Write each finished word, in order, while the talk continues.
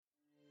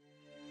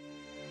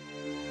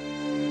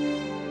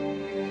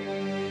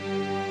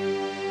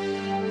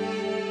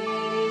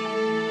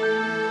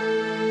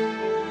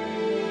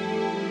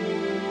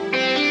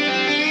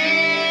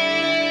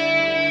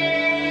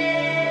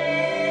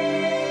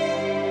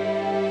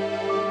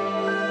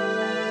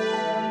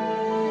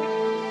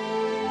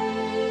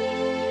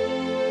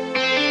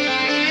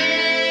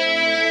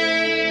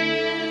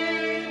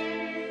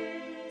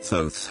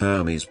Thoth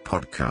Hermes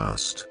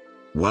podcast.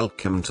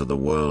 Welcome to the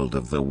world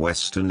of the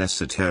Western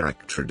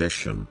esoteric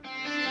tradition.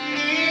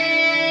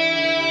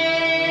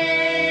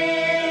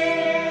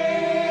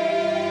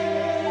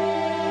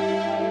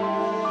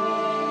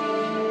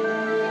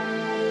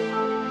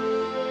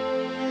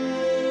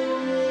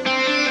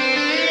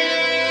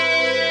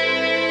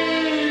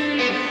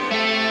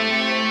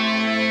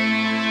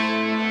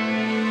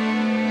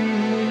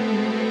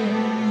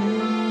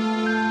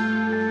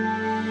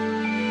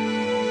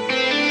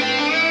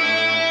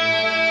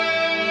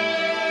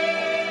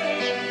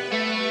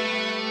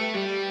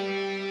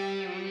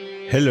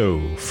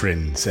 Hello,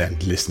 friends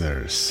and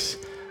listeners.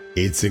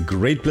 It's a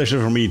great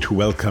pleasure for me to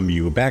welcome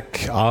you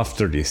back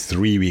after this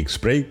 3 weeks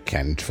break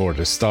and for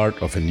the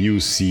start of a new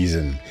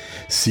season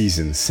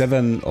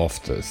 7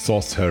 of the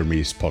Thoth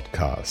Hermes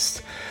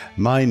podcast.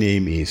 My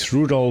name is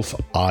Rudolf.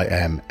 I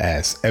am,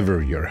 as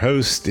ever, your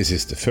host. This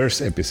is the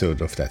first episode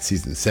of that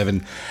season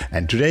 7,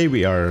 and today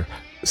we are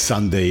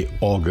Sunday,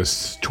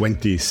 August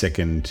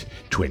 22nd,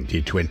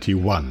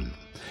 2021.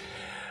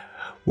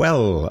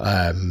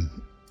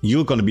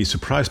 You're going to be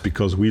surprised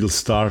because we'll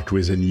start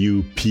with a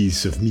new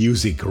piece of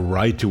music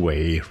right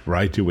away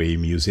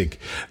music,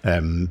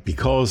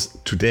 because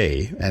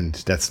today, and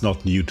that's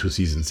not new to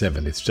season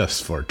 7, it's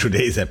just for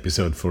today's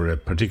episode for a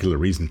particular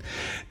reason.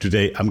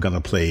 Today I'm going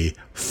to play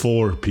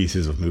 4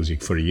 pieces of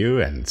music for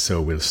you, and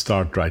so we'll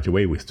start right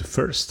away with the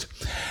first.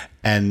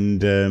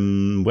 And,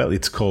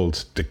 it's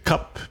called The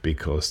Cup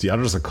because the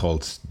others are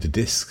called The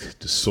Disc,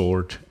 The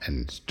Sword,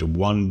 and The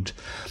Wand,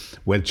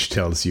 which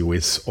tells you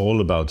it's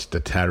all about the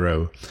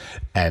tarot.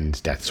 And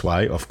that's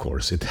why, of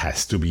course, it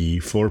has to be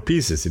 4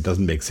 pieces. It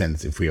doesn't make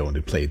sense if we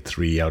only played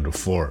 3 out of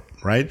 4,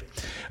 right?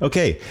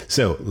 Okay,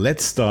 so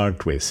let's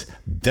start with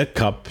The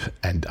Cup,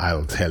 and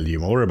I'll tell you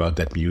more about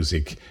that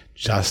music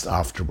just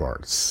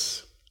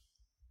afterwards.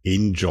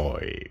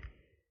 Enjoy.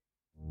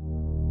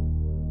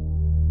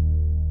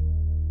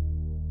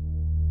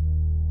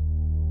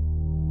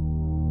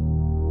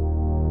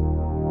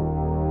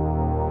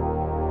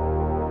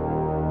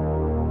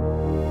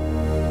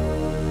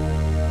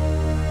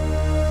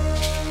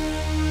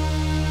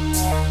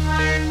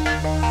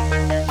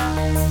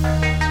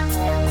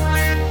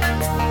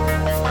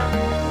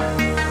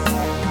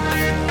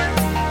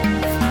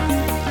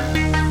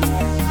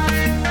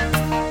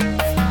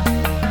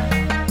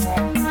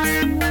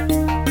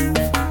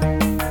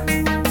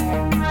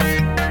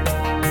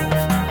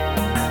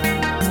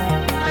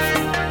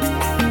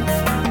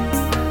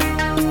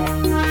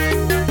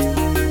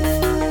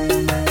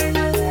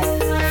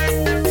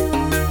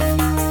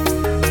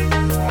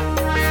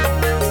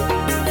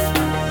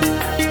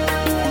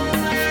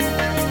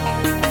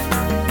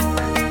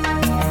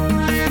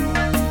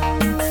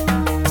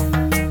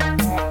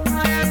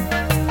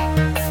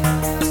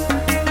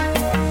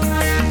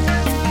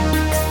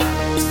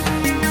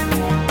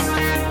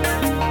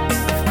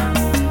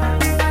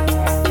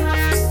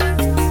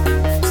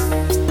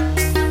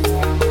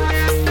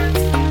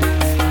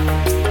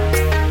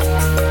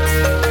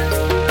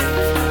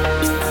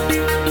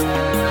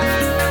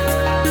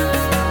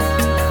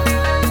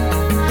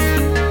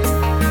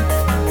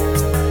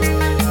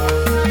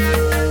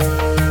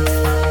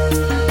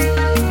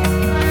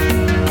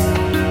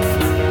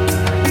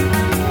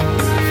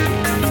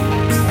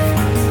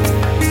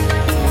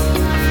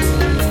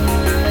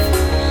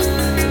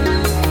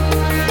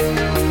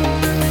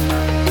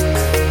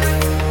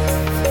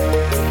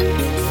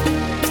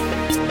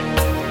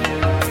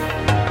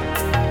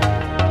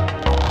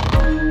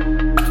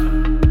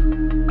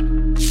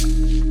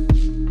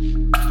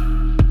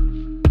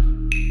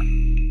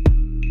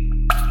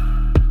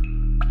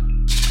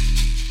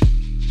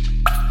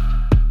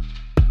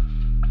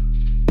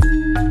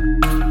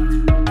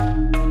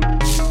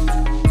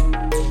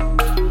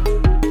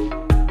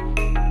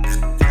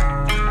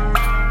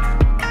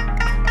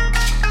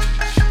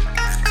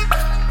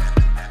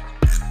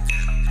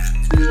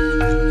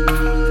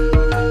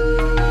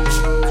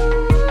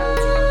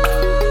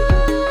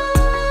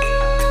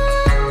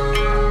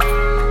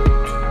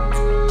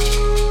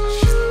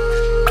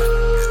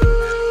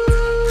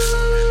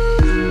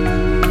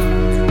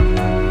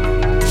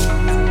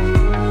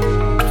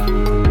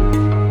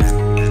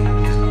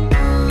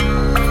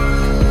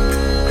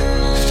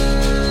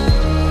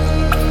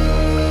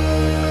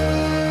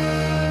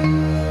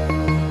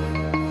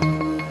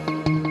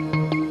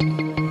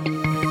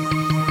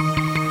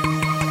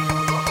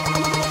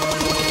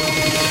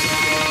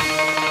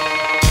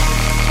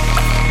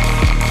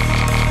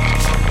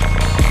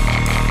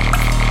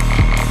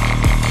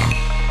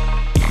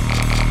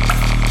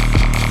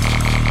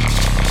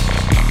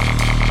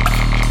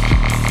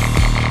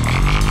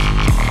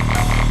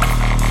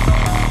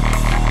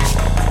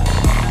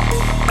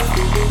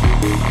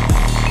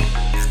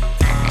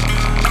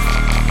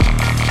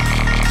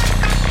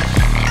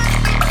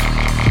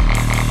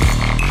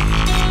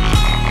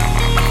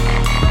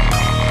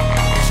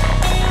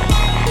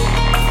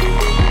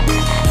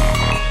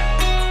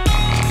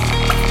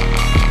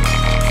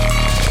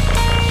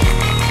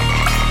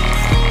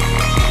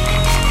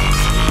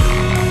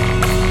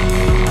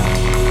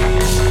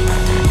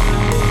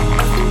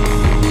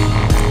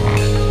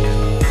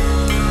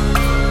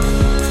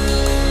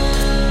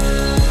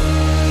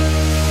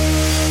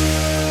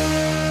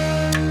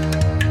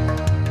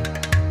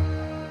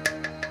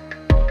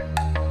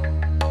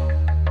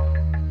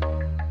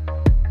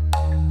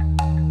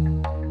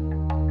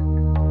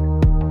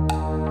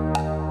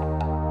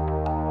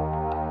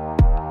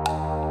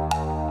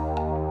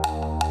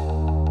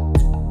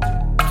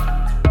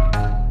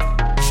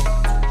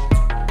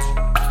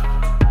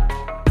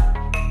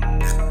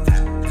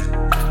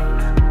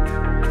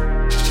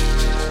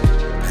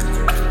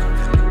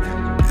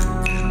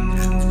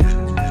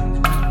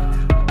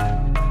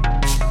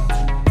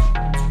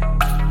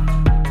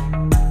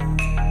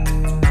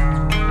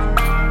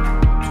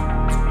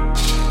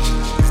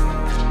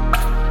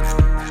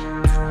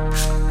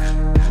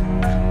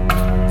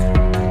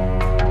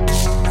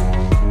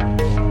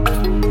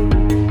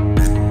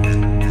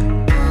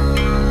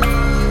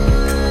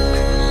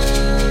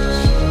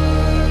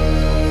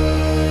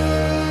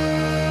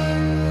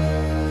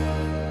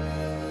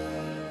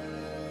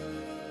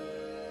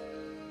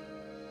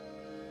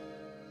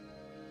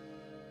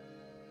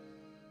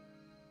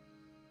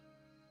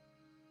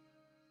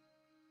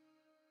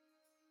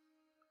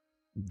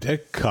 The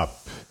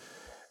Cup,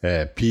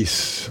 a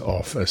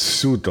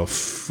suite of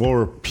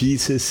 4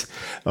 pieces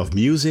of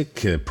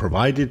music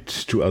provided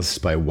to us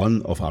by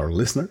one of our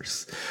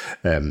listeners.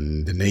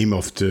 The name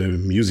of the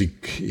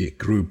music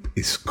group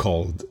is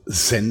called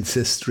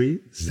Zencestry,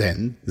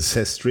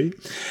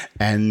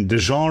 and the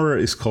genre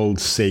is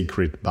called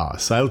Sacred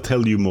Bass. I'll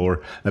tell you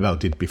more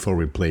about it before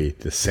we play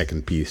the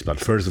second piece, but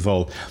first of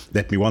all,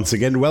 let me once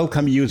again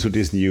welcome you to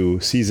this new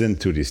season,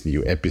 to this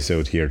new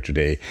episode here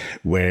today,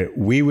 where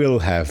we will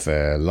have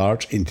a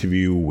large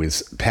interview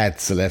with Pat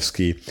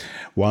Zalewski,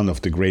 one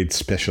of the great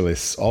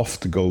specialists of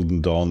the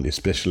Golden Dawn,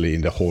 especially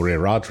in the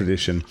Hore-Ra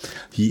tradition.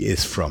 He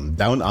is from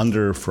down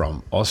under,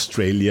 from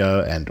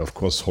Australia, and of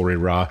course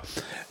Hore-Ra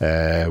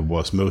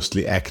was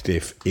mostly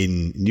active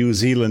in New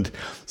Zealand.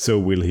 So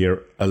we'll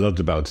hear a lot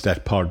about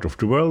that part of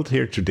the world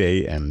here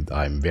today, and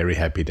I'm very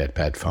happy that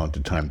Pat found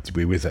the time to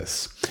be with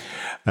us.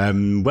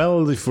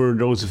 Well, for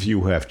those of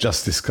you who have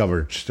just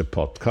discovered the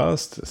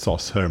podcast,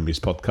 Thoth Hermes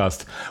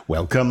podcast,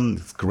 welcome.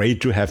 It's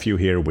great to have you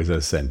here with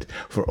us, and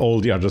for all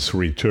the others who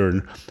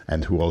return,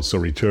 and who also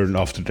return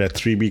after that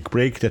 3-week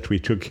break that we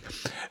took,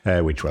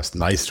 which was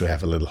nice to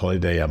have a little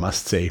holiday, I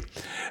must say.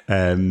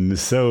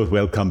 So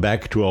welcome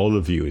back to all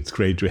of you. It's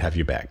great to have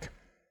you back.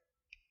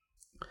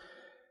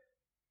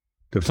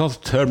 The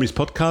Thoth Hermes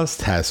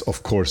podcast has,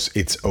 of course,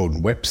 its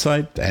own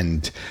website,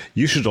 and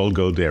you should all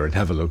go there and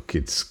have a look.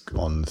 It's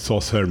on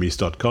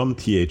thothhermes.com,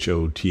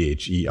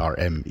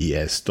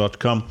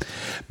 thotheremes.com,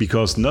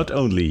 because not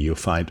only you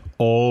find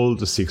all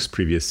the 6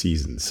 previous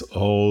seasons,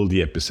 all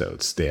the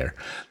episodes there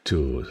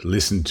to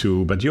listen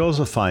to, but you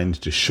also find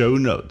the show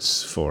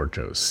notes for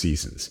those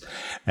seasons.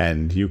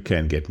 And you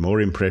can get more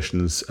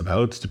impressions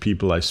about the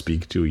people I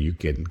speak to. You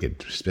can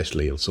get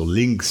especially also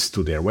links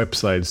to their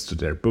websites, to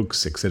their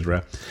books,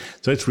 etc.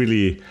 So it's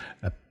really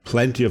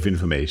plenty of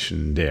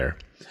information there.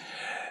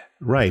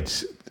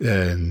 Right.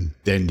 Then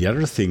the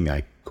other thing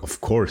I, of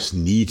course,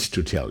 need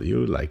to tell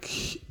you, like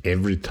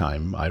every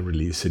time I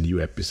release a new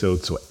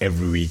episode, so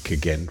every week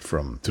again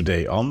from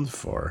today on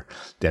for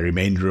the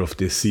remainder of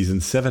this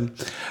season 7,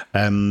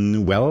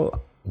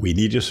 well, we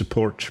need your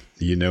support.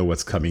 You know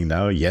what's coming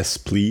now. Yes,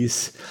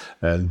 please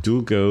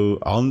do go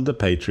on the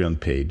Patreon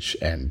page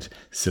and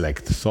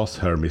select the Thoth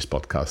Hermes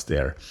podcast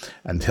there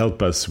and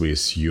help us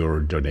with your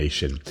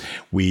donation.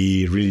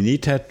 We really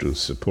need that to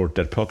support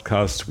that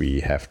podcast. We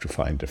have to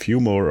find a few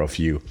more of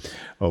you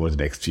over the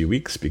next few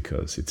weeks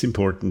because it's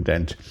important.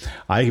 And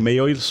I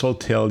may also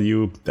tell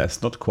you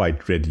that's not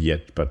quite ready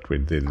yet, but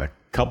within a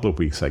couple of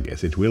weeks, I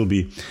guess it will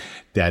be,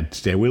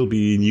 that there will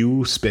be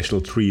new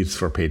special treats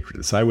for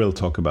patrons. I will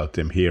talk about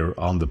them here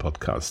on the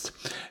podcast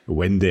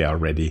when they are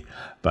ready,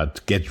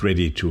 but get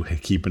ready to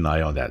keep an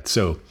eye on that.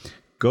 So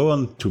go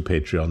on to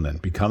Patreon and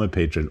become a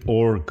patron,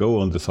 or go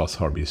on the Thoth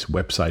Hermes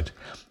website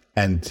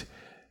and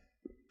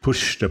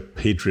push the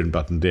Patreon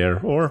button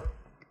there, or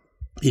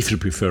if you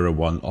prefer a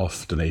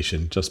one-off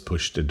donation, just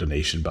push the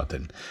donation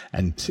button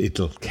and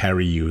it'll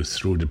carry you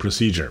through the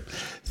procedure.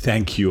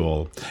 Thank you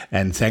all.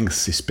 And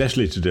thanks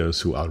especially to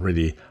those who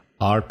already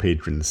are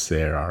patrons.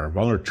 There are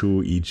 1 or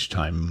 2 each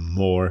time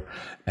more.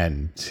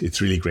 And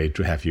it's really great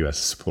to have you as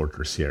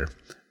supporters here.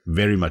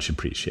 Very much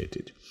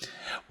appreciated.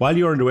 While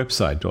you're on the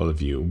website, all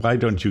of you, why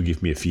don't you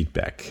give me a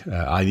feedback?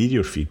 I need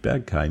your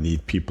feedback. I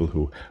need people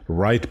who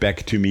write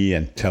back to me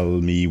and tell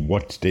me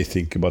what they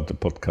think about the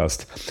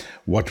podcast,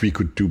 what we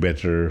could do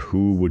better,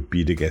 who would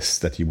be the guests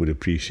that you would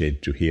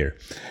appreciate to hear.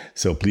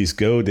 So please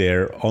go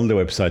there. On the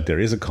website, there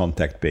is a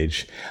contact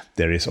page.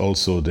 There is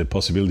also the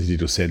possibility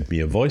to send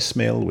me a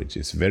voicemail, which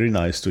is very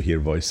nice to hear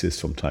voices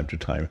from time to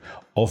time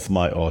of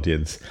my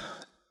audience.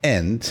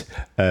 And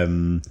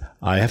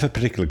I have a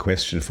particular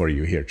question for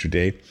you here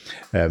today.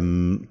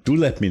 Do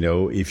let me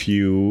know if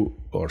you,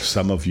 or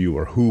some of you,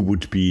 or who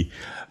would be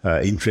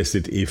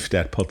interested if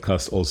that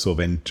podcast also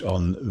went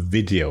on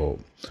video.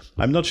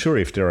 I'm not sure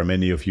if there are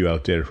many of you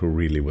out there who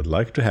really would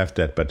like to have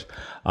that, but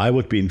I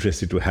would be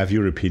interested to have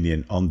your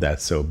opinion on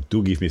that. So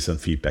do give me some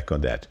feedback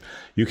on that.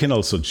 You can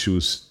also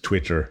choose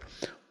Twitter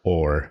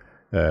or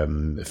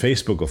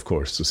Facebook, of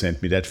course, to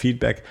send me that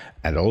feedback,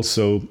 and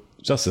also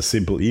just a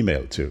simple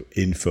email to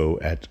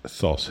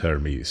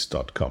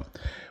info@thothhermes.com.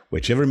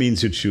 Whichever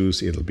means you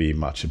choose, it'll be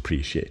much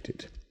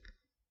appreciated.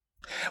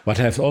 What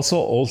I've also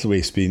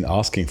always been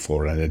asking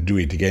for, and I do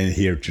it again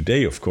here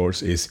today, of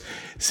course, is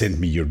send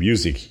me your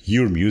music,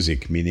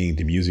 meaning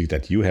the music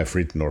that you have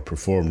written or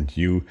performed,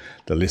 you,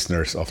 the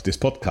listeners of this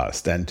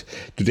podcast. And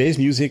today's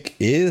music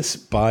is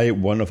by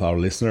one of our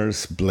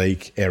listeners,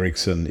 Blake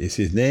Erickson is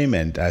his name.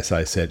 And as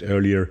I said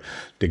earlier,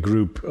 the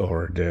group,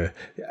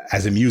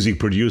 as a music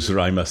producer,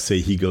 I must say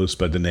he goes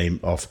by the name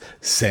of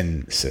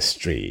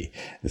Zencestry,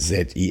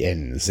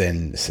 Z-E-N,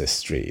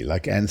 Zencestry,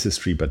 like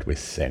ancestry, but with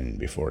Zen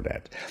before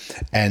that.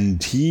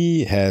 And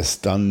he has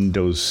done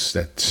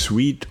that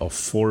suite of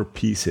 4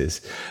 pieces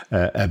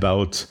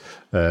about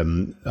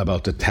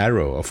the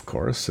tarot, of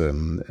course,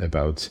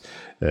 about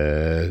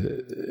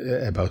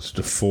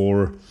the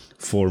 4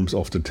 forms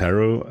of the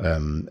tarot,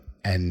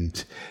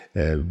 and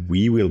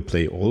we will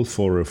play all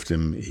 4 of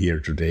them here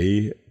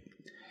today.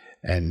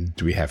 And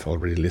we have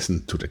already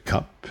listened to The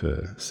Cup.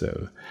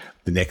 So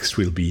the next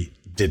will be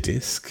The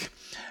Disc.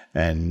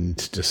 And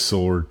The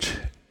Sword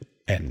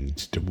and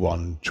The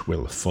Wand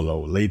will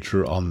follow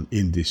later on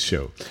in this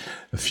show.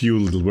 A few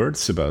little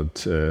words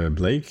about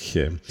Blake.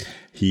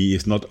 He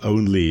is not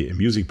only a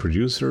music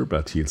producer,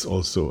 but he is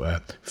also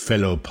a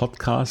fellow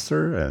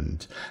podcaster,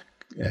 and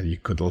you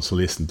could also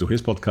listen to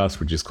his podcast,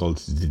 which is called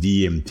the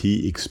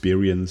DMT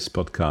Experience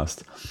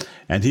Podcast.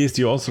 And he is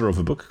the author of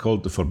a book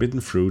called The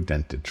Forbidden Fruit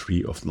and the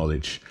Tree of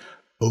Knowledge,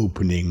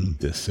 Opening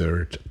the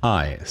Third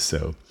Eye.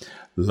 So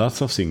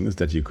lots of things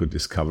that you could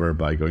discover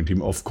by going to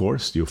him. Of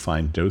course, you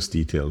find those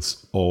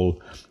details all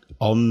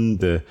on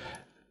the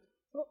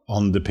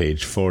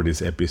page for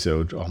this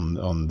episode,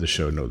 on the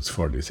show notes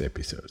for this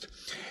episode.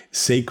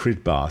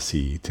 Sacred Bass,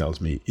 he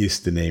tells me, is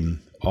the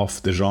name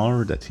of the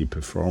genre that he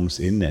performs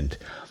in, and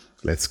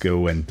let's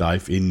go and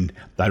dive in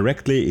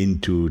directly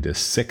into the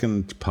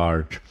second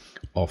part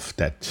of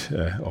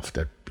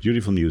that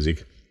beautiful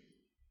music.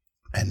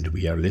 And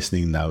we are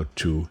listening now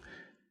to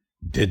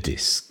The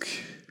Disc.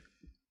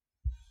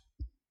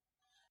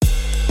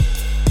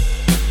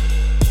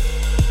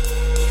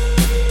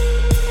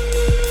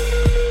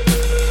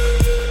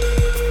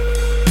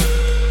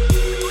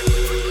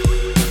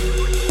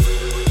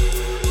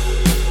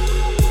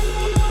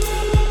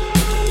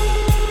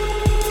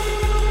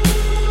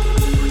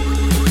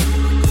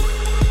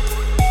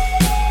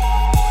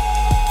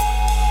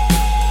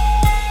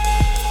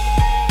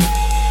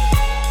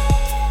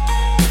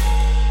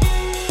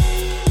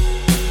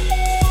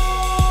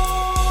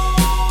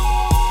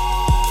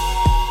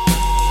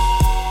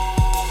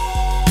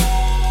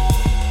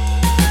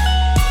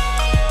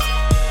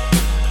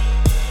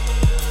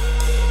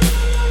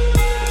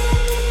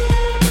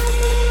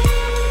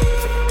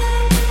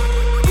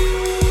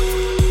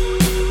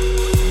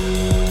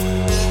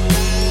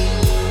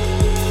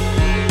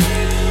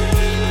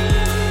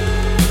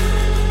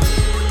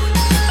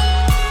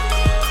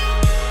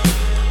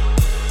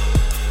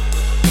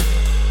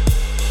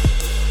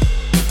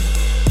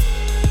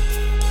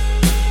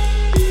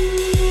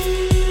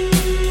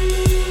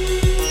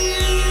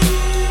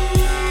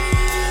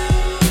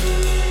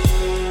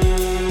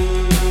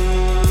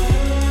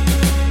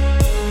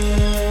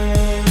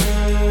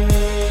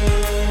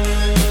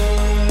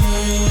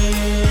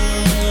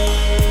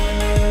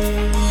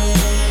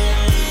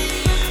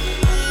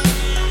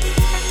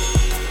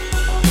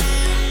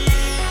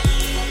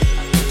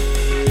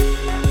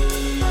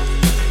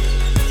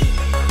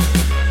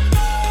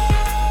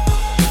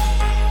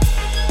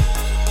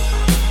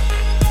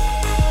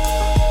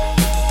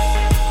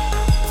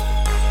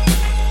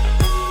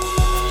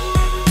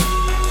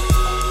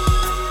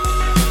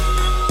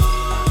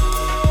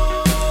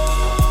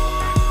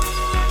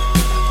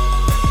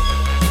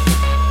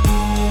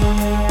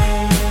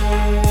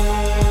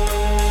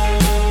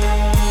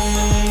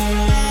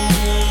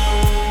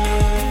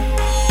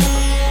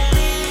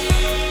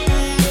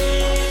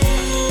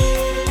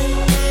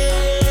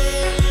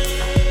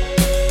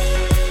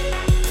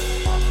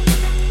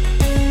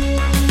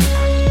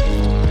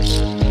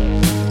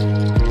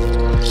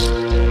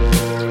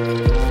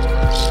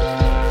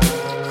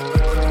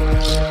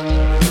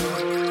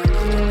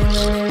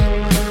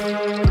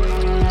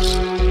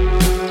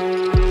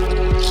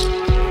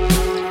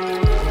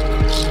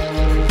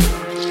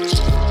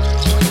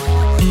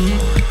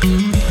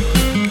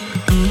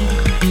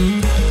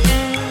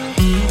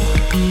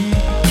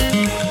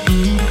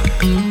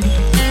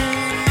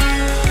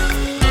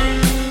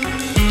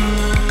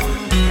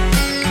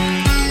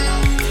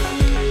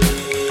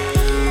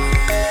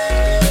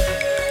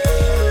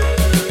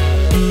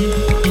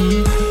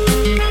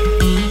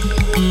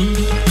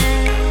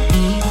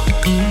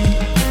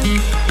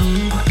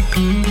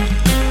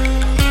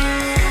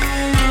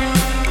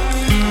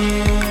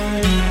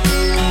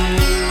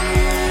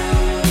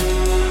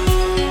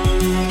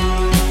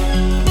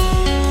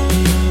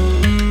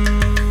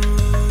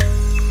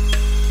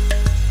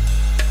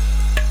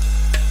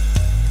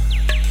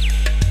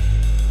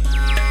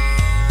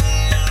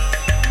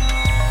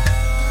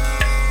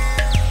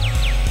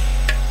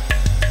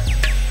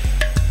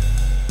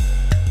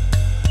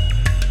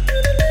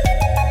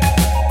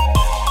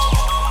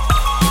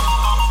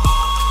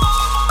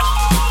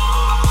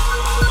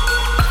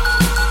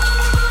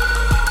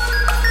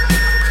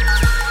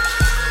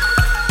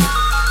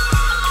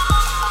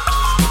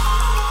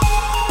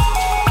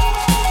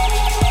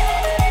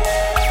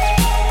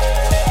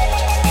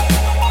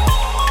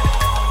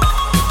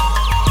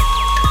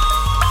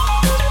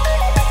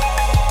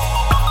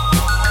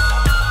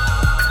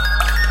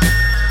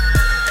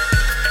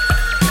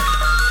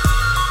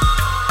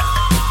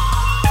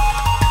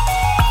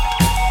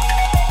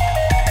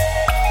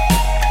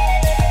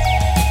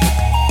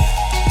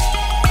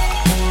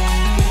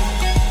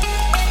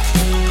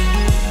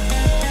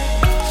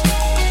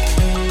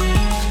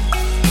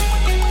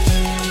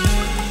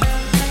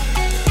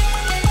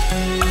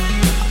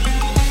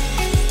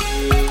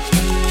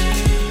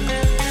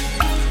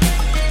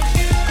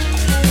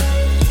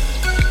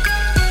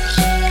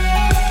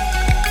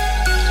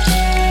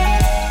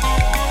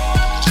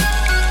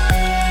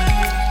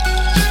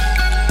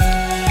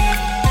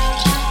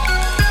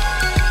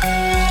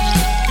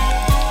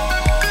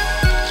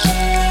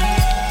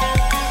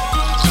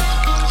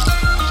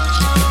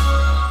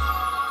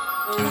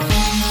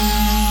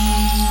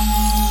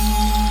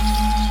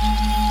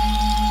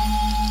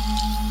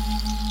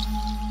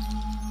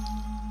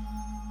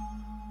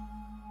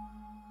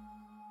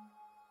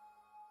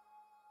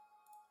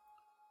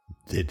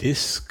 The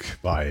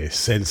Disc by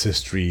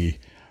Ancestry,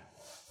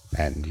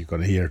 and you're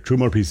going to hear two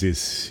more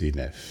pieces in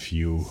a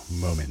few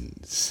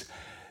moments.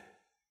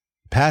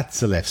 Pat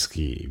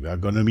Zalewski, we are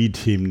going to meet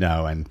him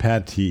now, and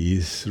Pat, he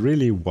is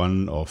really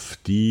one of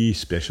the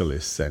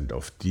specialists and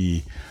of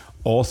the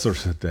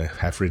authors that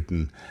have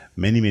written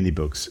many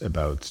books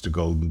about the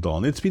Golden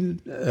Dawn. It's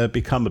been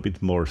become a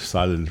bit more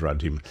silent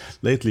around him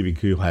lately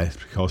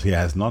because he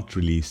has not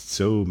released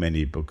so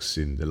many books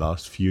in the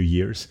last few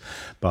years,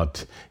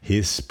 but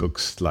his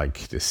books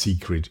like The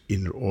Secret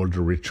Inner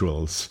Order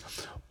Rituals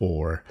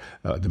or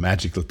The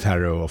Magical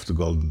Tarot of the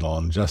Golden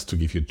Dawn, just to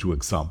give you two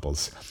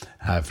examples,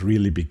 have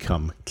really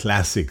become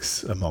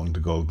classics among the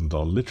Golden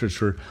Dawn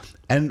literature,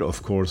 and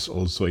of course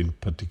also in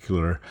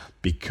particular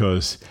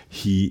because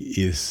he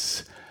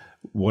is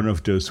one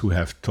of those who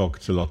have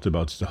talked a lot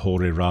about the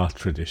Hore-Ra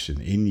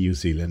tradition in New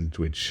Zealand,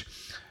 which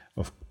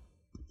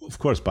of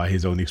course by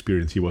his own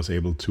experience he was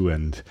able to,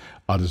 and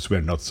others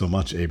were not so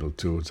much able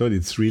to. So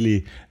it's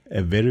really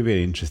a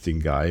very interesting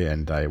guy,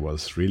 and I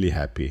was really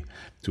happy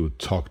to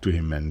talk to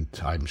him, and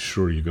I'm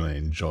sure you're going to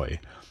enjoy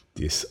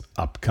this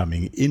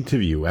upcoming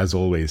interview. As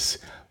always,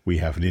 we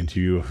have an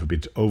interview of a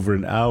bit over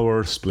an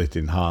hour, split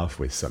in half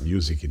with some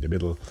music in the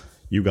middle.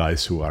 You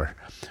guys who are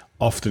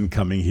often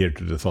coming here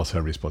to the Thoth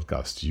Hermes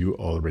podcast, you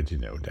already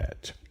know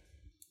that.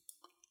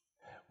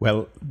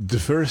 Well, the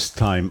first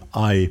time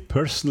I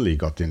personally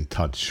got in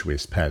touch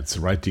with Pat's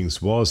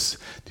writings was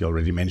the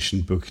already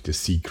mentioned book, The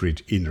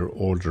Secret Inner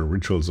Order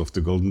Rituals of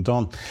the Golden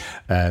Dawn.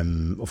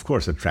 Of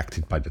course,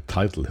 attracted by the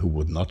title, who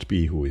would not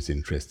be, who is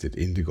interested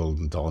in the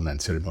Golden Dawn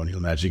and ceremonial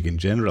magic in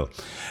general.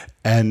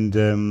 And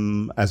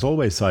as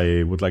always,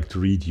 I would like to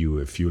read you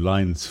a few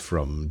lines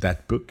from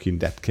that book in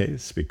that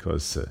case,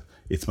 because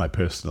it's my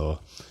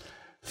personal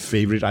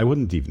favorite. I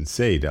wouldn't even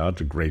say they are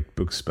the great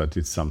books, but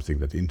it's something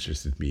that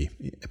interested me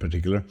in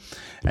particular.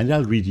 And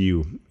I'll read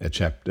you a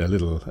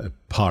little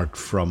part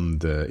from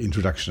the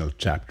introductional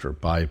chapter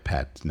by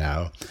Pat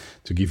now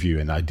to give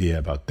you an idea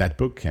about that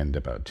book and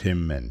about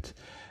him, and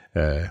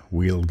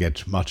we'll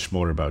get much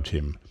more about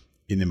him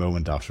in a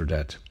moment after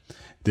that.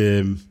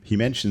 He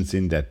mentions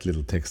in that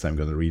little text I'm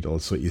going to read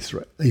also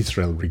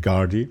Israel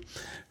Regardie,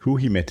 who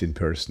he met in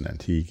person,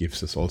 and he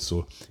gives us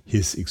also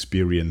his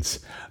experience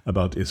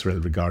about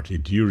Israel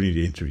Regardie during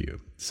the interview.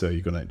 So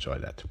you're going to enjoy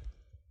that.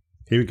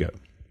 Here we go.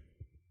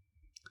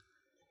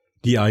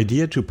 The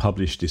idea to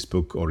publish this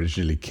book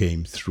originally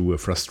came through a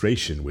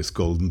frustration with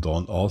Golden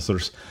Dawn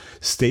authors,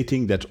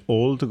 stating that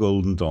all the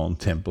Golden Dawn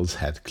temples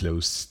had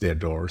closed their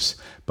doors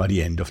by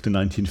the end of the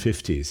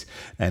 1950s,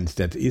 and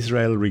that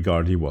Israel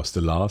Regardie was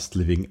the last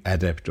living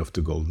adept of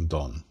the Golden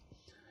Dawn.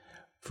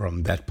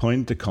 From that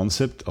point, the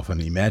concept of an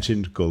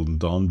imagined Golden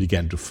Dawn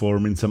began to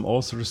form in some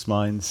authors'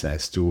 minds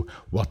as to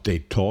what they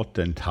taught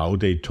and how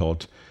they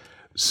taught,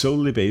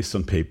 solely based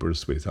on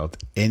papers without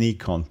any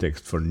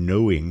context for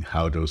knowing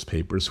how those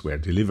papers were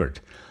delivered,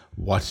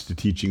 what the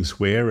teachings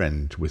were,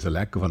 and with a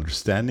lack of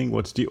understanding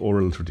what the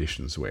oral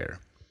traditions were.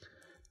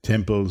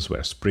 Temples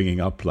were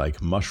springing up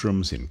like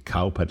mushrooms in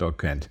cow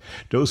paddock, and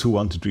those who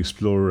wanted to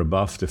explore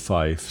above the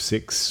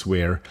 5-6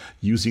 were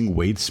using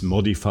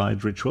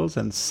Waite's-modified rituals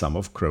and some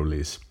of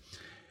Crowley's.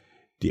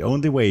 The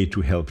only way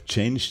to help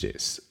change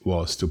this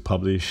was to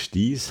publish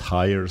these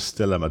higher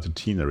Stella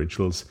Matutina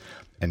rituals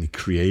and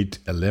create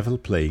a level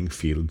playing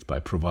field by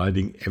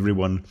providing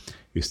everyone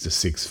with the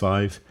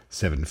 6-5,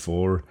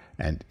 7-4,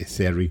 and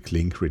etheric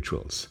link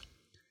rituals.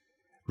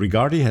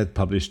 Regardie had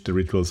published the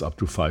rituals up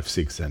to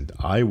 5-6, and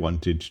I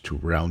wanted to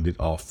round it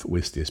off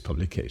with this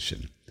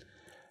publication.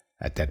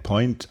 At that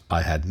point,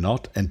 I had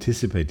not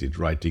anticipated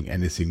writing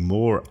anything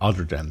more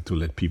other than to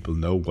let people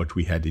know what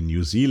we had in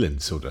New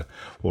Zealand, so the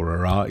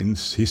Hore-Ra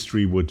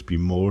history would be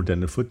more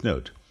than a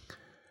footnote.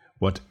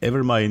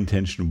 Whatever my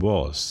intention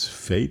was,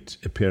 fate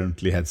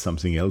apparently had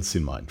something else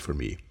in mind for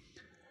me.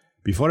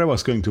 Before I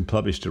was going to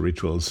publish the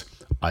rituals,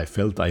 I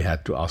felt I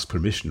had to ask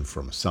permission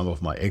from some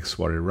of my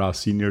ex-Hore-Ra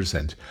seniors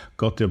and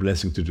got their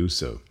blessing to do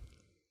so.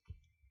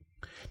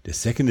 The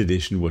second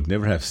edition would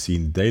never have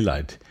seen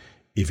daylight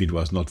if it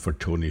was not for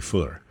Tony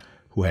Fuller,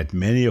 who had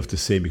many of the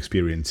same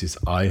experiences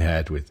I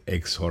had with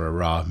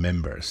ex-Hore-Ra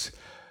members.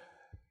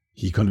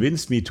 He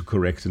convinced me to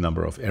correct a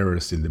number of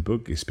errors in the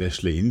book,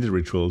 especially in the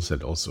rituals,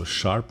 and also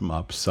sharpen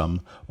up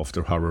some of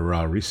the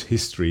Hore-Ra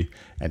history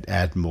and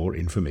add more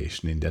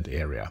information in that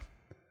area.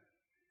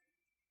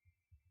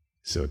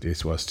 So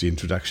this was the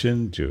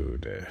introduction to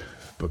the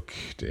book,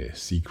 The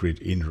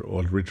Secret Inner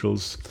Order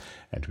Rituals,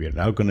 and we are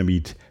now going to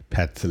meet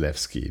Pat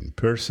Zalewski in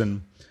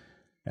person.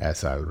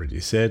 As I already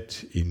said,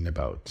 in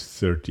about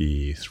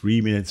 33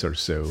 minutes or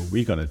so,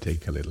 we're going to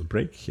take a little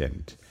break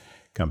and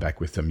come back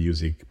with some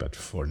music. But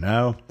for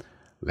now,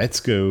 let's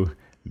go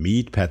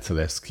meet Pat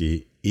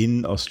Zalewski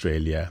in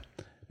Australia,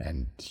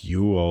 and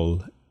you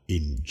all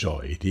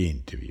enjoy the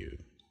interview.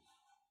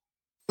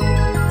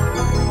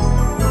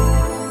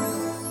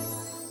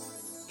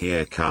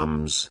 Here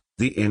comes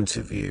the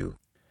interview.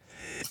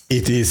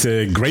 It is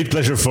a great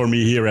pleasure for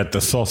me here at the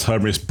Thought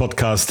Hermes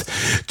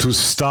podcast to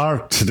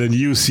start the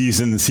new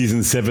season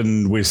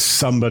 7, with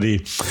somebody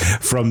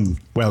from,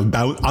 well,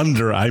 down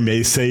under, I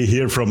may say,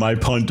 here from my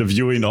point of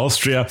view in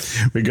Austria.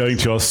 We're going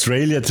to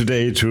Australia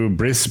today, to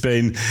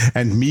Brisbane,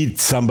 and meet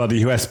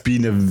somebody who has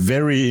been a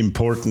very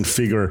important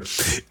figure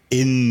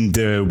in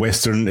the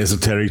Western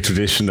esoteric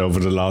tradition over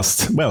the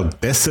last, well,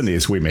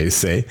 decades, we may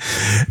say.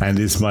 And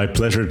it's my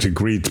pleasure to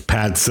greet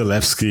Pat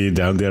Zalewski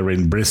down there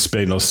in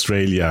Brisbane,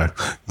 Australia.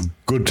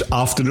 Good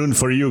afternoon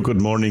for you. Good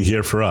morning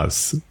here for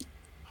us.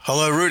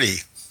 Hello, Rudy.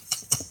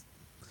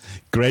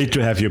 Great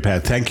to have you,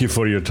 Pat. Thank you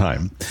for your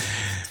time.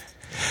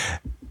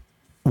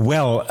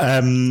 Well,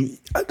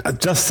 I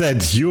just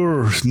said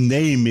your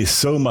name is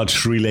so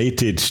much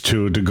related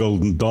to the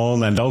Golden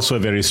Dawn, and also a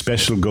very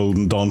special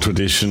Golden Dawn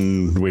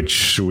tradition,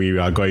 which we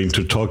are going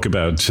to talk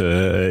about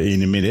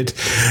in a minute.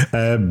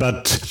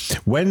 But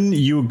when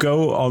you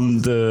go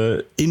on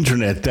the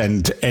internet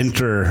and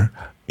enter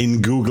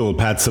in Google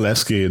Pat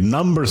Zalewski,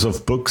 numbers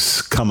of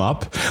books come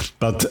up,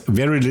 but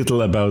very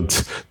little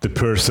about the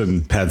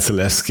person Pat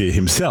Zalewski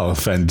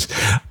himself. And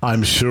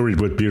I'm sure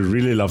it would be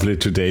really lovely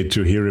today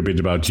to hear a bit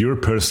about your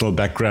personal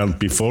background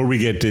before we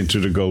get into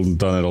the Golden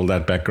Dawn and all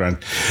that background.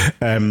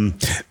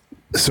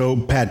 So,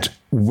 Pat,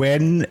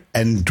 when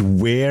and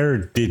where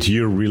did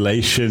your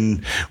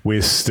relation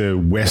with the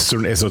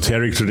Western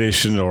esoteric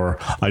tradition, or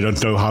I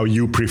don't know how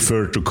you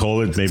prefer to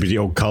call it, maybe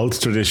the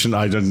occult tradition,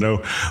 I don't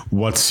know,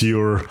 what's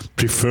your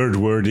preferred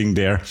wording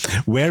there?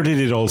 Where did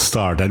it all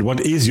start, and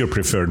what is your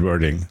preferred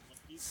wording?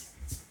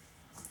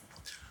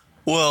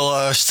 Well,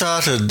 I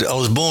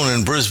was born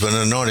in Brisbane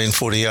in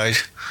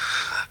 1948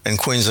 in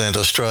Queensland,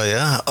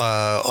 Australia.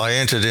 I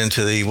entered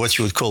into what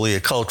you would call the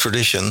occult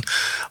tradition,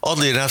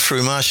 oddly enough,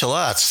 through martial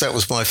arts. That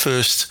was my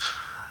first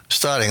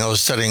starting. I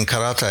was studying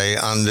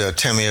karate under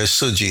Tamio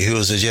Tsuji, who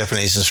was a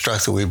Japanese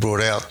instructor we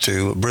brought out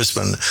to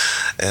Brisbane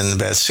in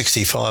about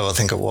 65, I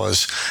think it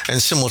was.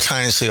 And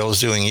simultaneously, I was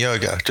doing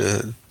yoga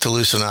to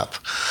loosen up.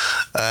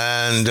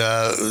 And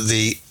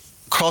the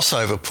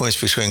crossover points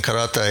between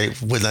karate,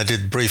 when I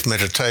did brief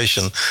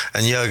meditation,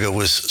 and yoga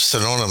was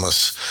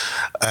synonymous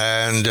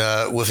and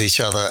with each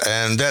other.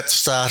 And that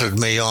started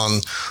me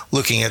on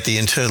looking at the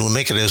internal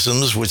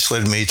mechanisms, which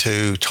led me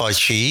to Tai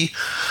Chi.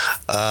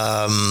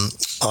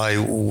 I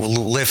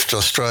left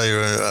Australia,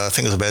 I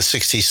think it was about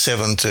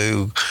 67,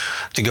 to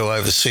go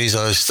overseas.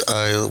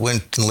 I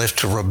went and left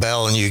to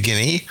Rabaul, New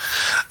Guinea,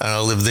 and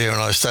I lived there,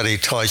 and I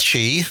studied Tai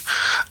Chi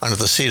under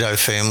the Sido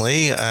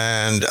family.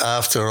 And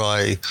after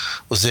I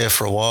was there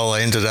for a while, I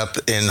ended up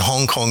in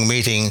Hong Kong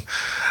meeting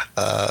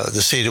one of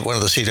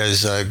the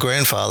Sido's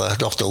grandfather,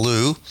 Dr.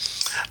 Liu,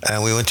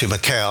 and we went to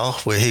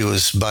Macau, where he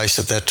was based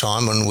at that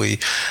time. And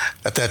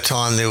at that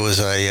time, there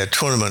was a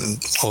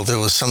tournament, or there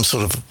was some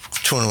sort of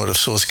tournament of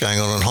sorts going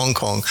on in Hong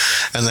Kong,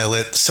 and they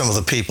let some of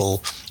the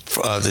people,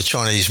 the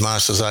Chinese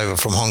masters, over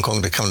from Hong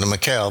Kong to come to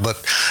Macau,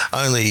 but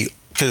only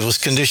because it was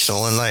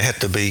conditional and they had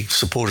to be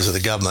supporters of the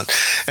government.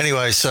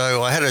 Anyway,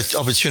 so I had an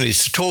opportunity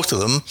to talk to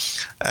them,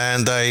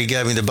 and they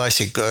gave me the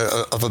basic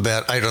of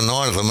about 8 or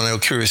 9 of them, and they were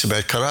curious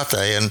about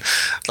karate, and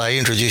they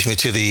introduced me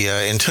to the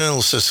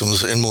internal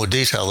systems in more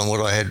detail than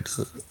what I had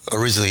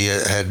originally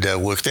had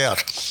worked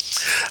out.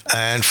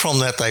 And from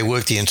that, they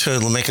worked the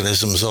internal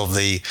mechanisms of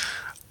the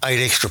 8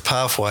 extra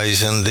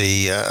pathways and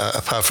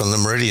apart from the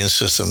meridian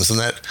systems, and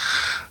that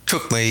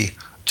took me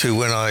to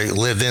when I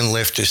then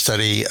left to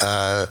study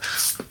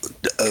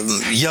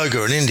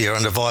yoga in India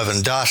under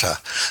Vaibhav Datta.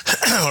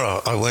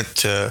 I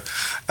went and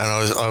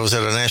I was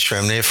at an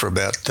ashram there for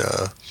about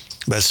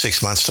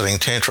 6 months studying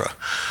Tantra.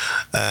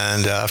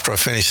 And after I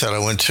finished that, I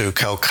went to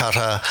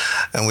Calcutta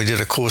and we did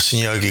a course in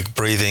yogic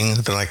breathing.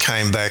 Then I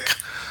came back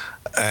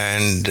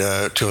and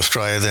to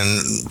Australia, then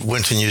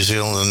went to New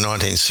Zealand in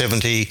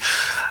 1970.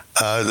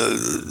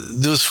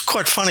 It was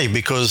quite funny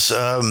because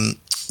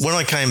when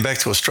I came back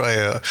to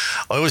Australia,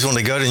 I always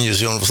wanted to go to New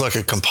Zealand. It was like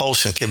a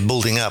compulsion, kept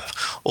building up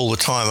all the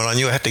time. And I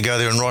knew I had to go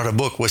there and write a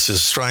book, which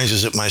is strange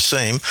as it may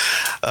seem.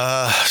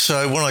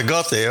 So when I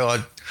got there,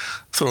 I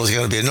thought I was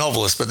going to be a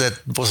novelist, but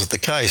that wasn't the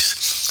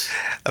case.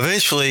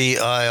 Eventually,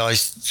 I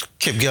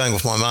kept going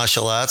with my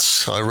martial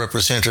arts. I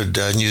represented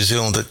New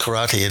Zealand at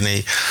karate in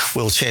the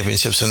World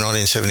Championships in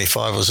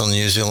 1975. I was on the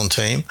New Zealand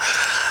team.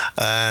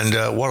 And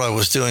what I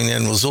was doing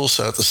then was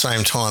also at the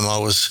same time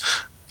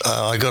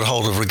I got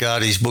hold of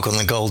Rigati's book on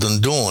the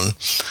Golden Dawn,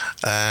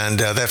 and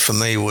that for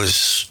me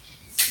was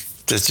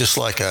just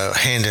like a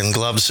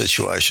hand-in-glove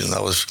situation.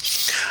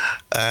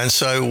 And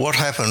so what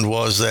happened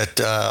was that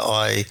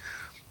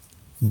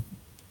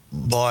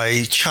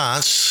by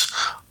chance,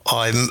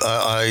 I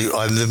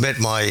met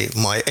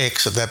my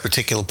ex at that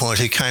particular point,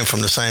 who came from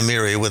the same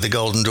area where the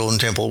Golden Dawn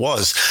Temple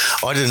was.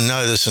 I didn't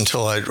know this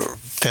until I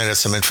found out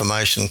some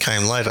information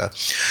came later.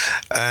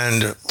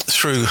 And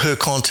through her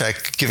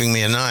contact giving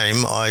me a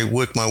name, I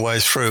worked my way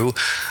through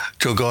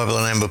to a guy by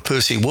the name of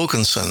Percy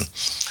Wilkinson.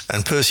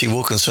 And Percy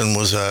Wilkinson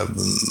was a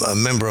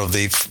member of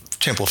the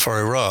Temple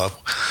Whareroa.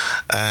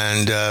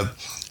 And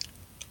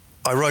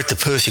I wrote to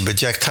Percy, but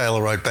Jack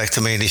Taylor wrote back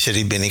to me and he said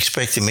he'd been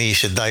expecting me. He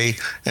said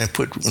and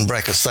put in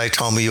brackets, they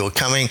told me you were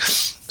coming.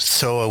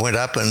 So I went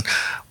up and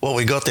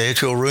we got there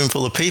to a room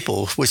full of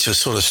people, which was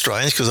sort of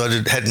strange because I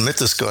hadn't met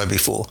this guy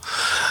before.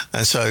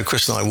 And so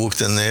Chris and I walked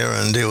in there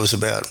and there was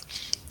about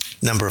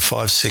number of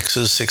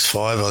 5.6s,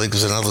 6.5. I think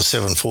there was another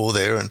 7.4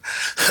 there. And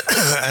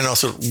and I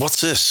thought,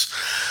 what's this?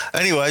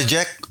 Anyway,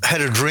 Jack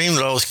had a dream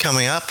that I was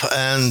coming up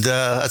and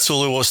that's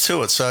all there was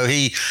to it. So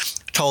he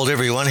told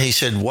everyone, he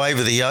said, wave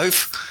of the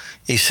oath.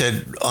 He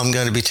said, I'm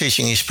going to be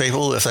teaching these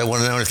people. If they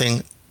want to know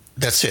anything,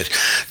 that's it.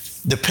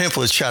 The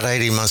temple had shut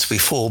 18 months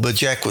before, but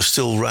Jack was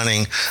still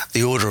running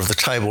the Order of the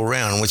Table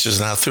Round, which is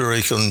an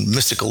Arthurian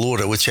mystical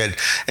order which had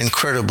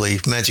incredibly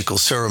magical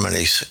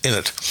ceremonies in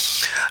it.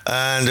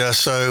 And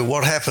so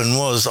what happened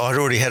was I'd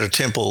already had a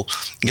temple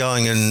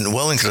going in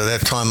Wellington at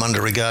that time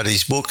under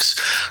Rigardi's books.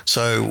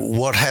 So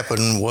what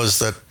happened was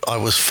that I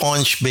was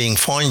being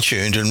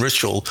fine-tuned in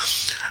ritual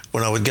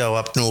when I would go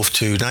up north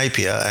to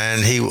Napier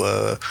and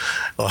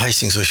or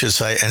Hastings, I should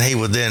say, and he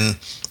would then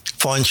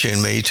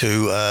fine-tune me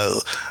to...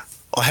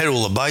 I had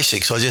all the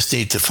basics. I just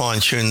need to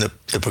fine-tune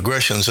the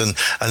progressions and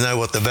know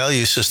what the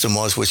value system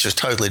was, which is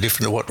totally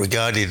different to what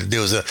Rigardi did. There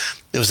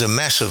was a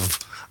massive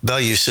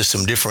value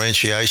system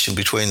differentiation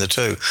between the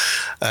two.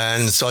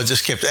 And so I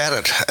just kept at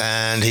it.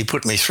 And he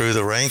put me through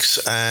the ranks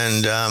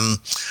and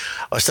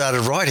I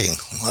started writing.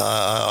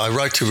 I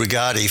wrote to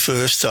Rigardi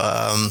first,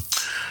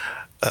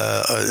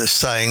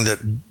 saying that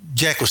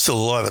Jack was still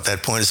alive at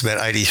that point. It's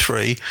about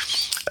 83.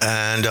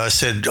 And I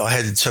said, I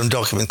had some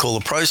document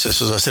called The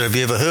Processes. I said, have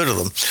you ever heard of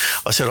them?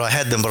 I said, I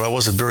had them, but I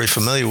wasn't very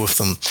familiar with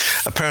them.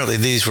 Apparently,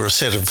 these were a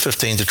set of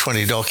 15 to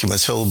 20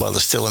 documents held by the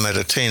Stella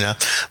Matutina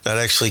that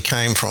actually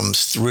came from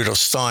Rudolf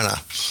Steiner.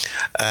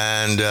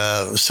 And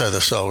so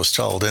I was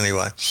told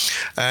anyway.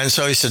 And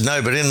so he said,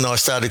 no, but then I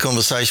started a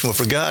conversation with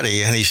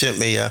Rigardi and he sent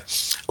me a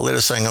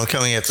letter saying, I'm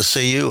coming out to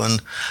see you.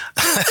 And,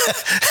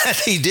 and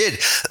he did.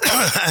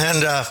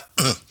 And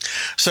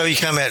so he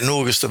came out in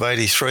August of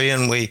 83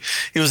 and he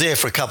was there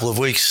for a couple of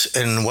weeks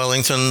in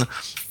Wellington.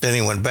 Then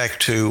he went back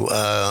to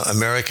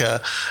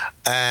America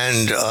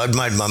and I'd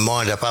made my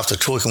mind up after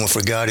talking with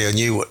Rigardi. I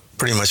knew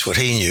pretty much what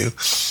he knew.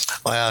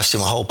 I asked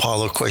him a whole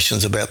pile of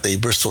questions about the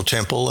Bristol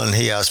Temple and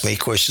he asked me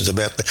questions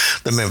about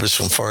the members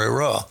from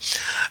Whareroa.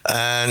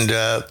 And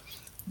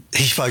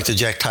he spoke to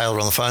Jack Taylor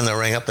on the phone. They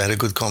rang up, they had a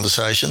good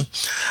conversation.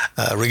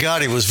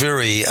 Rigardi was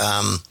very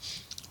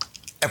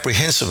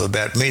apprehensive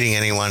about meeting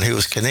anyone who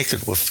was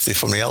connected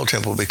from the old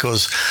temple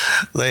because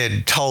they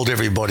had told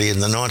everybody in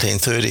the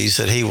 1930s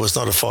that he was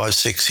not a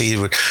 5.6. He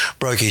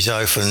broke his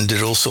oath and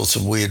did all sorts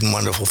of weird and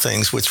wonderful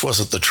things, which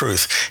wasn't the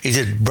truth. He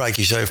did break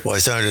his oath by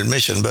his own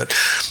admission, but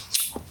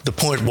the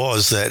point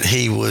was that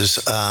he was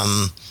a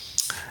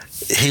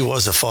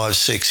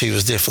 5.6. He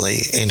was definitely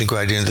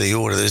integrated into the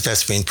order.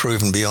 That's been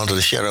proven beyond a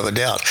shadow of a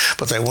doubt.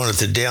 But they wanted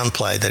to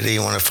downplay that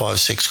anyone at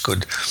 5.6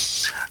 could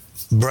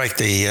break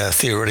the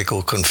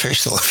theoretical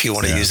confessional, if you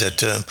want to use that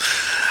term.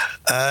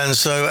 And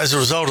so as a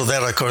result of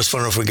that, I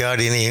corresponded with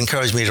Rigardi and he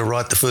encouraged me to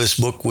write the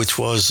first book, which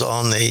was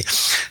on the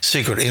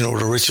secret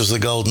in-order rituals of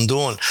the Golden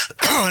Dawn.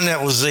 And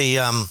that was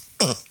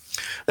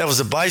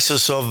the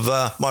basis of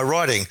my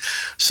writing.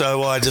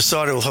 So I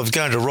decided, well, if I was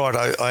going to write,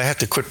 I had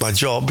to quit my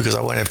job because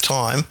I won't have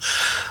time.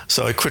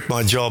 So I quit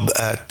my job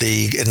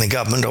in the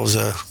government. I was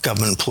a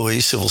government employee,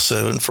 civil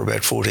servant for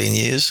about 14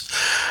 years.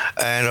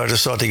 And I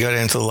decided to go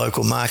down to the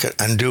local market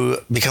and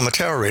become a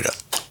tarot reader,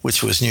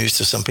 which was news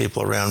to some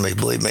people around me,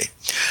 believe me.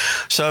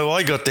 So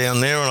I got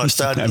down there and I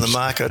started in the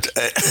market.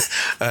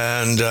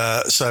 And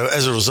so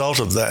as a result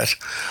of that,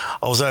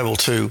 I was able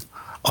to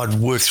I'd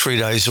work 3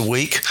 days a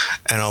week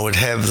and I would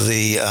have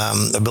the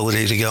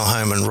ability to go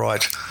home and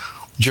write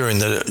during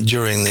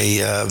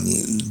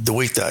the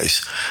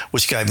weekdays,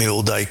 which gave me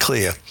all day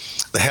clear.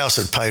 The house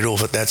had paid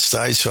off at that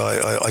stage, so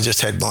I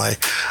just had my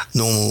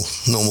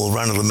normal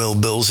run-of-the-mill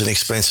bills and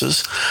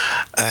expenses,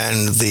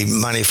 and the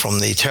money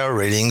from the tarot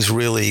readings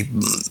really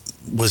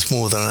was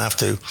more than enough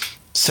to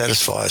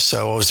satisfy.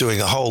 So I was doing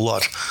a whole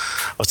lot.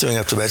 I was doing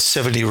up to about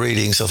 70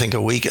 readings, I think,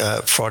 a week,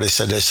 Friday,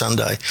 Saturday,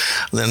 Sunday.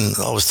 And then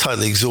I was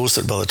totally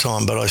exhausted by the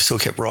time, but I still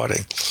kept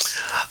writing.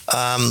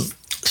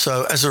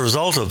 So as a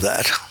result of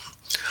that,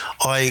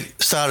 I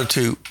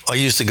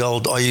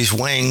used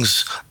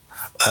Wang's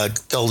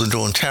Golden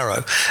Dawn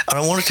Tarot,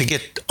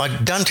 and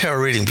I'd done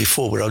tarot reading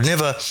before, but I'd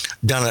never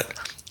done it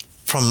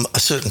from a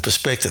certain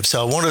perspective.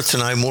 So I wanted to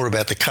know more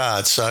about the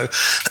cards. So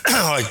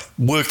I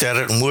worked at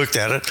it.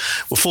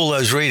 With all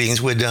those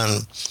readings, we're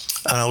done.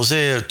 And I was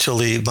there till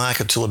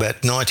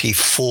about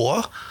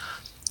 94.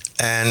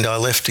 And I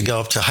left to go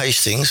up to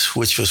Hastings,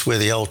 which was where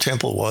the old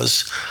temple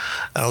was.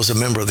 And I was a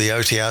member of the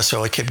OTR,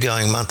 so I kept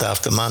going month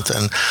after month.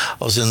 And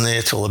I was in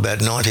there till about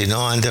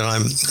 99.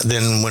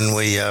 Then when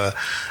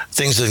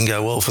things didn't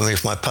go well for me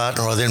with my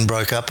partner, I then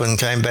broke up and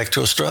came back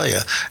to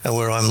Australia, and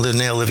where I'm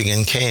now living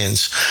in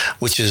Cairns,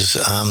 which is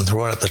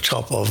right at the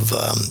top of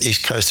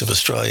east coast of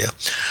Australia.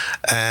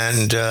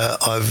 And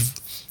I've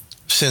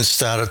since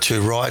started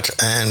to write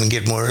and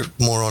get more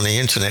on the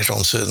internet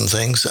on certain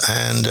things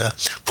and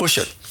push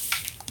it.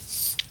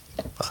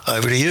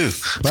 over to you.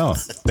 Well,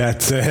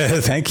 that's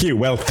thank you.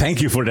 Well,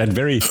 thank you for that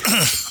very,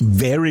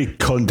 very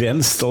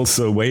condensed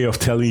also way of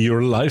telling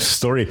your life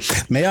story.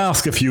 May I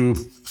ask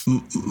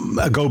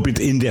go a bit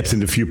in depth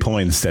in a few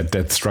points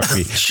that struck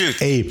me.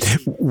 Shoot.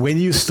 When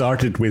you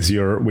started with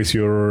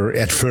your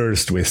at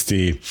first with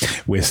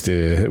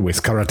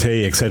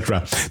karate,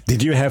 etc.,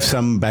 did you have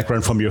some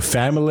background from your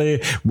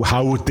family?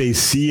 How would they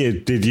see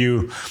it? Did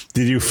you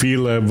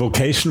feel a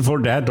vocation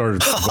for that, or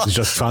was it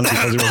just fun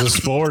because it was a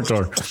sport,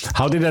 or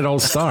how did that all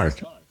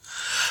start?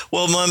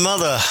 Well, my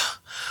mother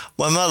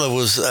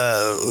was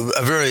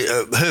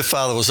her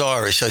father was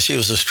Irish, so she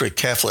was a strict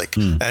Catholic.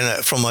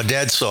 And from my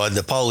dad's side,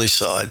 the Polish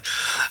side,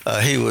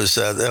 they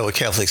were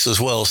Catholics as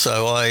well.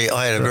 So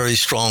I had a very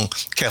strong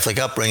Catholic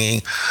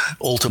upbringing,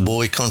 altar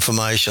boy,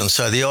 confirmation.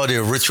 So the idea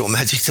of ritual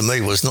magic to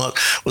me was not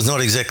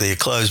exactly a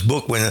closed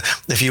book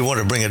if you want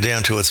to bring it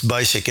down to its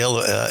basic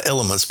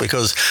elements,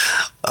 because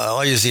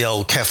I use the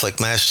old Catholic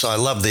Mass. I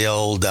love the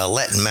old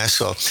Latin Mass,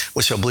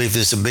 which I believe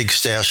there's a big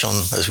stoush on,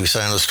 as we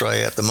say in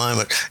Australia at the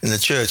moment, in the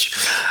church.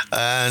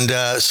 And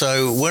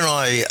so when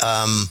I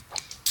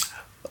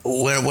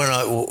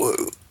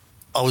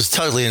was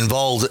totally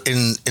involved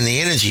in the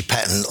energy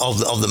pattern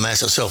of the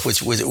Mass itself,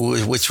 which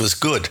was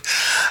good.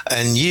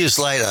 And years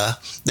later,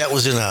 I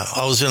was in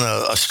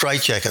a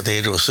straitjacket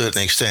there to a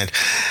certain extent.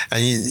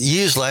 And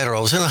years later, I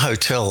was in a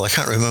hotel, I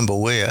can't remember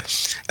where,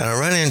 and I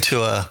ran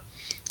into a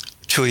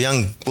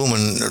young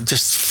woman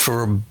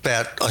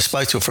I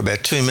spoke to her for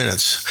about 2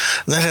 minutes.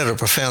 And that had a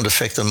profound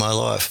effect on my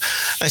life.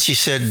 And she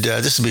said,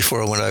 this is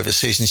before I went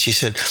overseas, and she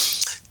said,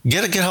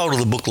 get hold of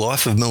the book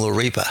Life of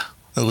Milarepa.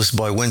 It was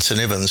by Winston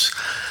Evans.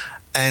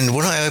 And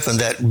when I opened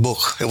that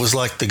book, it was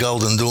like the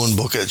Golden Dawn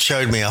book. It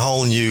showed me a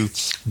whole new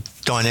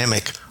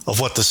dynamic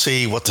of what to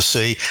see,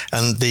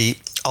 and the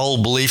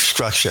old belief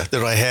structure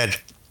that I had,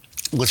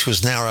 which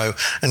was narrow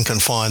and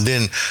confined,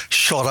 then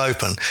shot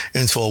open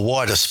into a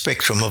wider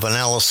spectrum of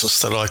analysis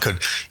that I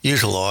could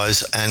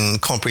utilise and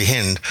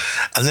comprehend.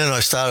 And then I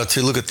started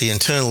to look at the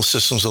internal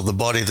systems of the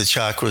body, the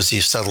chakras,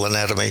 the subtle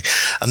anatomy,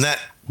 and that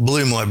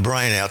blew my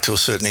brain out to a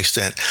certain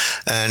extent.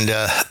 And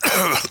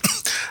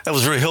that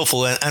was very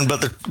helpful.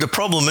 But the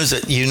problem is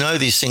that you know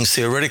these things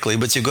theoretically,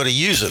 but you've got to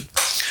use it.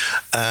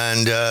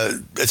 And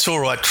it's all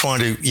right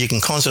you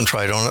can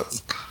concentrate on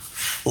it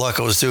like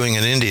I was doing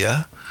in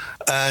India.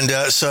 And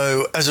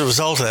so as a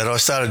result of that, I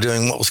started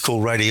doing what was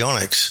called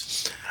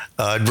radionics.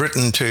 I'd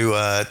written to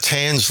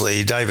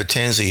David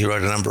Tansley, he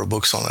wrote a number of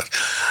books on it.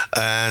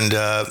 And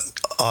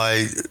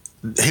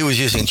he was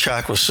using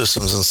chakra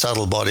systems and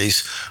subtle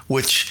bodies,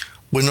 which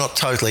were not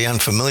totally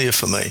unfamiliar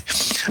for me.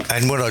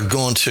 And when I'd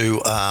gone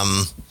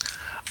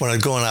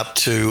up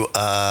to,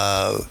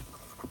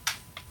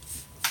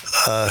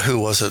 who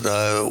was it?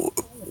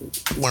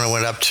 When I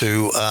went up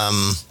to,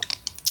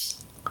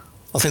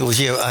 I think it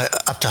was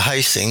up to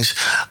Hastings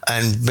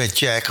and met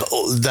Jack.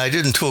 They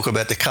didn't talk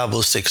about the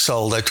Kabbalistic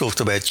soul. They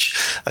talked about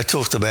they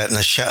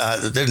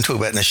didn't talk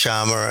about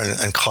neshama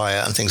and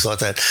kaya and things like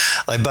that.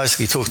 They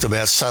basically talked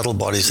about subtle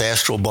bodies, the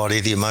astral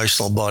body, the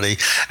emotional body,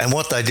 and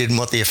what they did and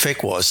what the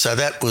effect was. So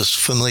that was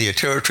familiar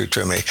territory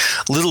to me.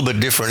 A little bit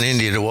different in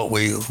India to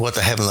what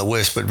they have in the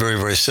West, but very,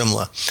 very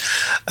similar.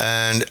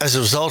 And as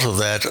a result of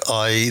that,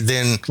 I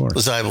then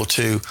was able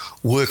to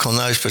work on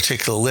those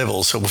particular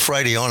levels. So with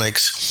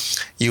radionics,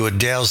 you would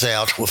dowse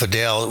out with a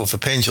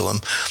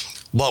pendulum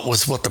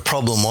what the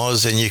problem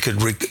was, and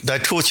they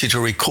taught you to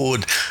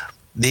record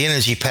the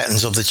energy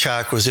patterns of the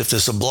chakras if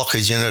there's a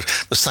blockage in it.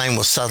 The same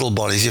with subtle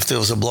bodies. If there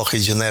was a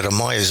blockage in that, a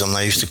miasm,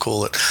 they used to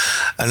call it.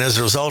 And as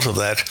a result of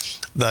that,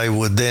 they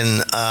would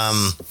then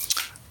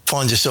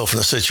find yourself in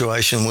a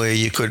situation where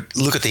you could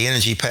look at the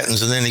energy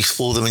patterns and then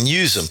explore them and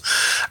use them.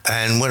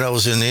 And when I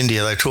was in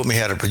India, they taught me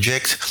how to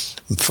project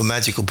for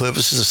magical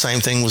purposes. The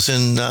same thing was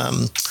in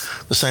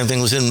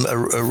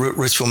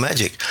ritual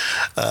magic,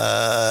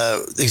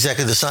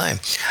 exactly the same.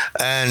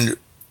 And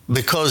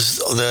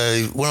because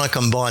when I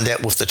combined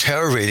that with the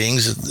tarot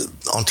readings,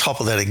 on top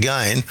of that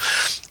again,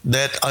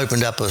 that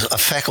opened up a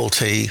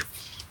faculty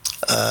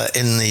of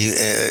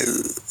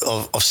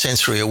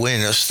sensory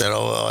awareness that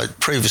I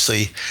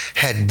previously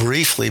had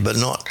briefly, but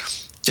not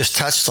just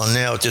touched on.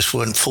 Now it just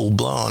went full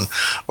blown,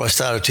 where I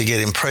started to get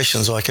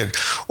impressions. I could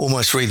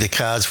almost read the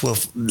cards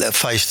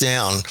face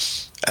down.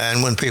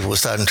 And when people were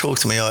starting to talk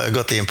to me, I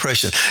got the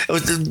impression.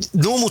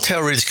 Normal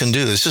tarot readers can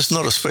do this. It's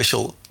not a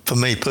special for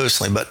me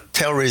personally, but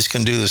tarot readers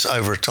can do this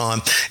over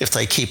time if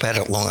they keep at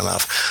it long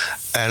enough.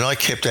 And I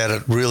kept at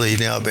it really.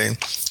 Now I've been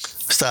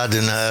started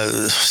in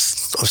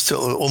I'm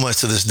still almost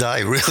to this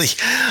day, really. So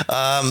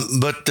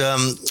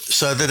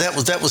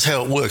that was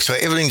how it worked. So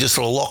everything just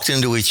sort of locked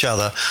into each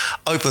other,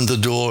 opened the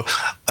door.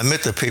 I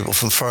met the people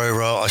from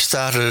Ferrero. I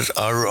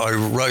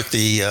wrote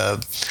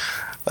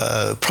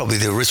probably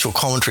the ritual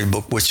commentary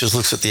book, which just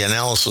looks at the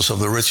analysis of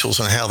the rituals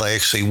and how they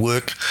actually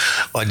work.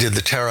 I did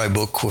the tarot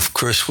book with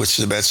Chris, which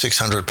is about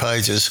 600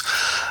 pages.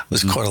 It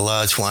was quite a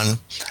large one.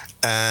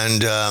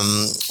 And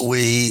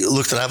we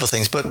looked at other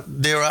things. But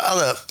there are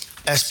other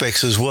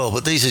aspects as well,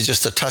 but these are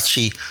just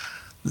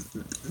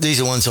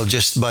these are ones I'm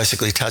just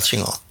basically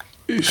touching on.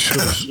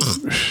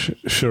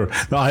 Sure.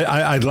 No,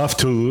 I'd love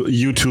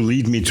you to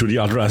lead me to the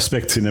other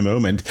aspects in a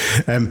moment.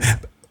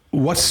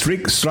 What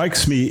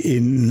strikes me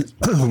in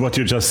what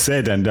you just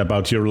said and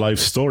about your life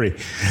story,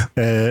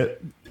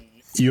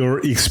 your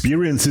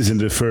experiences in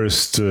the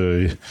first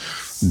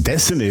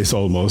decades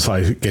almost,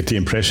 I get the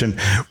impression,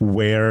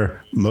 were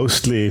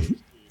mostly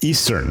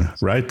Eastern,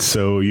 right?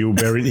 So you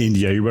were in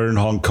India, you were in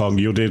Hong Kong,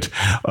 you did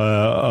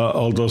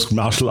all those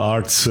martial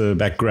arts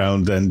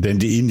background and then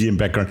the Indian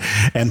background.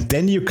 And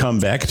then you come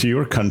back to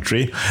your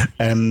country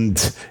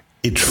and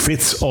it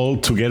fits all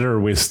together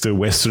with the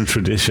Western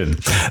tradition.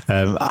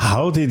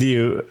 How did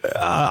you,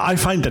 I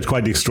find that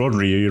quite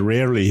extraordinary. You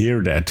rarely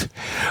hear that.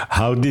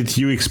 How did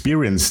you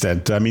experience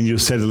that? I mean, you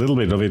said a little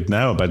bit of it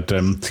now, but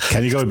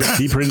can you go a bit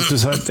deeper into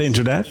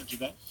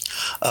that?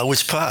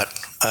 Which part?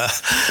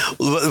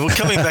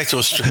 Coming back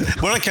to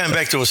when I came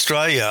back to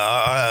Australia,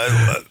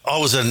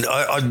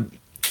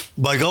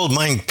 my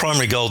main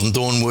primary Golden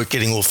Dawn work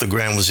getting off the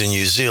ground was in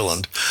New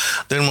Zealand.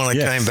 Then when I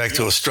came back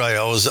to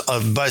Australia, I was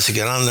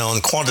basically an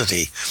unknown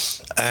quantity,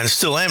 and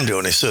still am to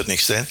a certain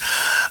extent.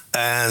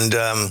 And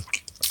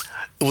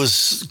it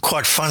was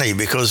quite funny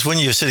because when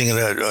you're sitting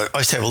I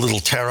used to have a little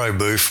tarot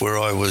booth where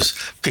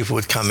people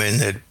would come in,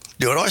 they'd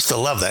do it. I used to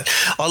love that.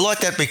 I like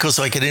that because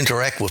I could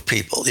interact with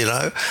people, you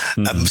know.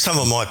 Some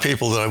of my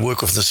people that I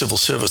work with in the civil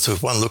service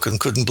took one look and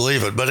couldn't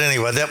believe it. But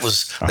anyway, that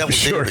was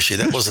their issue.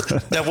 That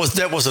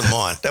wasn't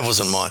mine. That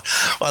wasn't mine.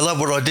 I love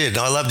what I did.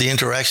 I love the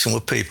interaction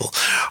with people.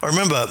 I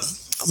remember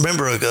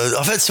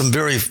I've had some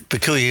very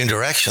peculiar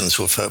interactions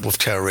with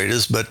tarot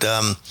readers, but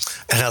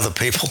and other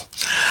people.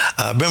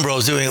 I remember I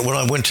was doing it when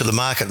I went to the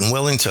market in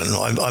Wellington.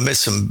 I met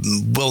some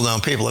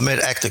well-known people. I met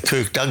actor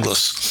Kirk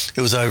Douglas,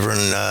 who was over in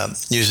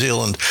New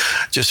Zealand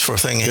just for a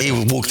thing. He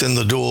walked in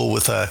the door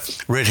with a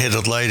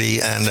red-headed lady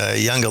and a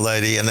younger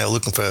lady, and they were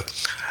looking for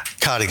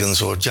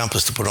cardigans or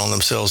jumpers to put on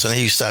themselves, and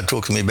he started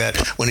talking to me about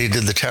when he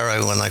did the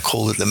tarot and they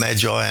called it the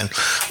Magi, and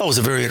that was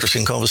a very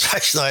interesting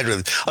conversation I had with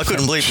him. I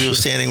couldn't believe he was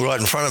standing right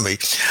in front of me.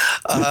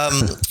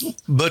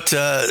 But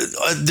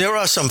there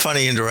are some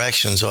funny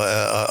interactions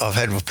I've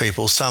had with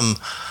people, some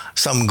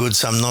good,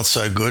 some not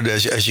so good,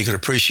 as you could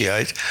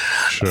appreciate.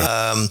 Sure.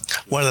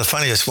 One of the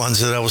funniest ones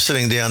is that I was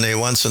sitting down there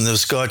once and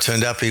this guy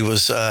turned up. He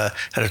had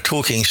a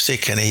talking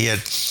stick and he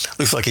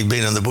looked like he'd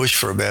been in the bush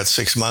for about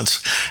 6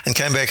 months, and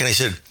came back and he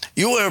said,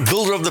 "You are a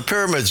builder of the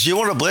pyramids. Do you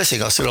want a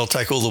blessing?" I said, "I'll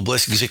take all the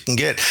blessings you can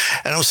get."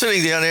 And I'm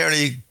sitting down there and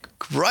he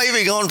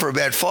raving on for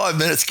about 5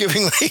 minutes,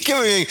 giving me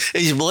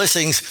his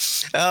blessings.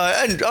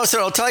 And I said,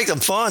 "I'll take them.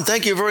 Fine.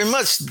 Thank you very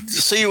much.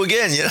 See you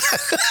again." You know?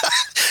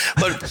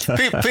 But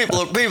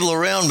people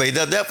around me,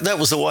 that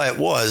was the way it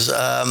was.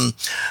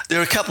 There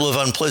are a couple of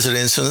unpleasant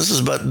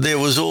incidences, but there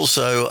was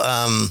also...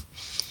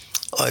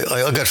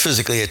 I got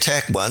physically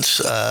attacked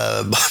once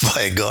by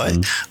a guy.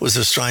 It was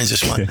the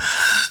strangest one.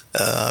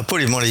 I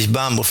put him on his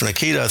bum with an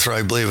Aikido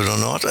throw, believe it or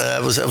not.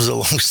 That was a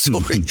long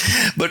story.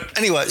 But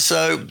anyway,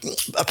 so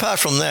apart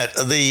from that,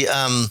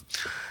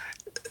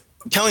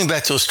 coming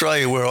back to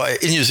Australia,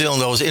 in New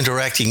Zealand, I was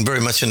interacting very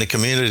much in the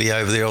community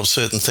over there of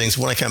certain things.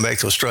 When I came back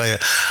to Australia,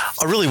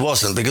 I really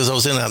wasn't, because I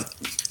was in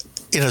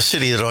a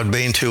city that I'd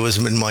been to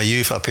in my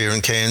youth up here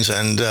in Cairns,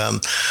 and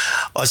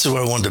this is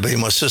where I wanted to be.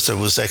 My sister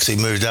was actually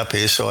moved up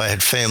here, so I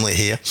had family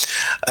here.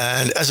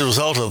 And as a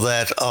result of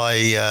that,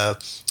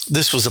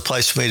 this was the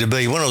place for me to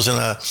be. When I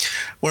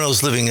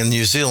was living in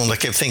New Zealand, I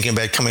kept thinking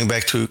about coming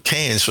back to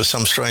Cairns for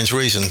some strange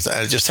reason.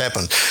 It just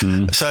happened.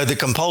 So the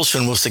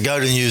compulsion was to go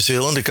to New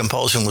Zealand, the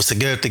compulsion was to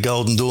go to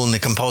Golden Dawn, the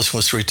compulsion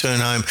was to return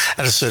home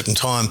at a certain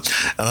time.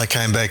 And I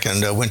came back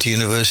and went to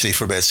university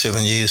for about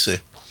 7 years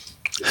there.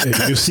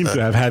 You seem to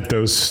have had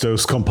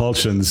those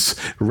compulsions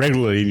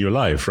regularly in your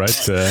life, right?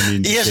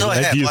 Yes, I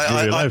have.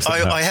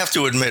 I have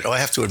to admit,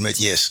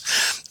 yes.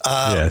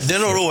 They're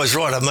not always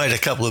right. I've made a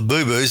couple of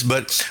boo-boos,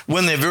 but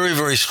when they're very,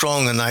 very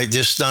strong and they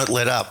just don't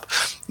let up,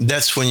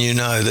 that's when you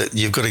know that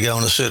you've got to go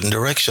in a certain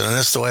direction, and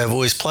that's the way I've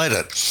always played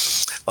it.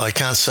 I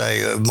can't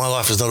say my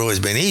life has not always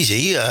been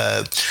easy,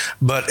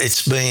 but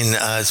it's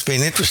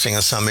been interesting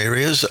in some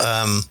areas.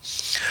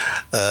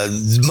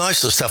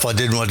 Most of the stuff I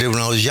did when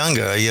I was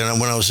younger, you know,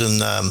 when I was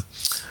in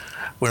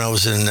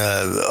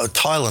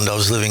Thailand, I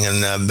was living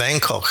in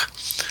Bangkok.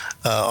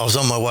 I was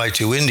on my way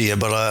to India,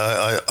 but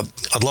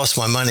I'd lost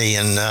my money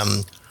in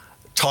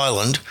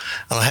Thailand,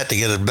 and I had to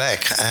get it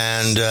back.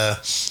 And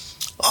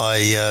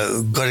I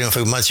got in with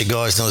a bunch of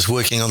guys, and I was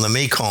working on the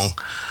Mekong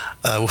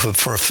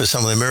for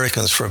some of the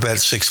Americans for about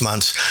 6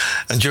 months.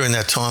 And during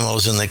that time, I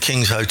was in the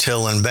King's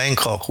Hotel in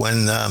Bangkok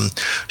when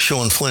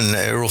Sean Flynn,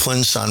 Errol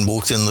Flynn's son,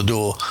 walked in the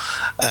door,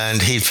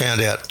 and he found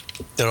out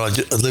that I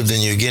lived in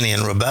New Guinea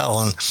in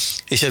Rabaul, and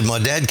he said my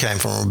dad came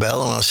from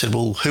Rabaul, and I said,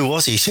 "Well, who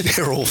was he?" He said,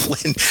 "Errol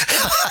Flynn."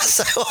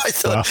 So I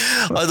thought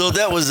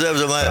that was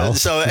amazing. Well.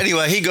 So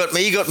anyway, he got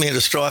me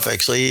into strife.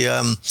 Actually,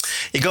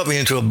 he got me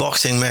into a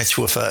boxing match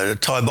with a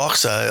Thai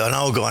boxer, an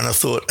old guy,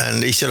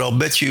 and he said, "I'll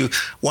bet you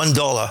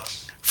 $1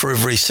 for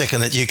every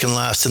second that you can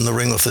last in the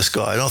ring with this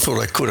guy." And I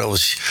thought I could. I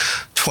was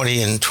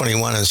 20 and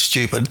 21 and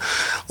stupid,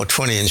 or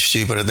 20 and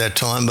stupid at that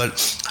time, but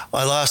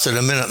I lasted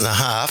a minute and a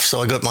half,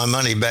 so I got my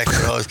money back.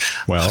 But I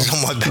was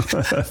on my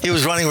back. He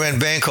was running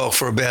around Bangkok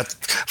for about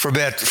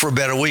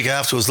a week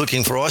afterwards,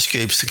 looking for ice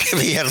cubes to get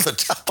me out of the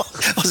tub.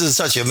 I was in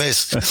such a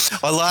mess.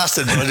 I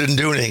lasted, but I didn't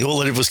do anything.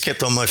 All I did was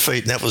kept on my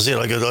feet, and that was it.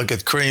 I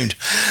got creamed.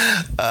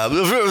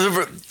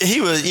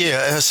 He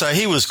was, so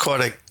he was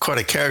quite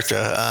a character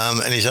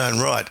in his own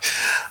right.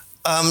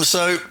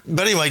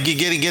 But anyway,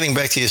 getting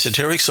back to the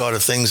esoteric side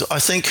of things, I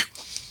think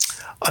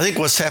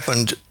what's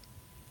happened.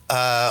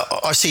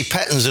 I see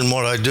patterns in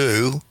what I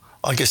do.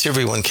 I guess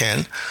everyone can,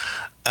 and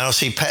I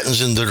see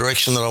patterns in the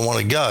direction that I want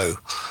to go.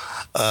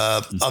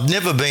 I've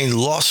never been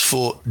lost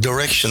for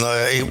direction.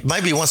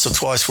 Maybe once or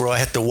twice where I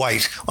had to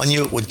wait. I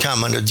knew it would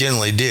come, and it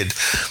generally did,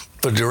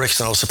 for the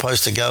direction I was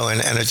supposed to go in,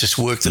 and it just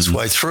worked its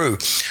way through.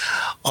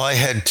 I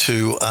had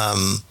to,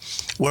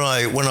 when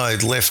I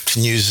left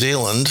New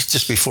Zealand,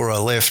 just before I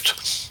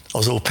left, I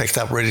was all packed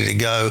up, ready to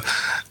go,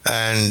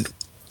 and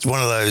one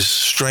of those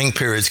string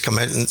periods come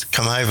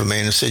over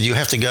me and said, you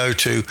have to go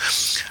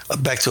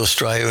back to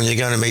Australia and you're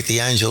going to meet the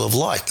Angel of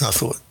Light. And I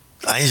thought,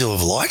 Angel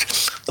of Light?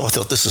 I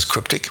thought, this is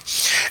cryptic.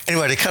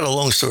 Anyway, to cut a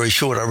long story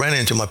short, I ran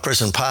into my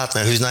present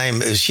partner, whose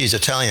name is, she's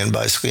Italian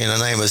basically, and her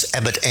name is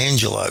Abbott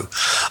Angelo,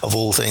 of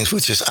all things,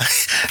 which is,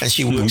 and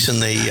she works in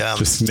the,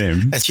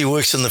 and she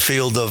works in the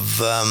field of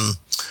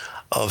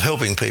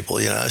helping people,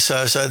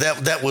 So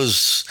that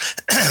was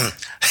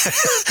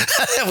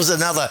that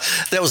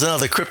was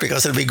another cryptic. I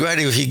said, it'd be great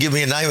if you give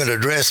me a name and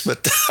address,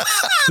 but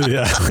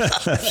yeah,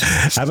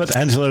 Abbott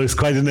Angelo is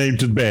quite a name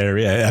to bear.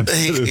 Yeah,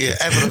 absolutely.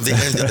 Abbott of the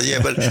Angel.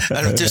 Yeah, but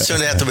and it just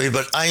turned out to be.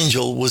 But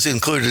Angel was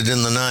included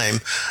in the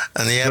name,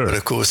 and the Abbott,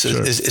 of course,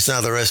 is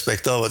another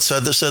aspect of it. So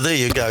there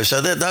you go.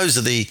 So those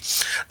are the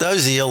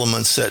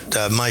elements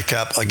that make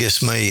up, I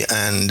guess, me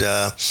and.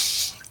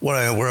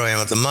 Where I am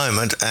at the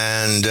moment,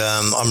 and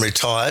I'm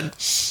retired.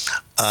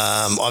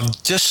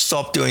 I've just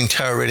stopped doing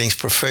tarot readings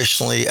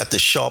professionally at the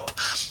shop,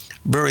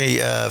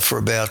 for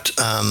about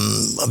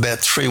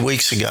 3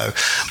 weeks ago.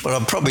 But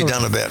I've probably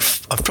done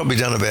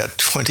about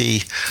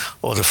 20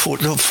 or to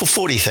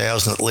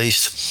 40,000 at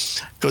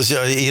least, because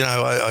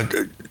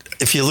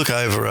if you look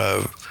over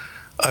a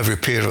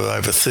period of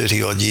over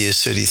 30 odd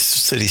years,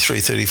 33,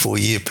 34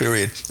 year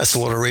period, that's a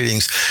lot of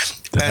readings.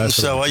 And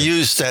so I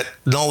used that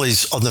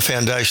knowledge on the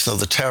foundation of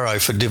the tarot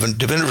for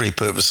divinity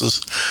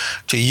purposes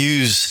to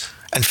use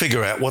and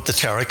figure out what the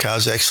tarot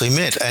cards actually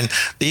meant. And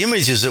the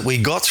images that we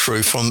got through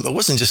it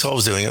wasn't just I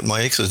was doing it,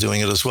 my ex was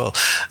doing it as well.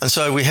 And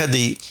so we had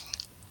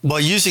by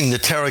using the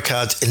tarot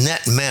cards in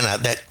that manner,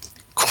 that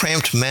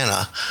cramped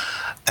manner,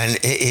 and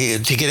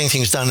to getting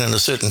things done in a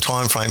certain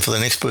time frame for the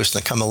next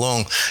person to come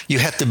along, you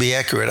had to be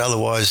accurate,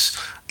 otherwise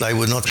they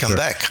would not come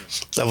back.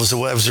 That was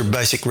their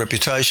basic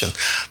reputation.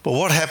 But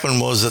what happened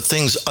was that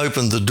things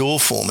opened the door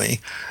for me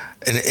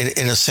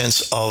in a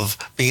sense of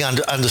being able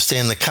to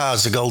understand the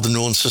cards, the Golden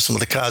Dawn system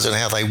of the cards and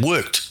how they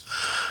worked.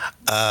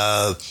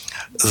 And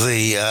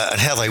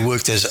how they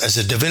worked as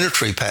a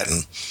divinatory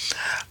pattern.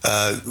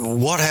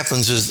 What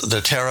happens is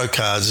the tarot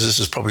cards, this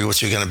is probably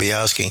what you're going to be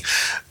asking,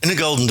 in the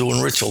Golden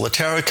Dawn ritual, the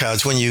tarot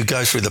cards, when you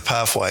go through the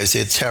pathways,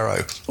 they're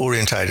tarot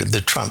orientated,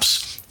 they're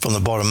trumps from the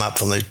bottom up,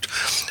 from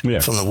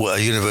the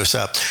universe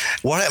up.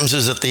 What happens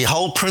is that the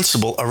whole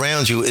principle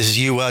around you is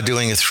you are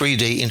doing a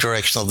 3D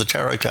interaction of the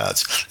tarot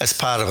cards. That's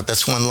part of it.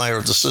 That's one layer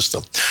of the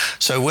system.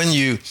 So when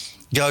you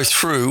go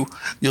through,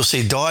 you'll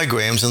see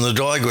diagrams, and the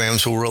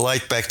diagrams will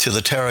relate back to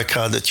the tarot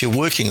card that you're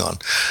working on.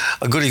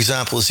 A good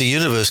example is the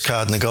Universe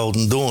card in the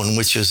Golden Dawn,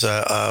 which is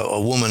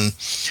a woman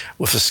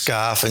with a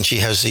scarf, and she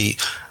has the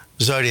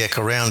zodiac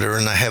around her,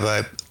 and they have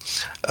a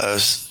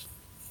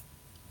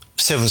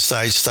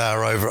 7-stage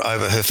star over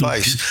her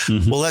face.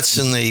 Mm-hmm. Well, that's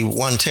in the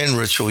 110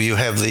 ritual. You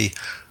have the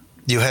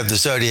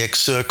zodiac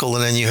circle,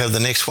 and then you have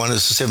the next one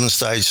is the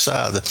 7-stage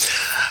star.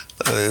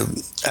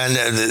 And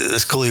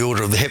it's called the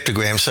order of the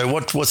heptagram. So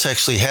what's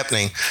actually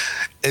happening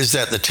is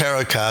that the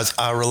tarot cards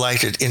are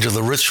related into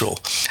the ritual,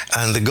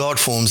 and the god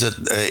forms that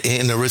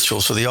in the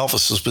ritual, so the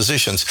officers'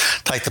 positions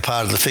take the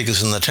part of the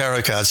figures in the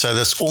tarot card. So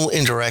that's all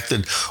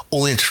interacted,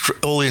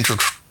 all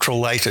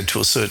interrelated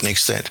to a certain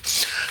extent.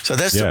 So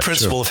that's the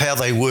principle of how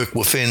they work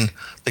within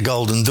the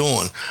Golden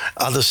Dawn.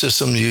 Other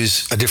systems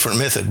use a different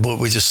method, but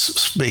we're just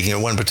speaking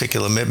of one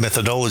particular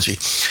methodology.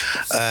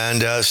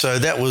 And so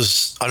that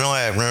was an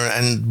eye-opener,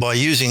 and by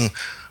using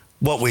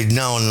what we'd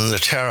known in the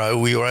tarot,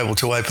 we were able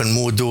to open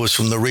more doors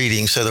from the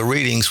readings. So the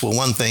readings were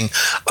one thing,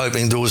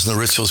 opening doors in the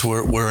rituals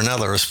were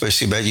another,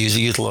 especially about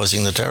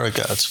utilising the tarot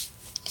cards.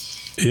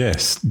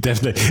 Yes,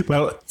 definitely.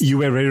 Well, you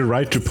were very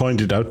right to point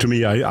it out to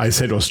me. I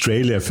said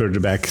Australia further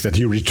back, that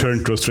you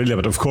returned to Australia,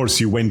 but of course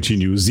you went to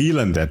New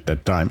Zealand at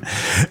that time.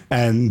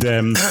 And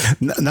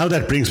now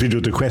that brings me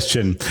to the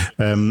question,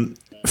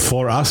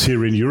 for us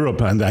here in Europe,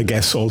 and I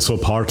guess also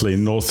partly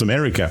in North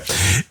America,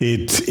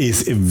 it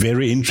is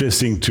very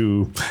interesting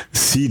to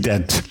see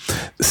that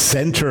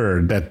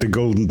center that the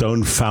Golden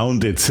Dawn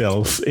found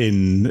itself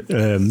in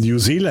New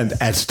Zealand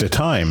at the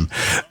time.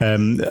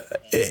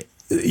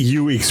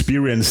 You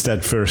experienced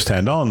that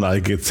firsthand on, I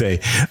could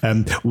say.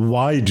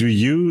 Why do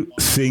you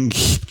think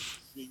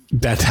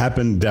that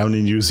happened down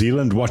in New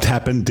Zealand? What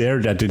happened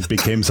there that it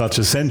became such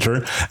a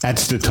center at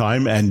the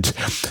time? And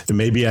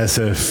maybe as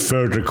a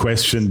further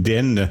question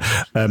then,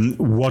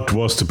 what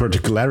was the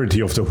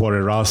particularity of the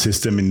Horera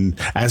system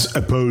as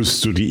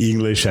opposed to the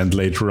English and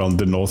later on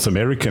the North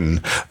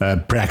American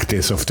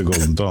practice of the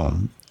Golden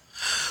Dawn?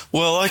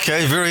 Well,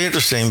 okay, very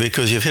interesting,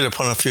 because you've hit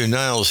upon a few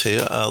nails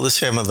here. Let's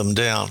hammer them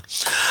down.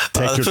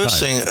 The first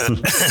thing,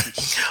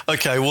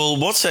 okay, well,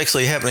 what's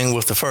actually happening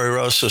with the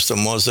Whareroa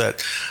system was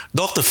that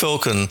Dr.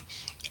 Falcon,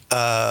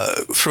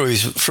 through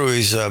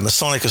his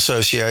Masonic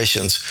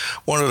associations,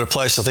 wanted a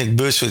place, I think,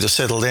 virtually to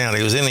settle down.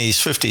 He was in his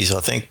 50s,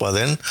 I think, by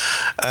then,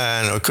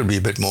 and it could be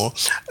a bit more.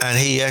 And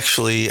he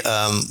actually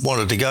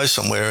wanted to go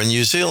somewhere, and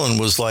New Zealand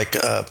was like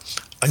a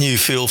new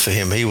field for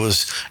him. He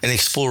was an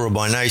explorer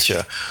by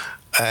nature.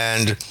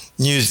 And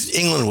New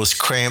England was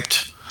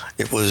cramped.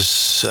 It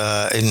was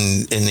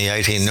in the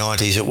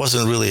 1890s. It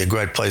wasn't really a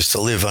great place to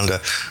live under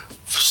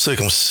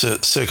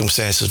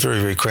circumstances.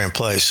 Very, very cramped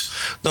place.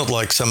 Not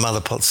like some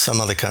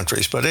other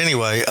countries. But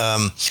anyway,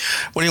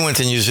 when he went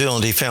to New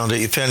Zealand, he found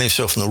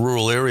himself in the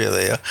rural area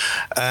there,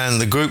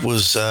 and the group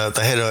was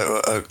they had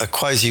a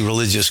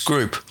quasi-religious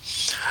group,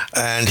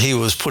 and he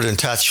was put in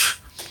touch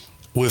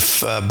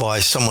with by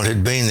someone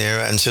who'd been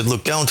there and said,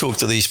 look, go and talk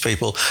to these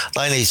people.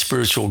 They need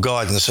spiritual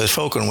guidance. So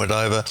Falcon went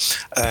over,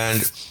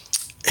 and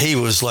he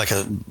was like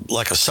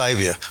a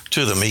savior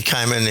to them. He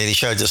came in and he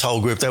showed this whole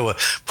group. They were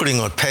putting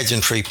on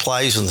pageantry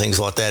plays and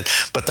things like that,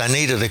 but they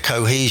needed a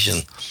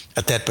cohesion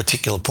at that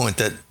particular point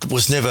that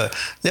was never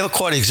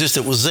quite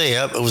existed. It was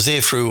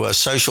there through a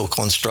social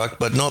construct,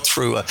 but not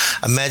through a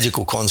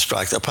magical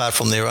construct, apart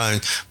from their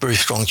own very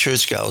strong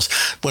churchgoers.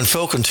 When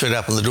Falcon turned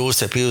up on the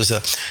doorstep,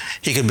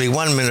 he could be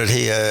 1 minute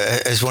here,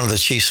 as one of the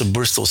chiefs of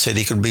Bristol said,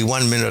 he could be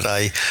 1 minute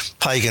a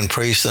pagan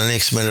priest and the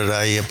next minute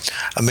a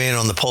man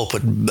on the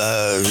pulpit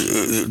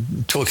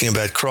talking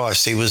about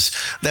Christ. He was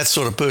that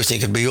sort of person.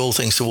 He could be all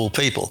things to all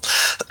people.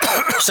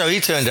 So he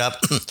turned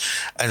up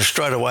and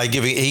straight away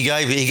he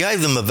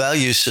gave them a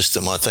value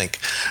system, I think,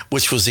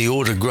 which was the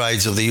order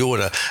grades of the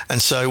order.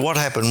 And so what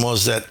happened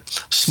was that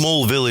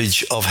small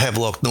village of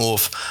Havelock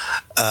North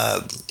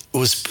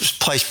was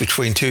placed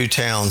between two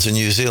towns in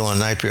New Zealand,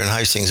 Napier and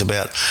Hastings,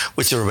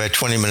 which are about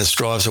 20 minutes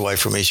drives away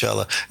from each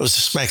other. It was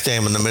smack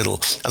dab in the middle,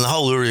 and the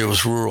whole area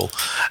was rural.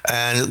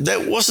 And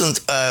that wasn't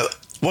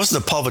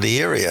a poverty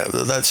area.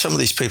 That some of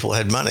these people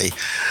had money.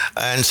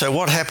 And so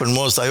what happened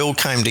was they all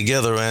came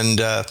together, and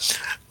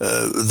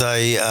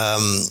they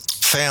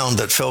found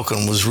that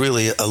Falcon was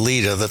really a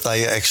leader that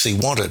they actually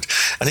wanted.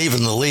 And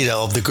even the leader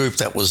of the group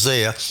that was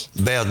there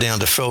bowed down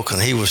to Falcon.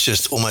 He was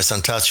just almost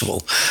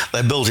untouchable.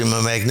 They built him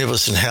a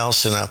magnificent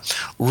house in a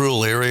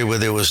rural area where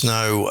there was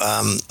no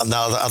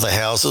other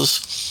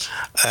houses.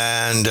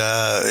 And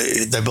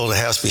they built a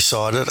house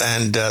beside it,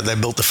 and they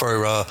built the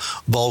Whareroa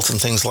vault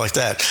and things like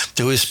that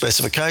to his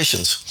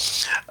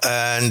specifications.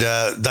 And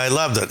they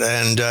loved it.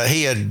 And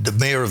he had the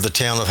mayor of the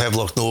town of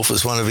Havelock North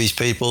as one of his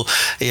people.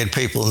 He had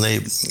people in the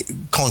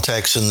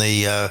contacts in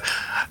the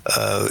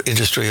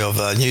industry of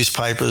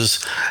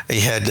newspapers. He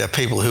had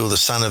people who were the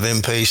son of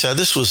MP. So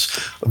this was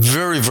a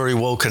very, very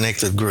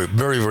well-connected group,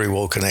 very, very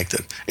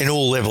well-connected in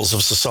all levels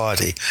of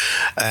society.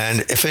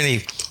 And if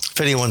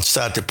anyone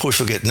started to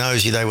push or get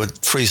nosy, they would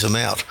freeze them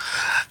out.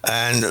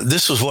 And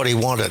this was what he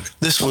wanted.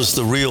 This was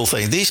the real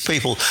thing. These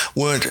people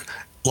weren't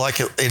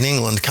like in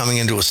England coming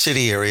into a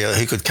city area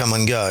who could come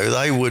and go.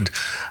 They would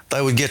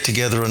get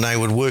together and they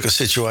would work a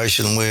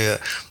situation where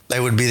they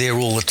would be there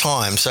all the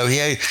time. So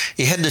he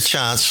had the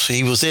chance.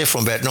 He was there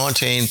from about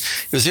he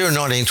was there in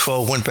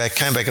 1912,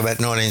 came back about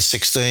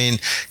 1916.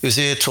 He was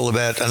there till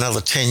about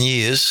another 10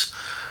 years.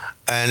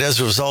 And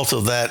as a result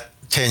of that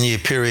 10-year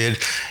period,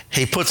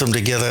 he put them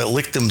together,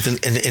 licked them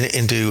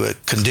into a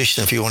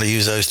condition, if you want to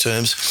use those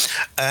terms.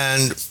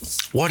 And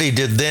what he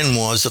did then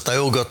was that they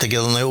all got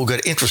together and they all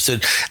got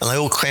interested and they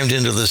all crammed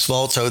into this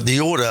vault. So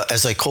the order,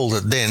 as they called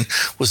it then,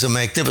 was a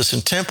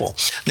magnificent temple.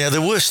 Now,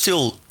 there were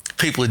still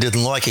people who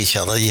didn't like each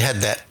other. You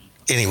had that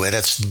anyway.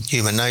 That's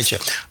human nature.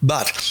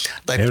 But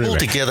they pulled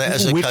together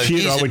as a cohesive...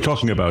 Which year are we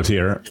talking about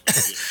here?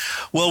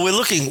 Well,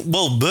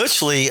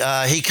 virtually,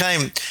 he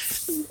came...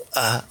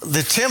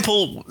 The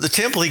temple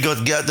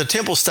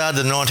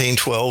started in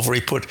 1912, where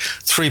he put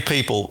 3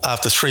 people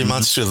after 3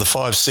 months to the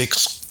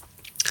 5-6.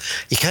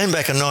 He came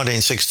back in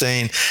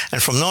 1916,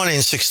 and from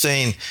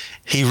 1916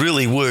 he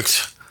really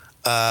worked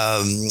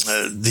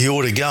the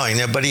order going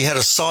now, but he had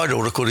a side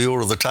order called the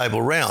Order of the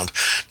Table Round.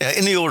 Now,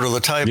 in the Order of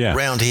the Table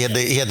Round, he had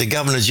the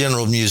Governor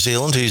General of New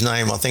Zealand, whose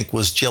name I think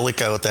was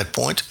Jellicoe at that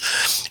point.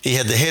 He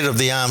had the head of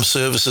the Armed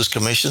Services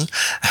Commission,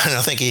 and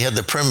I think he had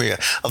the Premier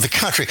of the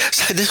country.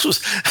 So this was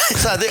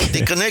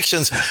the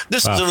connections.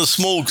 This was a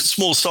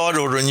small side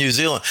order in New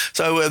Zealand.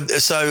 So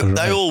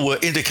they all were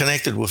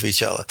interconnected with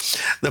each other.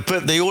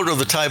 The Order of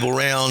the Table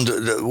Round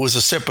was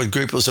a separate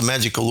group. It was a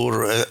magical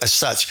order as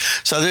such.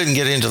 So they didn't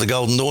get into the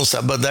Golden Dawn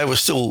stuff, but they were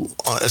still,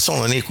 it's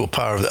not an equal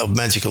par of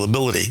magical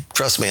ability.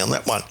 Trust me on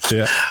that one.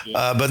 Yeah.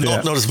 But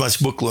not as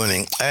much book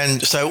learning.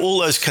 And so all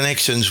those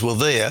connections were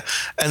there,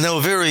 and they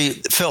were very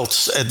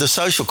felt. The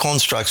social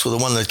constructs were the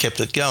one that kept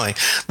it going.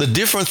 The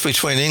difference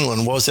between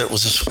England was that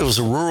it was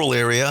a rural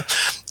area.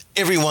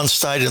 Everyone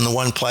stayed in the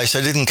one place.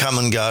 They didn't come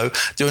and go.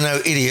 There were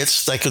no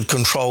idiots. They could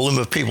control them.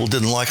 If people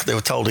didn't like it, they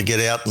were told to get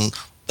out and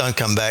don't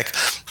come back.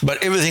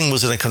 But everything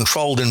was in a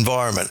controlled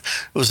environment.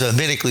 It was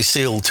hermetically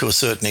sealed to a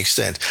certain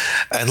extent.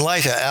 And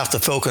later, after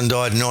Falcon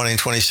died in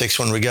 1926,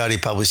 when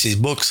Rigardi published his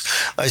books,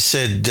 they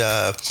said,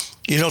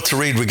 you're not to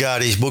read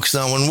Rigardi's books.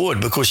 No one would,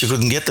 because you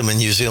couldn't get them in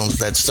New Zealand at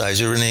that stage.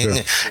 You're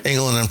in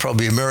England and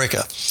probably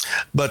America.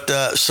 But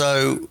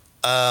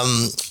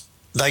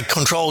they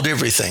controlled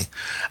everything.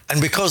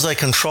 And because they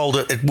controlled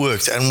it, it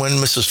worked. And when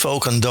Mrs.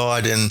 Falcon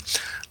died it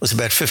was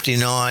about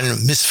 59,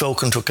 Miss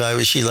Falcon took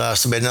over. She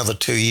lasted about another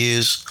 2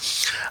 years.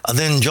 And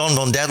then John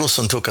von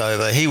Dadelsson took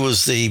over. He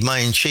was the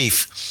main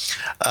chief.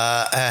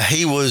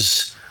 He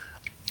was,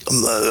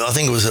 I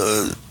think it was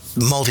a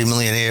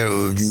multimillionaire.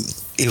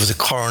 He was a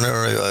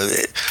coroner,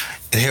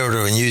 inheritor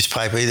of a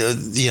newspaper.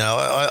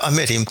 I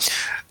met him.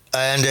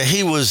 And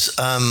he was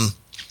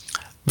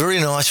very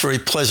nice, very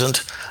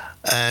pleasant.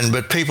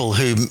 But people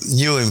who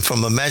knew him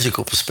from a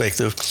magical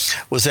perspective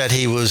was that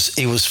he was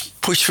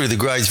pushed through the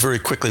grades very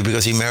quickly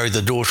because he married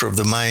the daughter of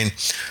the main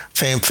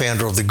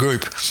founder of the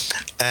group,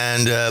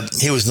 and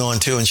he was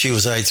 9'2" and she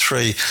was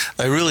 8'3".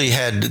 They really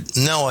had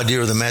no idea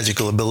of the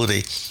magical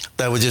ability.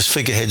 They were just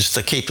figureheads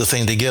to keep the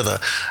thing together.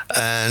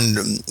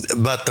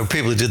 But the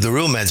people who did the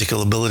real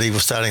magical ability were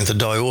starting to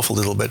die off a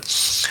little bit.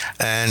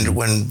 And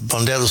when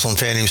von Dadelsson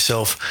found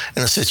himself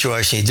in a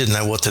situation he didn't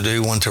know what to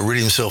do, wanted to rid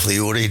himself of the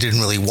order, he didn't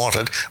really want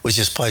it, was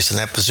just placed in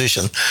that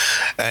position.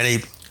 And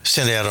he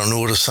sent out an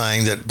order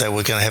saying that they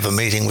were going to have a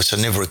meeting, which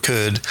had never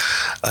occurred.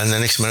 And the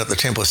next minute the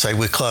temple would say,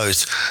 we're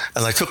closed.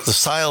 And they took the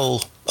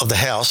sale of the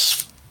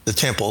house, the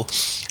temple,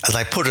 and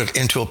they put it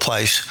into a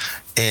place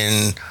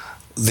in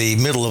the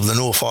middle of the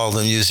North Island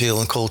of New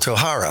Zealand called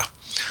Tauhara.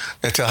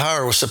 Now,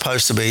 Tauhara was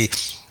supposed to be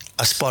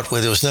a spot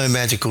where there was no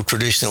magical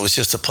tradition. It was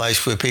just a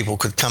place where people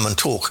could come and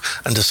talk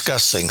and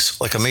discuss things,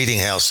 like a meeting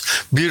house.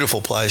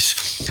 Beautiful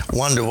place,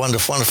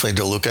 wonderfully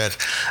to look at,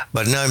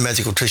 but no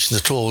magical tradition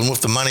at all. And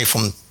with the money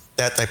from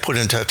that, they put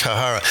into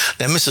Tauhara.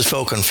 Now, Mrs.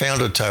 Falcon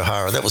founded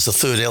Tauhara. That was the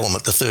third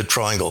element, the third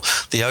triangle,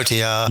 the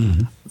OTR,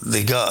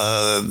 the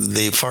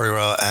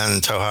Whareroa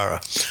and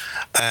Tauhara.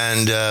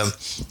 And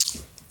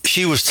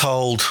she was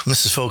told,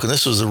 Mrs. Falcon,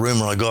 this was the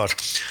rumour I got,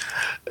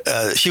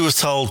 she was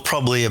told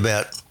probably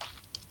about,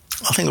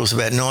 I think it was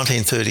about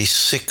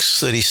 1936,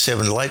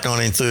 37, late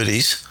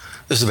 1930s,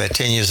 this is about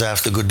 10 years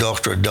after the good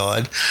doctor had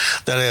died,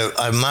 that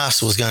a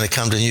master was going to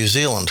come to New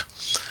Zealand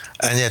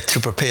and yet to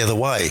prepare the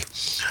way.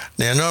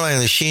 Now, not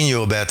only she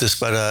knew about this,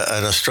 but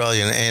an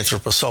Australian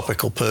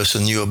anthroposophical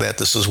person knew about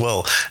this as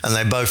well. And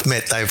they both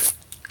met, they've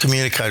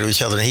communicated with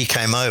each other, and he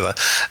came over.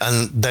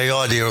 And the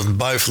idea of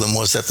both of them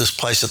was that this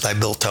place that they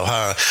built,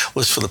 Tauhara,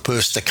 was for the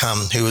person to come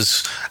who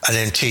was, and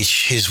then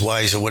teach his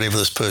ways or whatever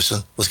this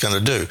person was going to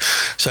do.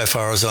 So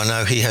far as I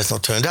know, he has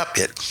not turned up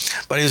yet.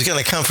 But he was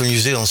going to come from New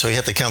Zealand, so he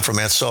had to come from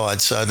outside.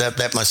 So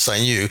that much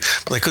they knew,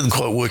 but they couldn't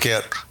quite work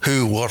out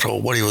who, what,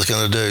 or what he was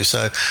going to do.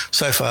 So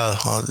far,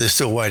 they're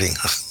still waiting.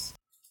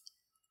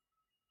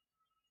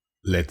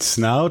 Let's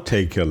now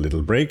take a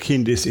little break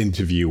in this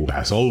interview,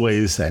 as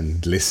always,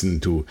 and listen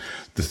to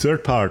the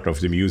third part of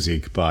the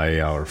music by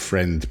our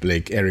friend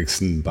Blake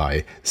Erickson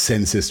by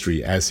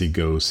Sensistry as he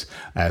goes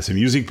as a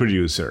music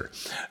producer.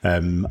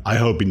 I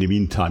hope in the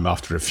meantime,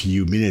 after a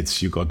few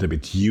minutes, you got a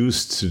bit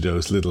used to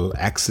those little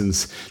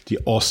accents, the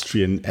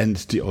Austrian and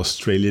the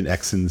Australian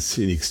accents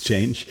in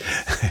exchange.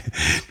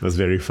 It was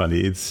very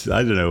funny.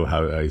 I don't know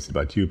how it's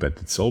about you, but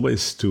it's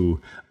always to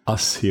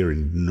us here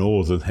in the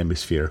Northern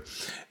Hemisphere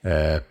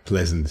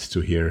pleasant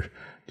to hear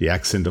the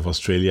accent of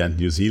Australia and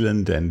New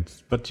Zealand,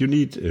 but you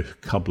need a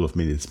couple of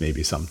minutes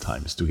maybe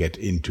sometimes to get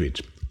into it.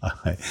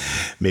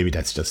 Maybe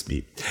that's just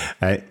me.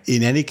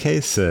 In any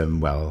case,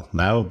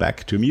 now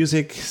back to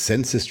music.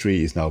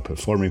 Sensistry is now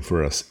performing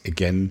for us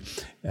again,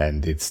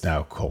 and it's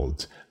now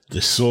called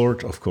The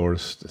Sword, of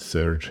course, the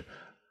third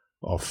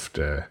of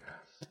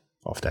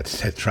that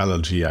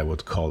tetralogy, I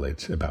would call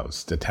it, about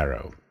the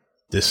tarot.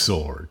 The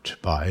Sword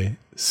by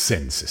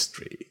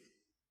Sensistry.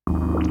 The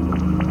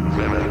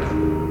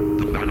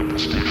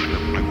manifestation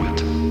of my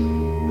wit.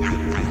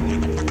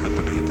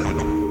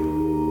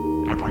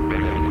 Every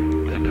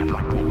man and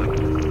every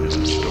woman is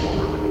a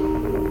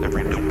storm.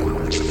 Every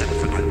number is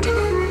infinite.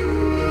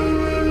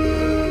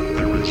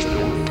 There is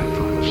no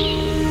difference.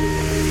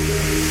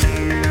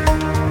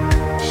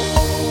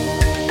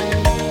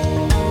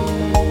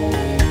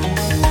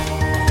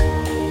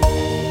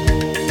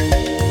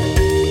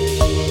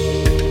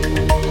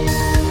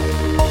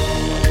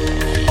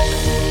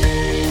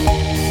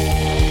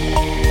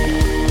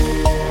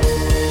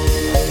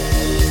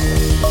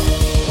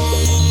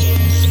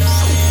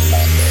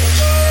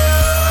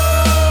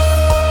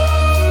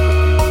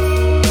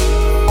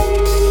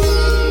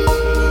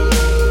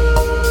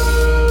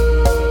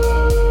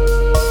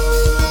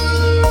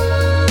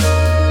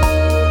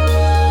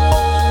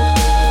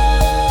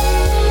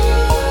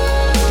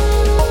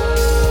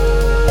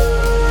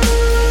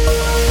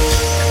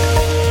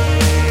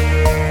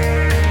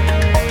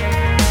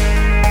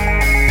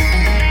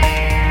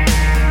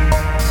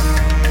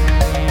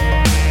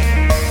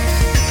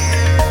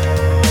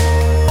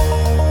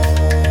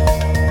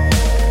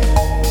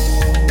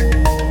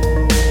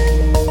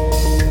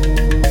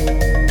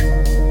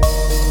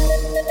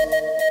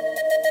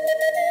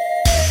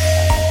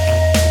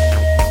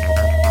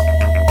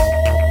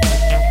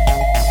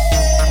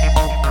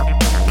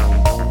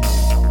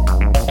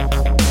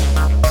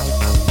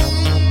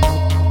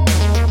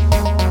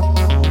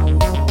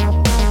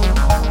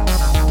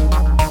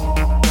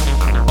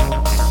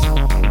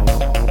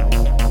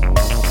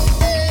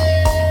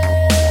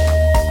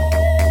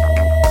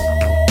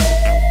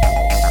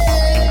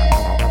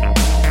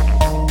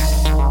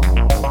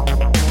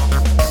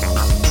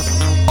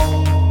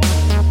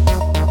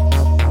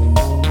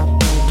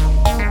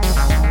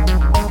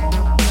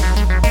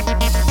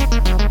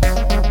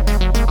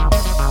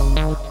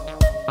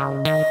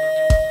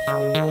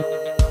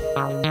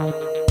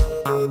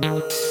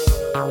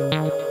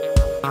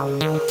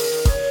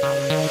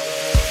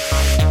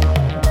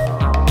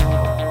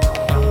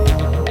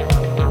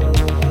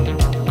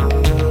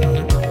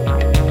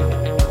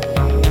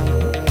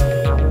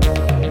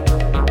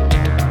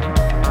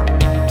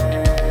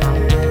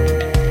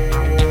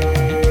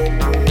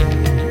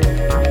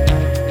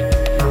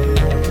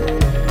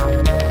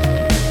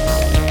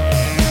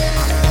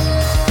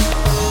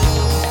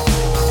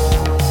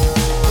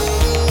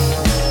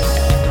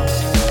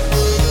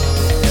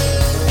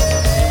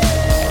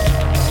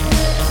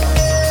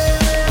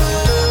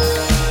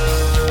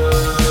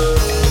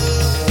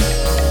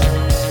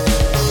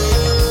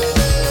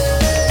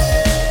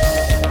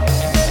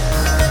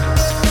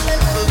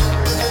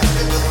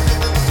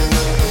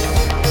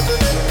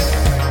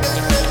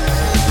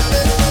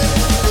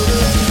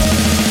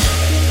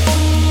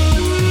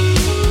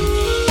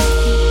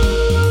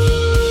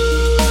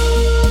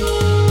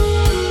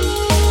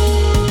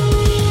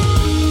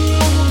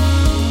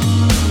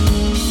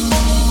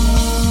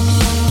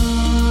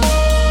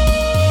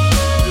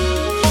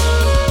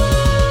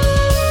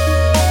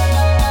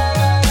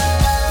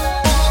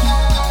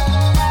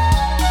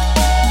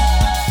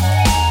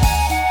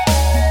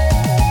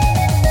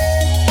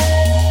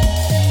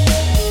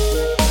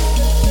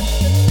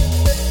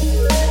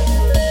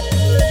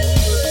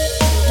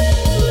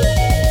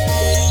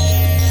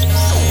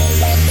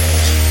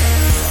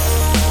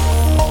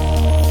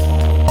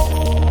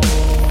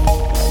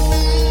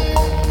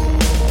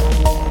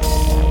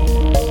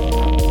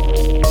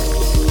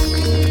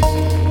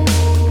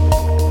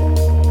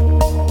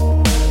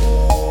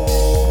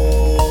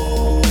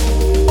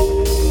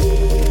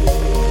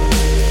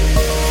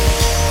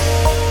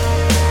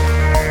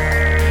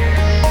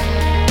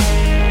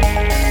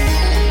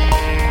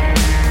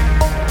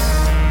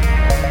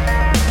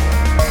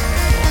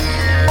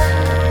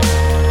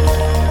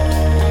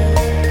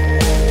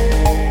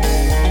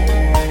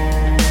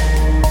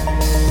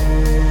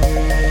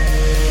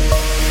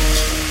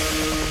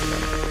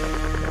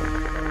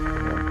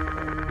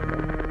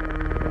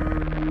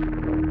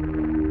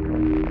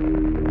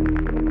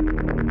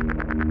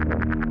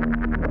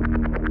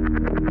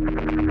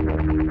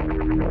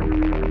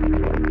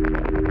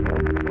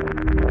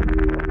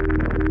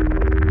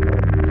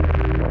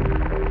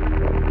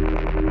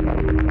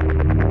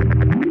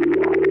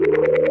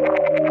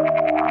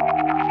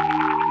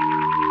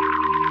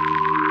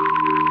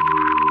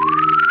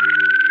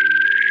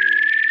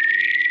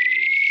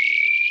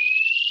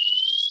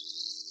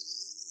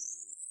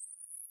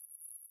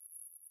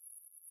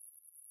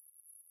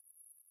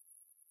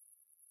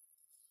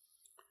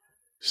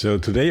 So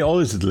today all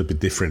is a little bit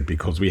different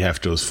because we have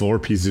those 4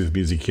 pieces of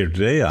music here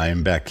today. I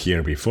am back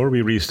here before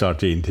we restart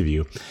the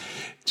interview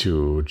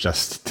to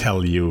just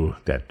tell you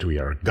that we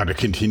are going to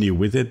continue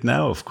with it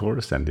now, of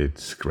course. And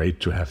it's great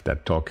to have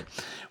that talk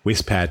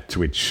with Pat,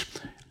 which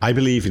I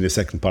believe in the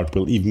second part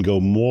will even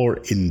go more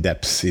in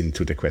depth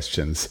into the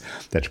questions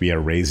that we are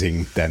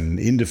raising than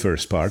in the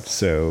first part.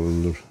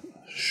 So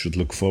should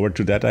look forward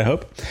to that, I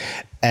hope.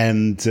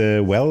 And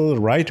well,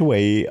 right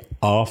away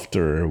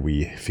after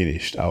we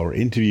finished our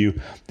interview,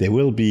 there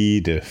will be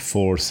the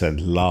 4th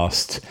and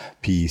last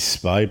piece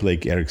by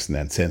Blake Erickson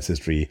and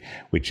Sensistry,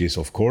 which is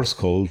of course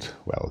called,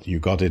 well, you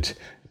got it,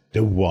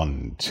 The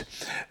Wand.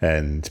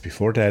 And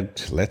before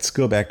that, let's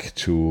go back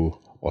to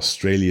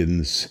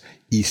Australians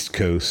East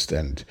Coast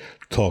and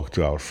talk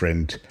to our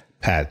friend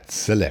Pat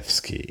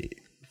Zalewski.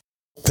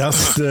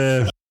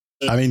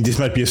 This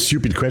might be a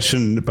stupid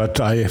question, but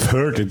I have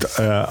heard it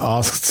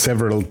asked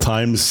several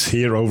times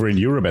here over in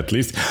Europe at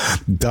least.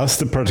 Does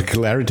the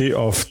particularity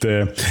of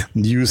the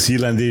New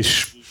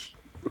Zealandish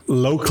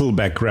local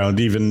background,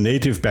 even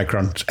native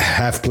background,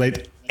 have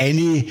played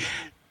any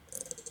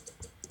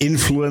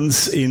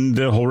influence in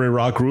the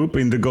Horera group,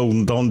 in the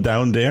Golden Dawn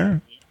down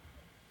there?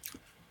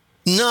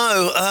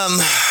 No,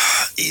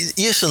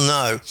 yes and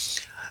no.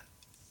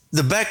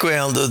 The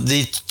background,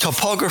 the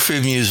topography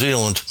of New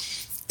Zealand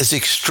is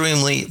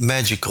extremely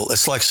magical.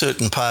 It's like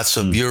certain parts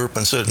of Europe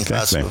and certain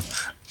parts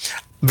of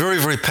very,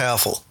 very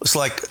powerful. It's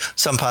like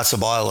some parts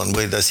of Ireland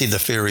where they see the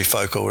fairy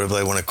folk or whatever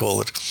they want to call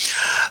it.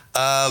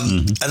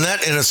 And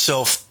that in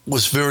itself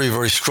was very,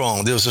 very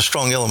strong. There was a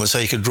strong element so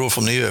you could draw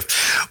from the earth.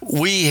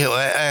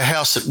 Our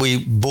house that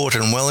we bought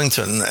in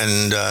Wellington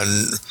and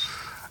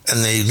in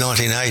the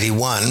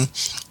 1981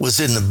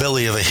 was in the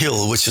belly of a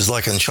hill, which is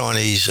like in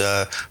Chinese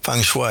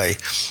feng shui.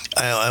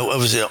 It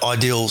was an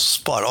ideal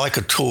spot. I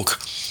could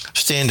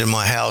stand in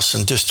my house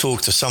and just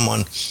talk to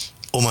someone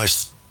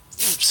almost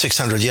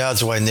 600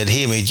 yards away and they'd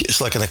hear me.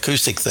 It's like an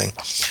acoustic thing.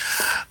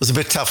 It was a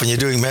bit tough when you're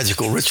doing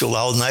magical ritual. The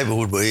whole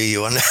neighbourhood will hear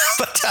you.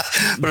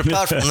 But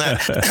apart from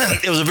that,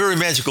 it was a very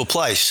magical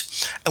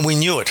place and we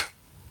knew it.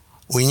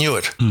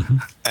 Mm-hmm.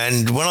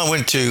 And when I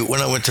went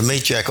to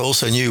meet Jack, I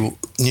also knew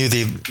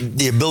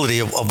the ability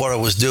of what I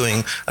was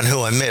doing and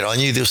who I met. I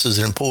knew this was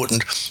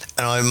important,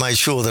 and I made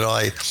sure that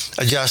I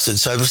adjusted.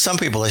 So for some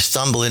people, they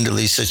stumble into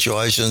these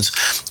situations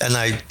and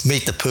they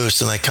meet the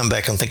person, they come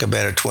back and think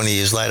about it 20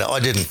 years later. I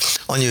didn't.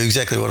 I knew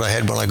exactly what I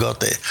had when I got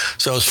there.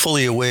 So I was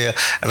fully aware,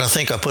 and I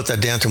think I put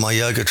that down to my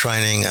yoga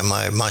training and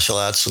my martial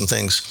arts and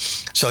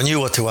things. So I knew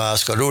what to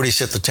ask. I'd already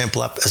set the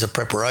temple up as a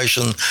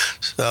preparation,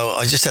 so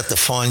I just had to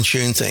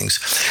fine-tune things.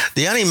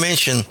 The only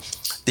mention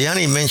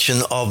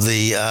of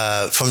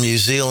the from New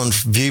Zealand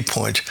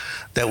viewpoint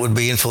that would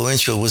be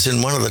influential was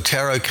in one of the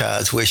tarot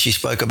cards where she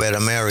spoke about a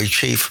Maori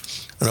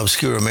chief, an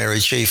obscure Maori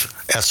chief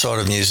outside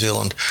of New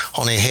Zealand,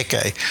 Hone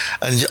Heke,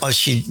 and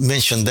she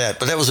mentioned that,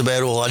 but that was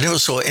about all. I never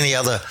saw any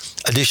other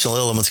additional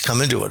elements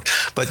come into it.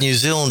 But New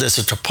Zealand as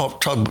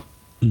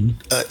in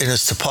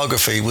its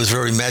topography was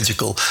very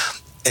magical,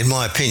 in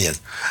my opinion.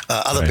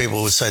 Other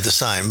people would say the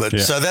same, but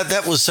so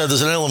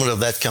there's an element of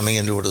that coming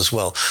into it as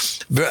well.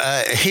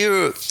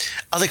 Here,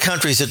 other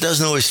countries, it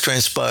doesn't always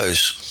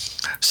transpose.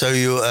 So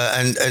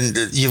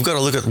you've got to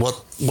look at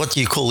what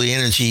you call the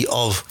energy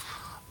of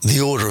the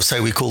order, say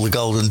we call the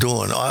Golden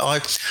Dawn. I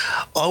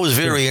was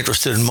very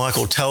interested in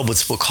Michael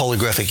Talbot's book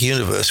Holographic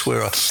Universe,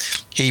 where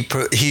he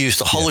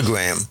used a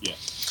hologram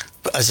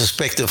as a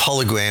spectral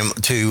hologram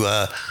to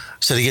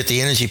get the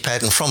energy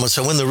pattern from it.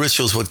 So when the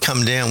rituals would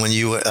come down, when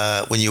you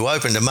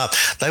opened them up,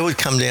 they would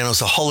come down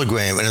as a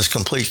hologram in its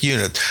complete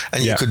unit,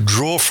 and you could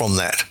draw from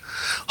that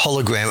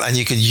hologram and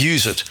you could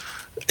use it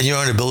in your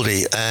own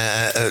ability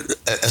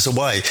as a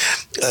way.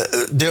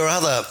 There are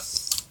other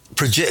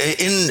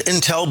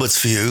in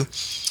Talbot's view.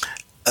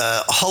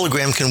 A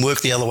hologram can work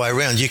the other way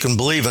around. You can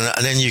believe in it,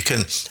 and then you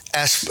can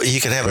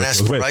have an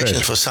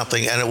aspiration for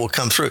something, and it will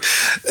come through.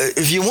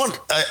 If you want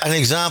an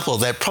example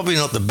of that, probably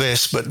not the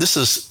best, but this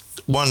is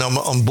one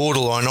I'm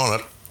borderline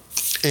on it.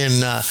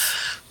 In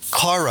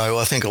Cairo,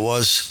 I think it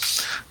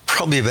was,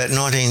 probably about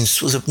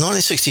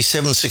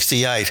 1967,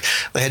 68,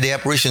 they had the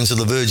apparitions of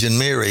the Virgin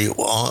Mary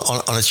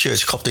on a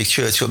church, Coptic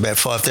church, with about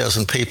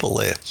 5,000 people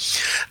there.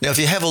 Now, if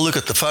you have a look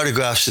at the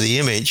photographs of the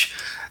image,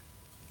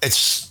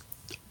 it's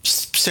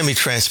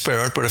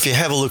semi-transparent, but if you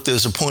have a look,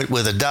 there's a point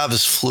where the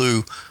doves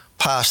flew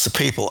past the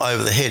people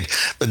over the head.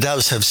 The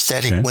doves have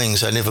static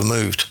wings. They never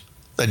moved.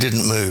 They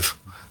didn't move.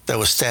 They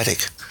were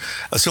static.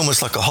 It's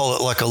almost like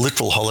a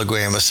literal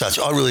hologram as such.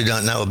 I really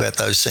don't know about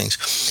those things,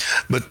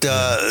 but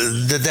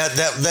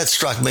that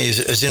struck me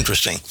as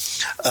interesting.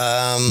 So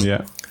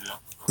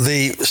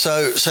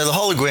the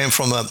hologram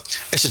from a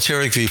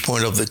esoteric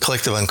viewpoint of the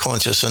collective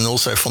unconscious, and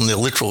also from the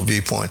literal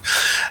viewpoint,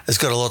 has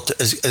got a lot.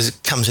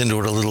 Comes into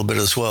it a little bit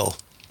as well.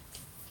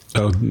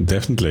 Oh,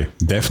 definitely,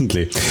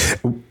 definitely.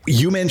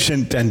 You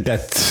mentioned, and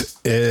that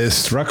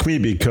struck me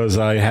because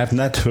I have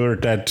not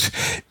heard that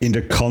in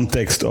the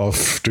context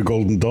of the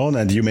Golden Dawn,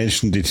 and you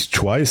mentioned it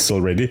twice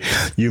already.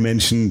 You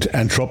mentioned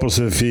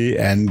anthroposophy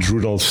and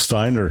Rudolf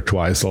Steiner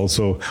twice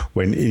also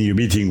when in your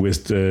meeting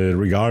with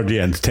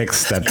Rigardi and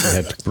text that we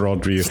had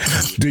brought to you.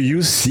 Do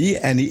you see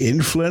any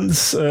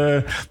influence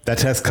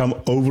that has come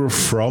over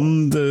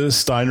from the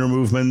Steiner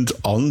movement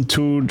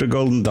onto the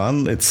Golden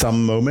Dawn at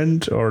some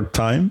moment or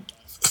time?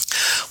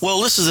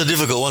 Well, this is a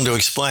difficult one to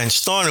explain.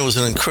 Steiner was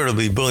an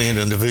incredibly brilliant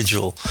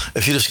individual.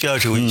 If you just go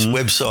to his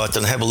website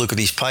and have a look at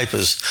his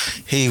papers,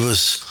 he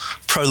was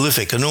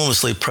prolific,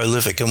 enormously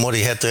prolific in what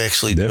he had to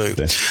actually do.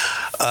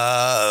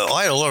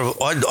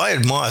 I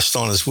admire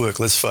Steiner's work,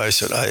 let's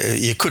face it.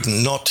 You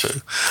couldn't not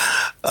to.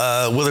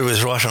 Whether he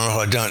was right or not,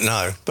 I don't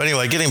know. But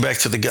anyway, getting back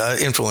to the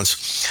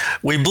influence,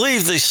 we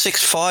believe the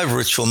 6-5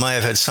 ritual may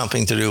have had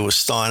something to do with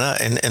Steiner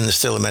and the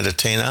Stella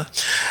Matutina.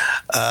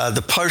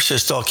 The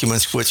process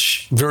documents,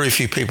 which very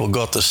few people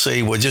got to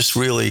see, were just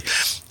really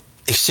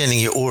extending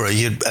your aura.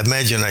 You'd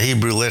imagine a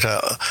Hebrew letter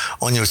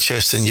on your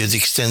chest and you'd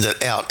extend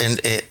it out and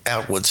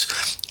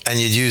outwards. And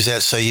you'd use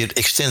that so you'd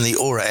extend the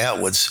aura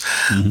outwards.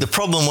 Mm-hmm. The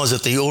problem was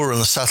that the aura and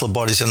the subtle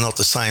bodies are not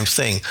the same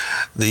thing.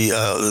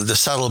 The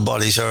subtle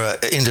bodies are an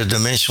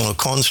interdimensional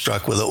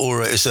construct where the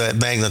aura is a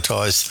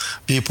magnetized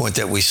viewpoint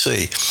that we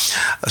see.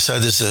 So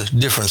there's a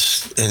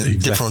difference in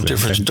different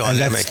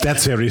dynamic.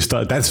 That's very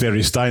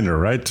Steiner,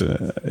 right?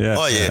 Yeah.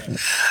 Oh yeah.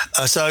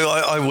 So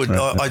I would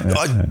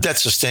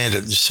that's a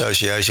standard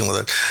association with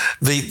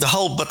it. The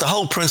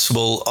whole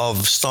principle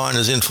of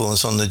Steiner's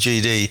influence on the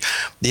GD,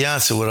 the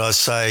answer would I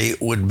say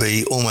would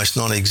be almost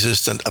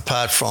non-existent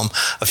apart from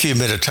a few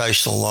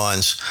meditational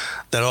lines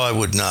that I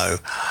would know.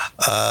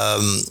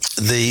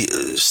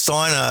 The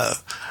Steiner,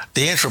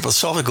 the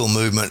anthroposophical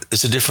movement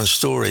is a different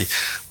story.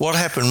 What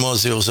happened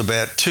was there was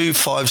about 2,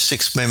 5,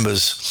 6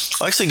 members.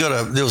 I actually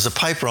there was a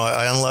paper,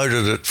 I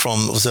unloaded it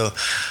from, I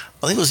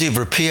think it was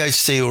either a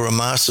PhD or a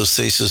master's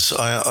thesis.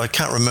 I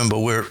can't remember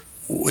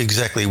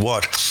exactly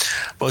what.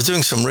 But I was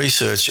doing some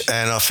research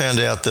and I found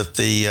out that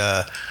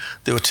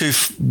there were 2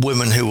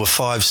 women who were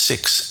 5,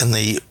 6 in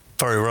the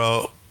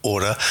Fariroa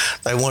order.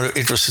 They weren't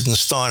interested in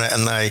Steiner,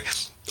 and they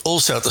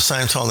also at the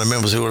same time the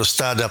members who would have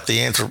started up the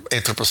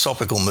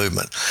anthroposophical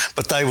movement.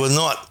 But they were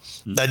not.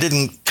 They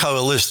didn't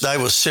coalesce. They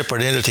were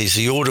separate entities.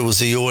 The order was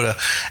the order.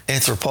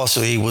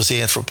 Anthroposophy was the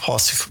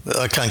anthroposophic.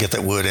 I can't get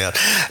that word out.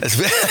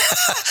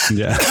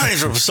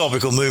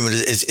 Anthroposophical movement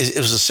it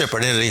was a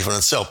separate entity for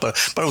itself, but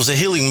it was a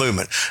healing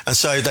movement. And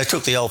so they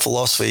took the old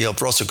philosophy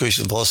of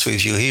Rosicrucian philosophy: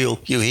 if you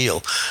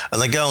heal,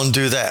 and they go and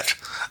do that.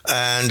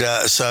 And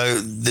so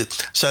the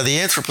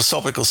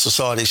Anthroposophical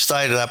Society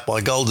stayed up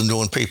by Golden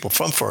Dawn people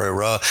from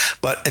Fariroa,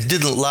 but it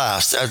didn't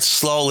last. It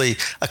slowly,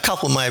 a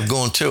couple may have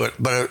gone to it,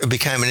 but it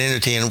became an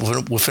entity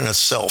within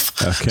itself.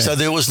 Okay. So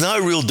there was no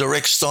real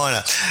direct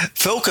Steiner.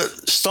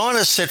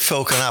 Steiner set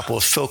Felkin up,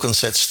 or Felkin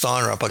set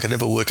Steiner up. I could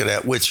never work it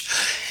out which.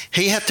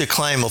 He had to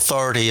claim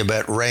authority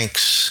about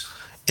ranks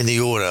in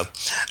the order,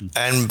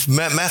 and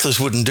Mathers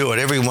wouldn't do it.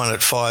 Everyone at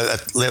the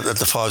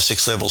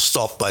 5-6 level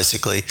stopped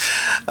basically,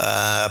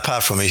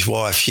 apart from his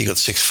wife. She got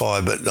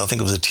 6-5, but I think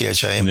it was a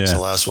THAM was the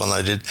last one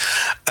they did.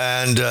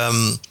 And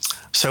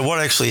so what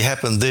actually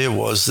happened there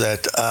was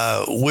that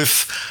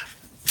with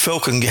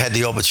Felkin had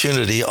the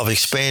opportunity of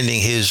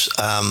expanding his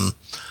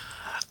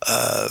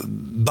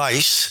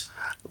base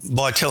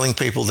by telling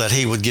people that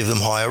he would give them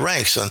higher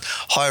ranks, and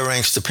higher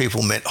ranks to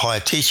people meant higher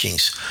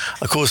teachings.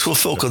 Of course, with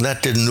Felkin,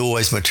 that didn't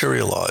always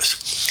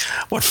materialise.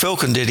 What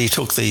Felkin did, he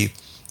took the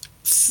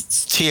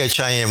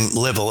THAM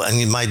level and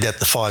he made that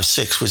the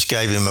 5-6, which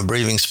gave him a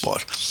breathing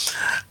spot.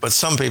 But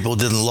some people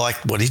didn't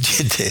like what he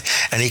did there,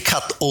 and he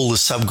cut all the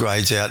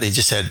subgrades out. He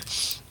just had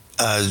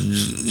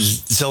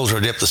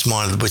Zeldra Adeptus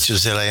Minor, which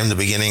was ZAM the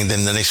beginning,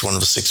 then the next one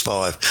was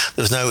 6-5.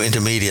 There was no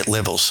intermediate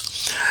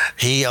levels.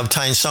 He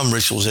obtained some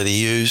rituals that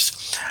he used,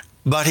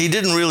 but he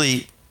didn't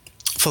really,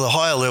 for the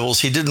higher levels,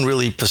 he didn't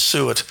really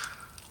pursue it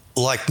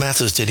like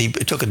Mathers did. He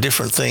took a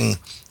different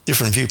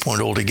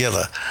viewpoint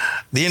altogether.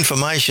 The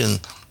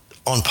information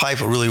on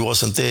paper really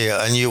wasn't there.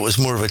 I knew it was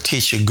more of a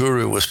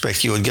teacher-guru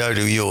aspect. You would go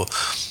to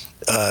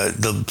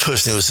the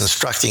person who was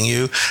instructing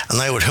you, and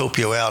they would help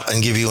you out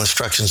and give you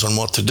instructions on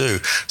what to do.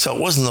 So it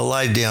wasn't a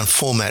laid down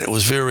format. It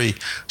was very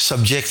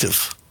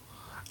subjective.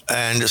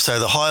 And so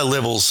the higher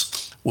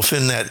levels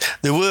within that,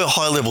 there were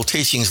high level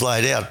teachings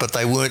laid out, but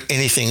they weren't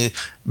anything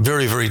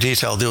very, very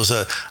detailed. There was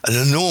an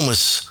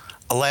enormous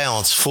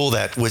allowance for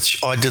that,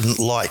 which I didn't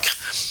like.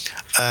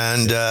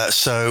 And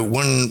so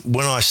when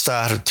I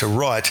started to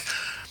write,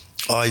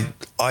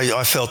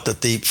 I felt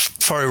that the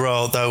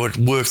Fariroa, though it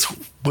worked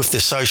with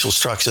the social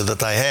structure that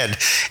they had,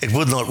 it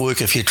would not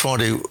work if you try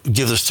to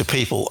give this to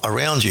people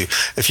around you.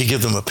 If you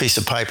give them a piece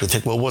of paper and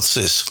think, well, what's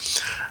this?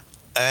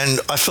 And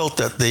I felt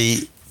that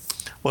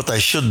what they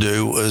should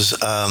do was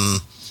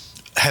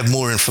have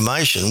more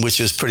information, which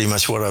is pretty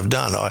much what I've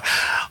done.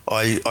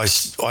 I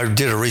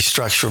did a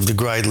restructure of the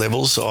grade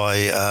levels.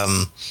 I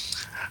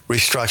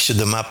restructured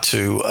them up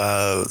to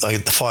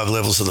the 5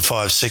 levels of the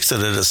 5-6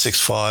 that are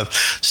 6-5,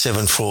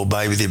 7-4,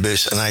 Baby the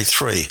Abyss, and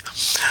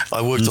 8-3.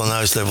 I worked on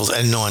those levels,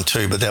 and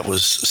 9-2, but that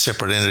was a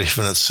separate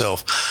entity in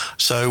itself.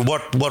 So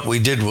what we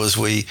did was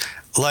we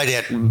laid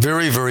out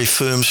very, very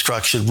firm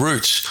structured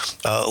routes,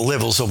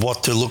 levels of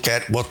what to look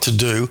at, what to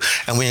do,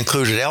 and we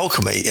included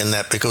alchemy in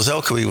that because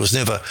alchemy was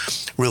never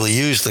really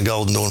used in the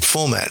Golden Dawn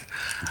format.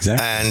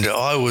 Exactly. And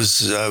I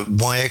was,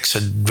 my ex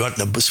had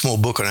written a small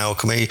book on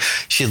alchemy.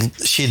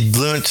 She'd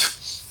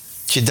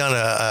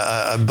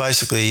done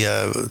basically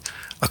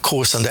a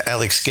course under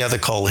Alex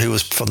Gathercole, who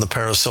was from the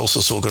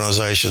Paracelsus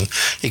organisation.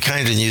 He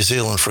came to New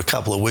Zealand for a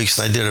couple of weeks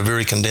and they did a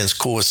very condensed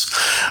course,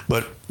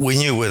 but we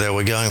knew where they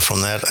were going from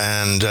that.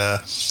 And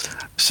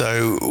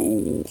so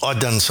I'd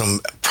done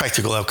some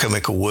practical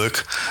alchemical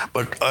work,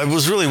 but it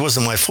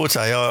wasn't my forte.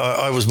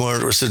 I was more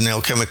interested in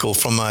alchemical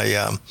from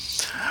a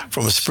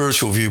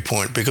spiritual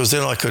viewpoint, because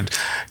then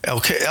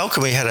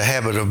alchemy had a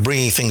habit of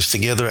bringing things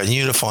together and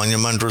unifying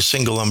them under a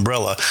single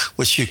umbrella,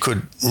 which you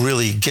could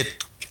really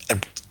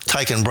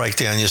take and break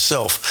down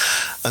yourself.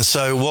 And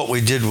so what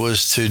we did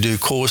was to do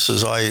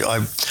courses.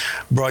 I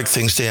broke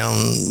things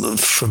down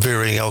for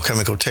varying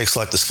alchemical texts,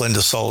 like the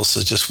Splendor Solace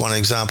is just one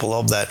example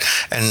of that,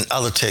 and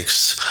other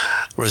texts,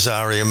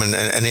 Rosarium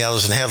and the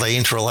others, and how they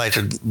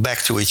interrelated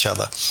back to each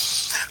other.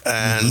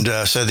 And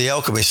so the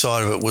alchemy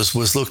side of it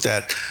was looked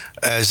at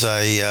as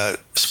a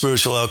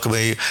spiritual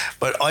alchemy,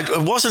 but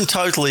it wasn't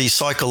totally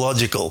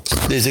psychological.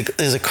 There's a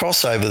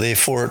crossover there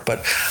for it,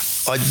 but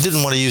I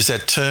didn't want to use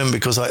that term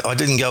because I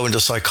didn't go into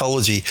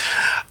psychology.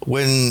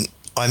 When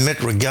I met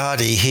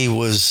Regardie, he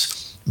was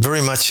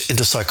very much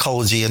into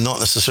psychology and not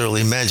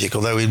necessarily magic,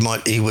 although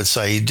he would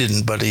say he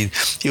didn't, but he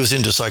was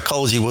into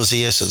psychology, was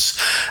the essence.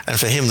 And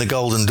for him, the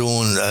Golden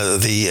Dawn,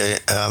 the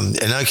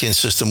Enochian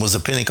system was the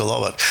pinnacle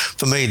of it.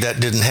 For me,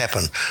 that didn't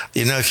happen.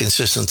 The Enochian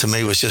system to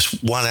me was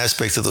just one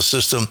aspect of the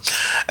system,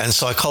 and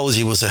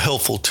psychology was a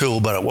helpful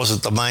tool, but it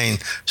wasn't the main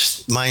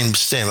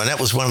stem. And that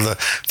was one of the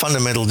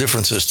fundamental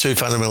differences, two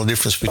fundamental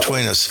differences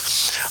between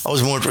us. I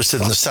was more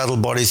interested in the subtle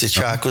bodies, the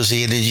chakras,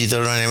 the energy, the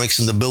dynamics,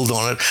 and the build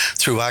on it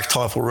through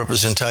archetypal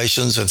representations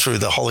and through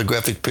the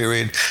holographic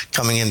period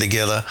coming in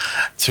together,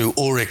 through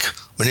auric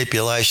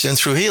manipulation and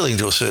through healing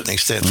to a certain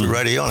extent, through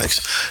radionics.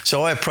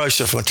 So I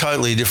approached it from a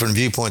totally different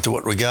viewpoint to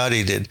what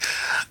Regardie did.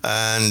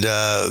 And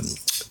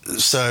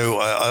so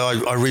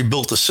I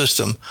rebuilt the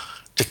system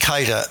to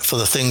cater for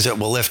the things that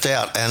were left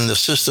out, and the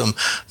system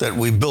that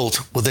we built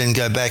will then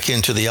go back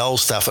into the old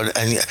stuff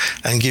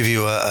and give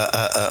you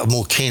a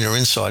more keener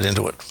insight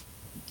into it.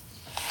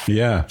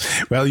 Yeah.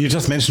 Well, you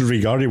just mentioned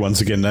Regardie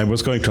once again. I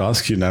was going to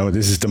ask you now,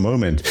 this is the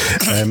moment.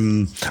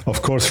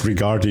 Of course,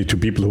 Regardie, to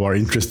people who are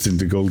interested in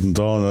the Golden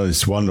Dawn,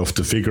 is one of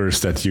the figures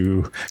that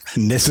you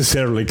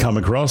necessarily come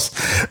across.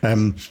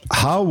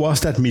 How was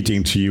that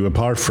meeting to you,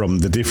 apart from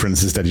the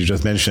differences that you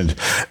just mentioned?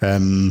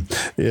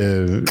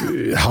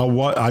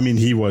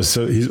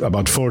 He's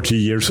about 40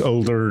 years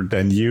older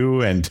than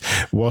you, and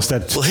was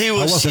that... Well, he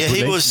was...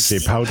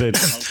 How did...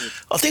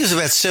 I think it was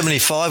about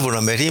 75 when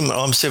I met him.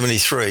 I'm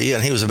 73,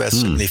 and he was about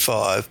 75.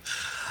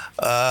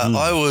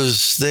 I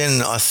was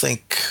then, I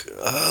think,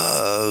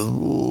 I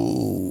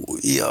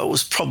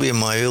was probably in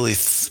my early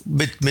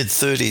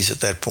mid-30s at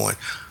that point.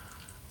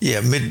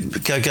 Yeah,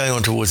 going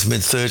on towards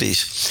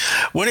mid-30s.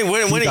 When he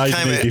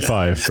came in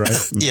 85,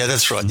 right? Yeah,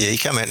 that's right. Yeah, he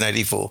came out in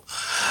 84.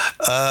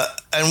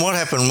 And what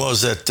happened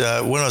was that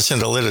when I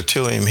sent a letter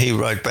to him, he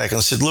wrote back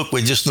and said, "Look,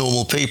 we're just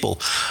normal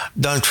people.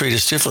 Don't treat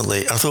us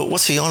differently." I thought,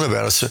 what's he on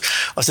about? I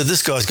said,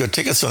 this guy's got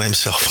tickets on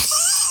himself.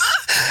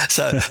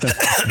 So,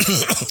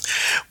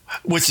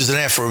 which is an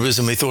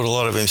aphorism. He thought a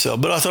lot of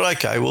himself. But I thought,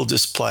 okay, we'll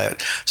just play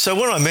it. So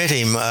when I met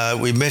him,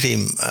 we met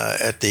him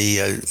at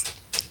the...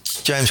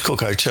 James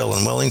Cook Hotel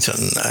in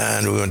Wellington,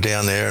 and we went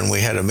down there and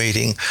we had a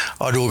meeting.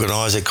 I'd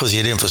organise it because he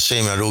had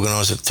emphysema. I'd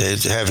organise it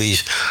to have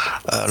his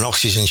an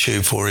oxygen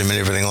tube for him and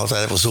everything like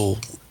that. It was all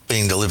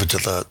being delivered to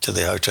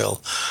the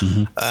hotel,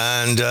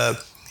 and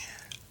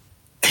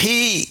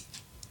he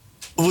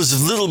was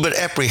a little bit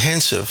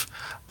apprehensive.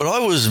 But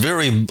I'm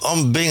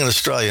being an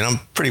Australian, I'm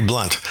pretty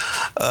blunt.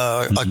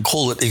 I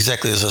call it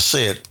exactly as I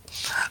see it.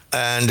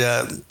 And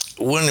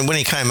when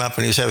he came up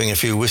and he was having a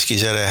few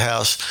whiskies at our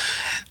house,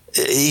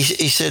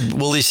 he said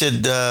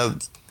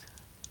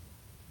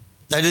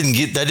they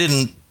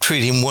didn't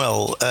treat him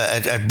well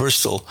at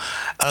Bristol.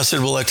 And I said,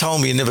 well, they told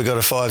me you never got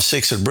a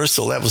 5-6 at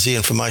Bristol. That was the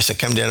information that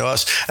came down to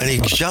us. And he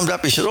jumped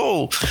up. He said,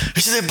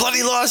 they're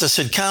bloody lies. I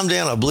said, calm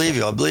down. I believe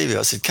you.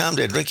 I said, calm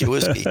down, drink your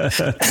whiskey.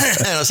 And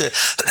I said,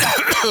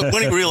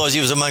 when he realised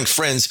he was amongst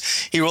friends,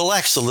 he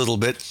relaxed a little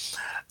bit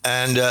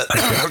and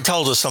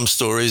told us some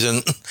stories.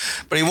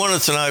 But he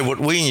wanted to know what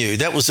we knew.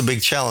 That was the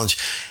big challenge.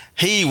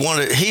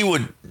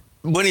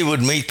 When he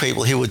would meet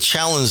people, he would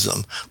challenge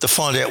them to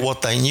find out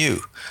what they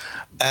knew.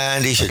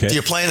 And he said, do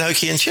you play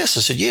Enochian chess?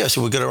 I said, yeah. I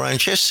said, we've got our own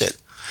chess set.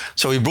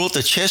 So he brought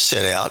the chess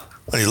set out,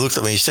 and he looked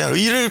at me, he said,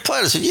 you did play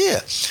it? I said, yeah.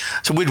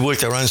 So we'd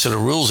worked our own sort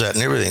of rules out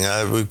and everything,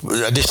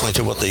 additionally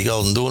to what the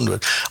Golden Dawn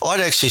did. I'd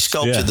actually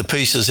sculptured the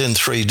pieces in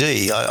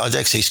 3D. I'd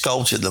actually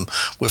sculptured them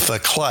with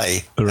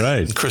clay.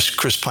 Right.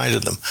 Chris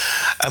painted them.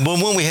 And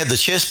when we had the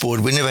chessboard,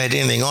 we never had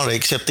anything on it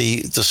except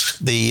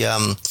just the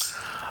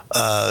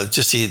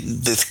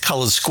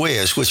coloured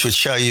squares, which would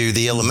show you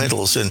the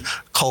elementals in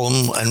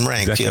column and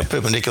rank,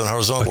 perpendicular and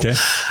horizontal. Okay.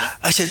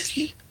 I said,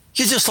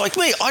 you're just like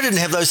me. I didn't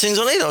have those things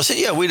on either. I said,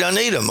 yeah, we don't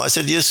need them. I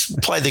said, you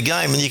just play the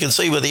game and you can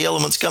see where the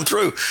elements come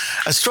through.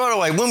 And straight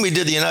away, when we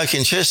did the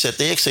Enochian chess set,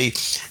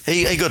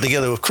 he got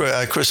together with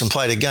Chris and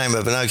played a game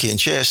of Enochian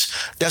chess.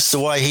 That's the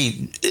way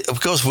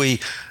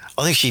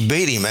I think she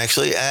beat him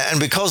actually. And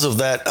because of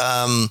that,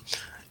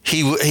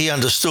 he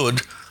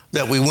understood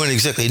that we weren't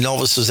exactly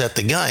novices at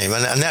the game.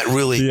 And that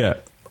really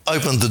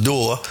opened the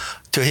door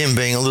to him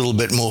being a little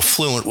bit more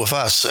fluent with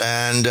us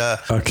and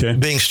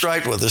being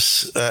straight with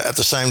us at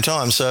the same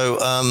time. So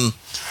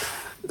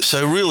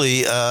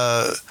really,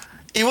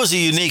 he was a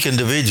unique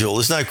individual.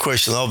 There's no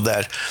question of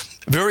that.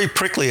 Very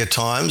prickly at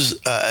times,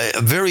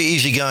 a very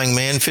easygoing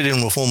man, fit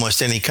in with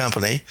almost any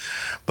company.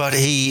 But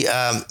he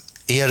had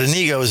an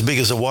ego as big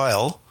as a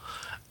whale.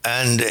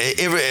 And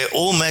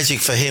all magic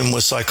for him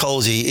was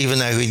psychology, even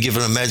though he'd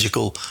given a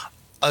magical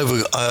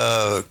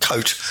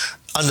coat.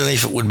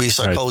 Underneath it would be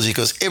psychology,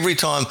 because every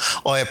time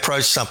I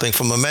approached something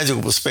from a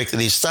magical perspective,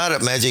 he'd start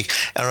at magic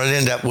and I'd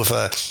end up with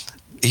a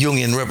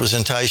Jungian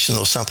representation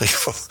or something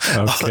from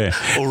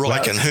or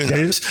Riken, who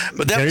knows.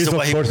 But that was the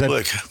way he would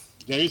work.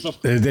 There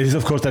is,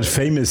 of course, that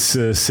famous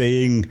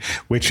saying,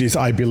 which is,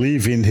 I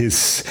believe, in the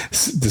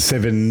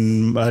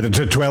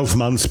 12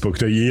 months book,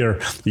 the year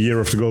of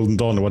the Golden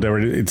Dawn, or whatever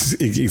it's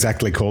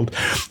exactly called,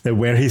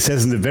 where he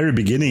says in the very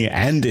beginning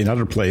and in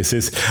other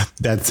places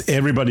that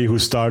everybody who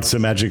starts a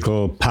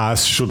magical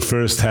path should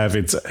first have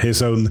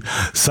his own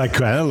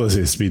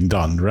psychoanalysis being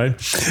done, right?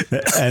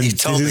 And he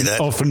told me that.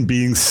 Often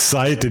being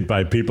cited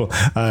by people.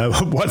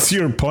 What's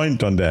your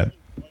point on that?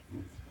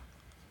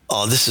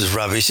 Oh, this is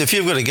rubbish. If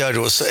you've got to go to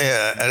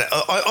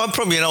I'm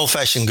probably an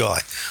old-fashioned guy.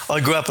 I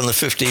grew up in the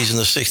 50s and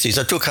the 60s.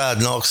 I took hard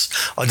knocks.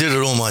 I did it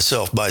all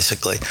myself,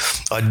 basically.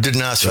 I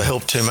didn't ask for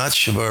help too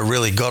much, but I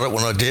really got it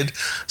when I did.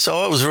 So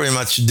I was very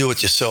much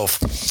do-it-yourself.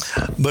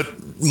 But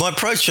my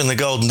approach in the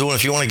Golden Dawn,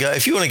 if you want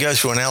to go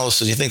through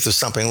analysis, you think there's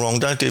something wrong,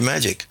 don't do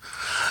magic.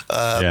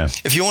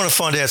 If you want to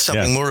find out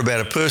something more about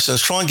a person,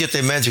 try and get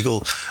their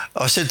magical.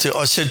 I said to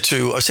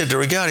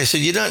Rigardi, I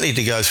said, you don't need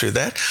to go through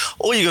that.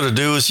 All you got to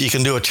do is you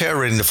can do a tarot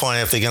reading to find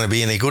out if they're going to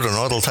be any good or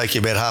not. It'll take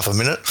you about half a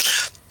minute.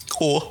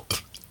 Or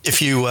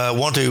if you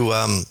want to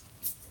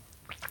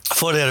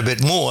find out a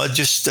bit more,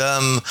 just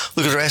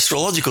look at her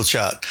astrological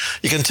chart.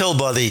 You can tell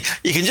you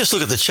can just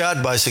look at the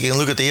chart basically and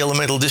look at the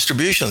elemental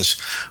distributions,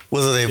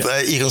 whether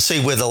you can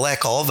see where the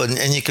lack of,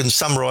 and you can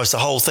summarize the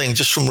whole thing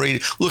just from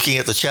looking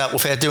at the chart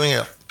without doing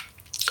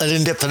an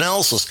in-depth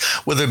analysis,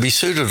 whether it be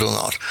suited or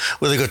not,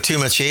 whether they've got too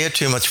much air,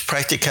 too much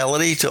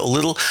practicality, too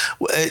little.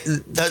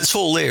 That's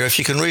all there. If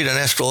you can read an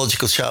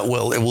astrological chart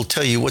well, it will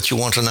tell you what you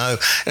want to know.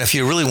 And if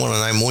you really want to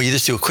know more, you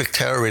just do a quick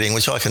tarot reading,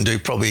 which I can do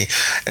probably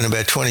in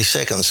about 20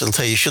 seconds. It'll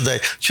tell you, should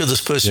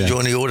this person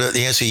join the order?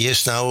 The answer is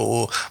yes, no,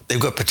 or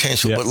they've got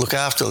potential, but look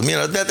after them. You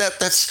know,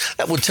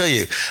 that would tell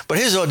you. But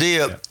his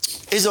idea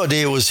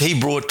was he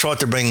tried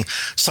to bring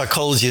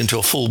psychology into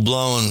a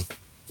full-blown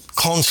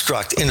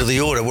construct into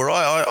the order, where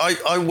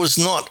I was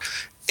not.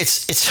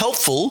 It's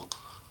helpful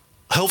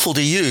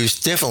to use,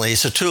 definitely.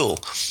 It's a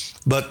tool,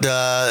 but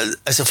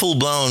as a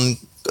full-blown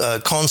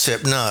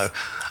concept, no.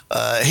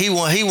 He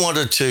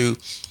wanted to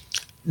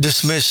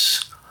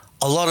dismiss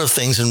a lot of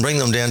things and bring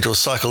them down to a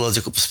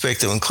psychological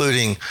perspective,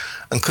 including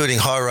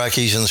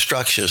hierarchies and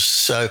structures.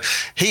 So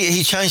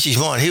he changed his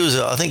mind.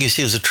 I think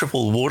he was a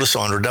triple water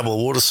sign or a double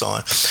water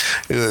sign,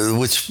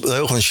 which they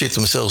often shoot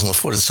themselves in the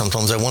foot.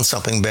 Sometimes they want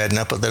something bad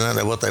enough, but they don't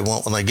know what they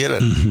want when they get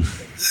it.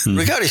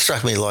 Rigardi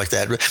struck me like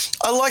that.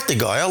 I liked the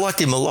guy. I liked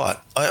him a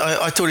lot.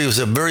 I thought he was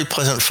a very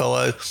pleasant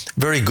fellow,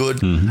 very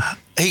good.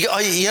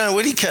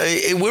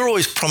 We're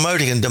always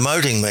promoting and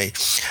demoting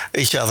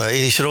each other.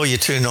 He said, "Oh, you're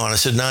 2'9". I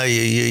said, "No,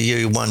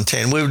 you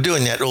 110". We were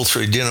doing that all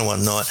through dinner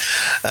one night,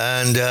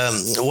 and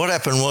what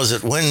happened was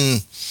that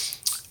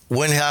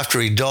when after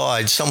he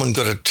died, someone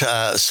got a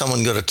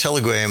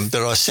telegram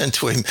that I sent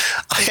to him.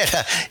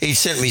 He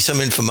sent me some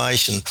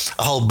information,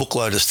 a whole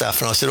bookload of stuff,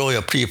 and I said, "Oh,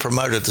 you're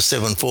promoted to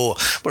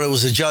 7-4," but it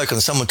was a joke,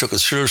 and someone took it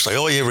seriously.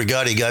 "Oh, yeah,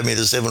 Rigardi gave me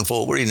the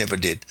 7-4," but he never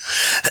did.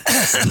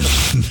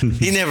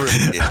 He never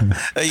did.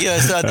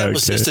 So that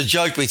was just a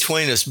joke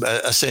between us,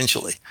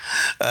 essentially.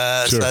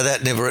 So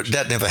that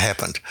never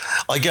happened.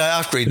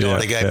 After he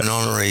died, I gave an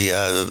honorary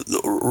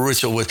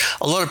ritual with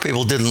a lot of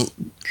people didn't.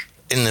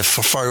 In the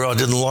far I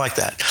didn't like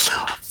that.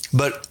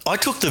 But I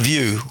took the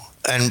view,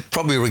 and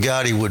probably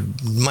Rigardi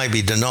would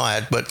maybe deny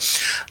it, but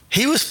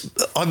he was,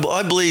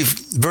 I believe,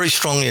 very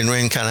strongly in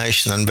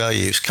reincarnation and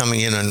values, coming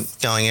in and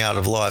going out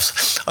of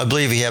life. I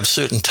believe we have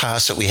certain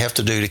tasks that we have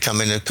to do to come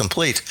in and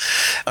complete.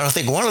 And I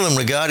think one of them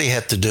Regardie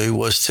had to do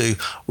was to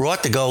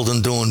write the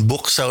Golden Dawn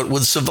book so it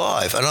would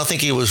survive. And I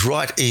think he was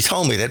right. He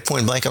told me that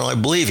point blank, and I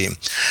believe him.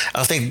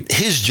 I think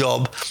his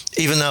job,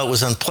 even though it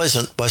was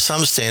unpleasant by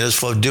some standards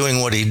for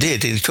doing what he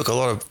did, he took a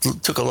lot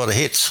of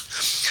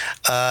hits.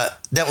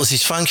 That was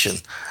his function.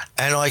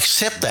 And I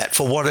accept that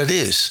for what it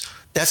is.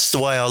 That's the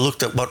way I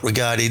looked at what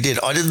Regardie did.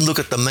 I didn't look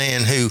at the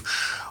man who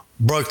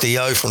broke the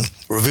oath and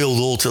revealed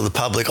all to the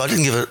public. I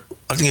didn't give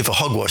a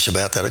hogwash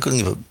about that. I couldn't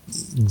give a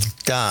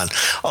darn.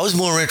 I was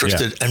more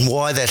interested in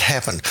why that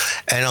happened.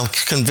 And I'm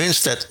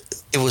convinced that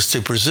it was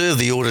to preserve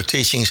the order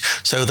teachings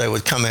so they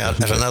would come out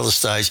at another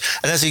stage.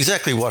 And that's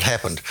exactly what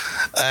happened.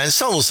 And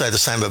some will say the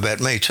same about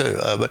me too.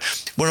 But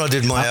when I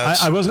did my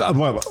oaths...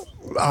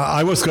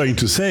 I was going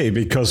to say,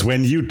 because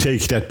when you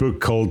take that book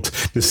called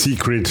The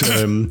Secret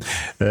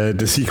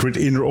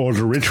Inner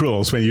Order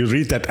Rituals, when you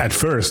read that at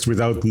first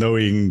without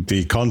knowing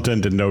the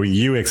content and knowing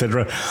you,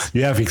 etc.,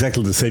 you have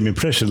exactly the same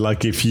impression,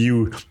 like if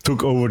you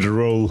took over the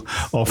role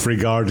of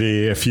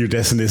Regardie a few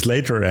decades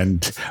later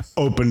and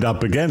opened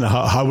up again.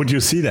 How would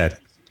you see that?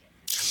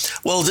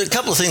 Well, a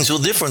couple of things. The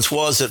difference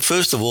was that,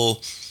 first of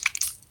all,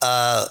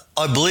 I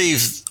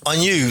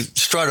knew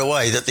straight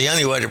away that the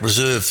only way to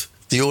preserve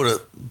the order,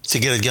 to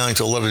get it going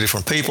to a lot of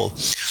different people,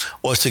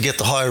 was to get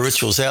the higher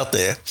rituals out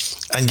there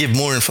and give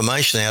more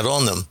information out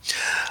on them.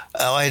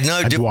 I had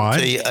no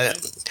difficulty.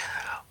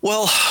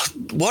 Well,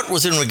 what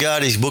was in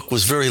Regardie's book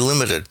was very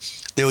limited.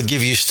 They would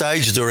give you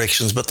stage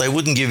directions, but they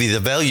wouldn't give you the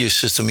value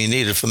system you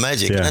needed for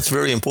magic. Yeah. And that's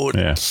very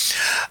important. Yeah.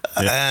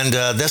 And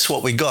that's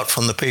what we got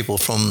from the people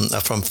from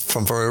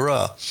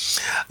Ferreira.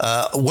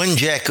 When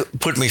Jack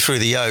put me through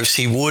the oaths,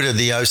 he worded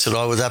the oaths that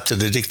I was up to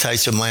the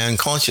dictates of my own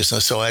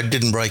consciousness, so I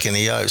didn't break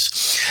any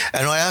oaths.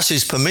 And I asked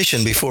his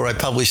permission before I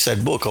published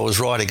that book. I was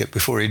writing it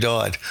before he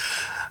died.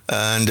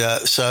 And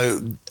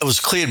so it was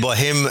cleared by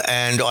him,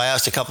 and I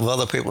asked a couple of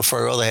other people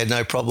for it. They had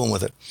no problem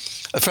with it.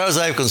 As far as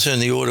they were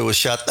concerned, the order was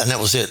shut, and that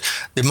was it.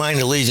 The main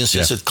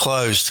allegiances had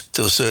closed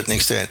to a certain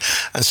extent.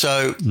 And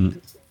so,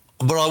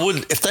 but I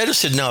wouldn't, if they'd have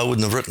said no, I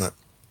wouldn't have written it.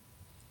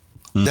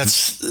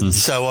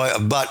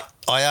 But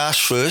I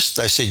asked first,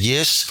 they said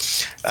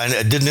yes, and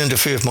it didn't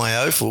interfere with my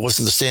oath. It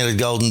wasn't the standard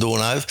Golden Dawn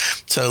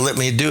oath, so let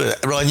me do it.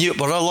 But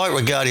I like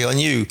Regardie, I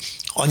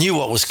knew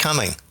what was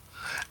coming.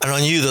 And I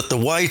knew that the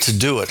way to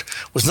do it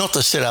was not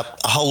to set up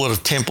a whole lot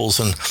of temples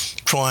and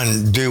try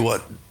and do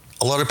what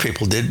a lot of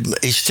people did.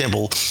 Each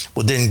temple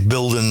would then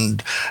build,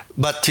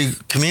 but to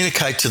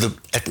communicate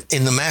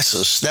in the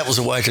masses. That was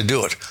a way to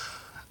do it.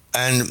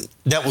 And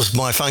that was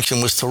my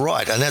function, was to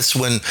write. And that's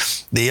when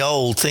the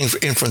old thing for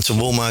inference of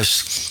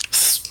almost,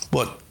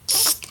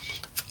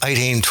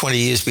 18, 20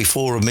 years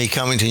before of me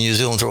coming to New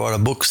Zealand to write a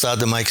book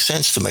started to make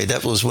sense to me.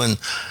 That was when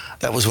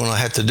I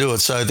had to do it.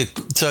 So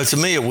to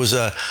me, it was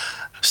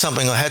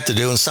something I had to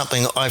do and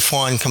something I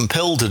find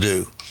compelled to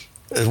do,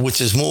 which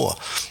is more.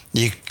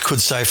 You could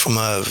say from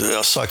a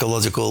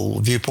psychological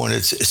viewpoint,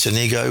 it's an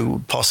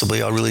ego.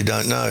 Possibly, I really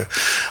don't know.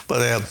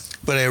 But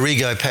our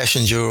ego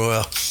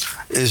passenger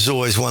is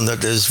always one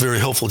that is very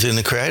helpful in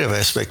the creative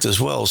aspect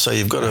as well. So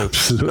you've got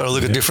to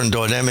look at different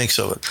dynamics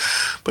of it.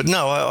 But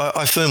no,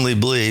 I firmly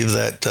believe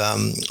that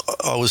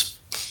I was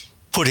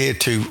put here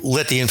to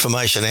let the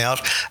information out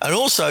and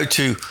also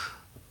to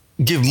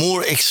give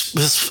more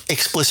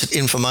explicit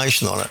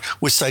information on it,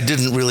 which they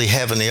didn't really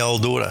have in the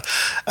old order.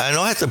 And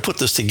I had to put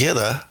this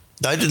together.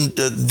 They didn't.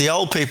 The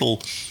old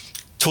people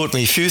taught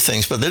me a few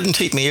things, but they didn't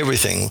teach me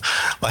everything.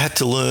 I had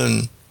to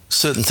learn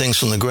certain things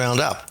from the ground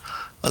up.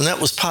 And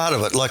that was part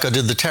of it. Like I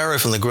did the tarot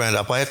from the ground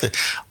up. I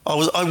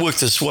worked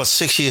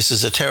 6 years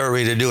as a tarot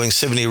reader, doing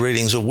 70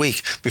 readings a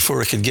week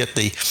before I could get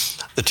the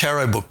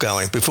tarot book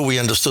going, before we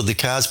understood the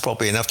cards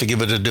properly enough to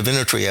give it a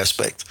divinatory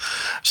aspect.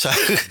 So,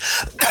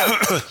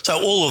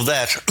 so all of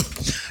that,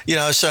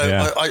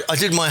 I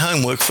did my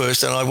homework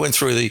first, and I went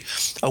through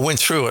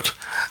it,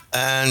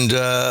 and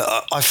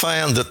I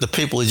found that the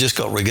people who just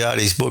got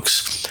Regardie's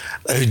books,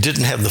 who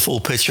didn't have the full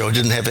picture or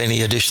didn't have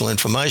any additional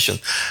information,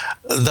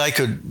 they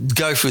could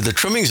go through the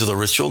trimmings of the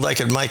ritual, they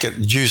could make it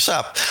juice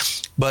up.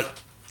 But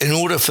in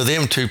order for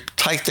them to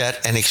take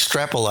that and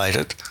extrapolate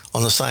it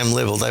on the same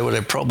level, they would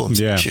have problems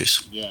and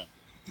issues.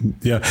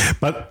 Yeah,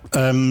 but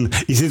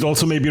is it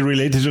also maybe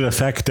related to the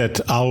fact that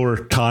our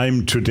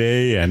time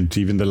today and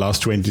even the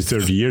last 20,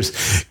 30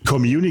 years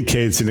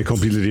communicates in a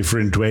completely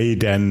different way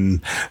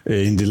than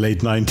in the late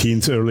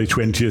 19th, early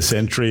 20th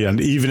century,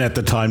 and even at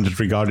the time that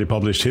Regardie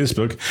published his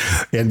book,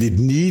 and it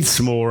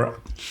needs more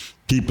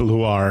people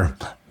who are,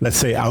 let's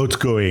say,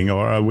 outgoing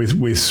or with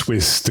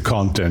the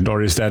content,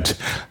 or is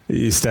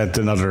that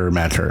another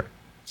matter?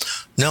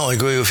 No, I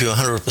agree with you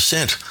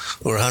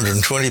 100% or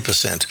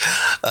 120%.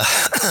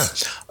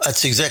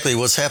 That's exactly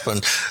what's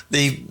happened.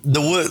 The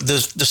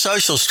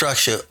social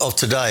structure of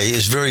today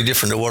is very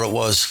different to what it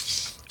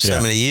was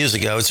many years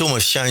ago. It's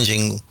almost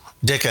changing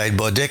decade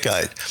by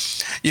decade.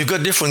 You've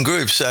got different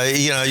groups.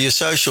 Your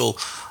social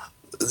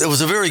there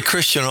was a very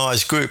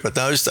Christianized group at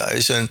those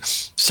days, and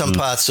some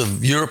parts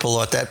of Europe are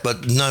like that,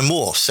 but no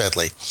more,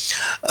 sadly.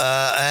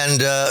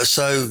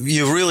 So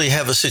you really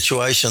have a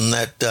situation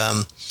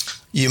that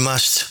you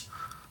must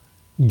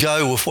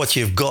go with what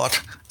you've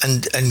got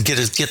and get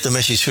the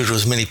message through to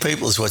as many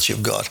people as what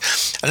you've got.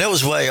 And that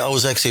was the way I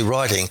was actually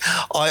writing.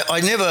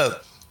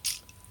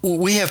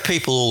 We have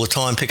people all the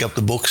time pick up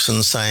the books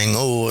and saying,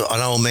 oh,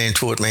 an old man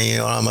taught me,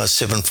 I'm a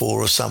 7.4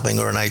 or something,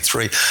 or an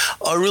 8.3.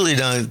 I really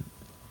don't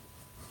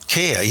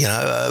care,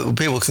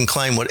 people can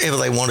claim whatever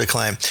they want to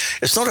claim.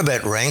 It's not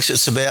about ranks,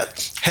 it's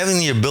about having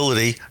the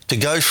ability to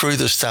go through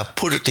the stuff,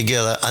 put it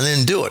together, and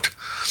then do it.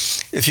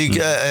 If you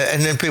go,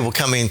 and then people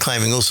come in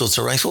claiming all sorts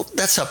of ranks, well,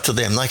 that's up to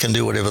them. They can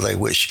do whatever they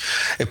wish.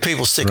 If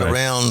people stick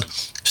around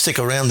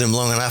them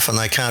long enough and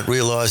they can't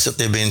realise that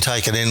they're being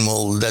taken in,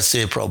 well, that's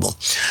their problem.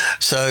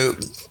 So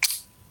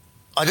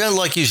I don't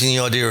like using the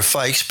idea of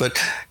fakes, but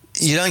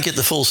you don't get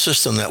the full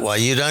system that way.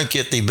 You don't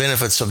get the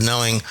benefits of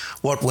knowing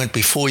what went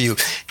before you.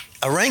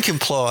 A rank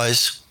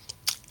implies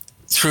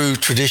through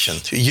tradition,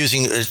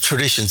 using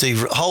traditions. The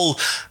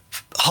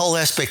whole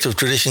aspect of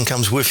tradition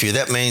comes with you.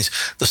 That means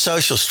the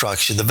social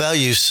structure, the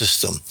value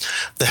system,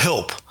 the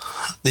help,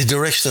 the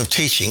direction of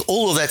teaching.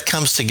 All of that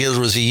comes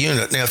together as a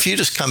unit. Now, if you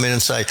just come in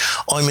and say,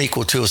 I'm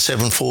equal to a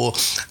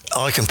 7.4,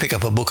 I can pick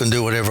up a book and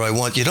do whatever I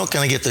want, you're not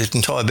going to get the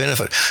entire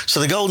benefit.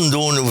 So the Golden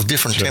Dawn with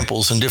different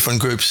temples and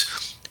different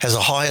groups has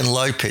a high and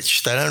low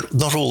pitch. They're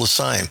not all the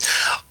same.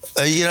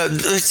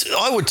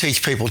 I would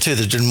teach people too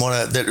that didn't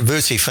want to, that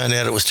virtually found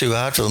out it was too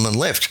hard for them and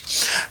left.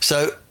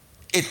 So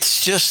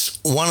it's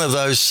just one of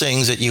those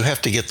things that you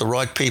have to get the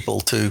right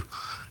people to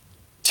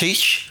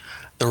teach,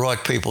 the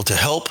right people to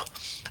help,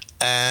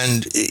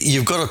 and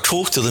you've got to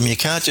talk to them. You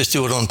can't just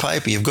do it on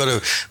paper. You've got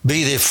to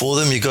be there for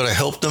them. You've got to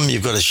help them.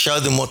 You've got to show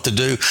them what to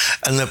do.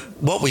 And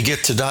what we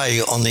get today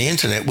on the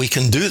internet, we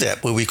can do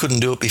that where we couldn't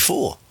do it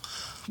before.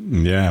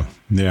 Yeah.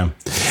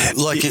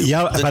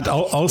 But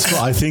also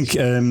I think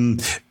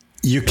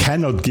you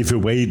cannot give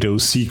away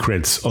those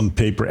secrets on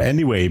paper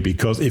anyway,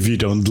 because if you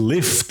don't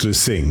live the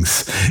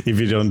things, if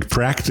you don't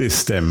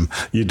practice them,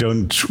 you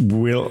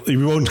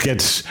won't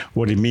get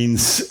what it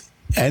means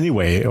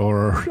anyway.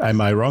 Or am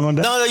I wrong on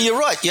that? No, you're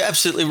right. You're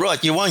absolutely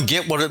right. You won't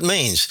get what it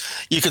means.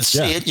 You could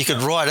see it, you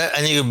could write it,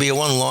 and you could be a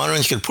one-liner,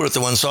 and you could put it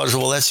to one side and say,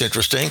 well, that's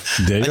interesting.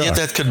 And yet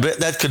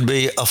that could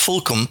be a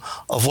fulcrum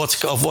of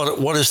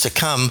what is to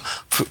come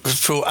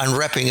through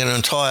unwrapping an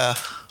entire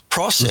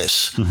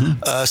process.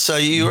 So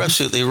you're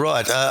absolutely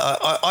right.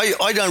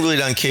 I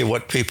don't care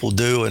what people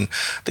do and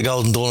the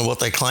Golden Dawn and what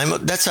they claim.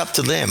 That's up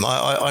to them.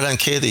 I don't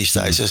care these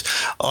days.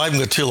 I haven't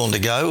got too long to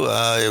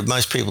go.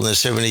 Most people in their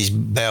 70s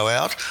bow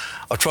out.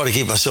 I try to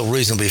keep myself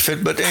reasonably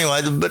fit, but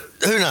anyway, but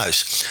who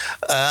knows?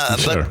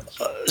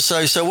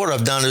 So what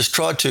I've done is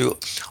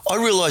I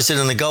realised that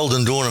in the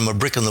Golden Dawn I'm a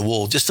brick in the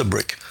wall, just a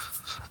brick.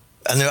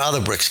 And there are other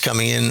bricks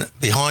coming in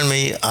behind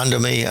me, under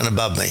me, and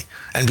above me,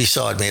 and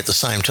beside me at the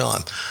same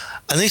time.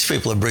 And these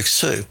people are bricks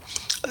too.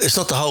 It's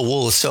not the whole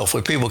wall itself.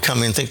 Where people come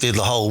in and think they're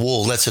the whole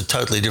wall, that's a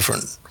totally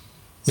different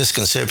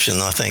misconception,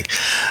 I think.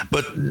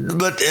 But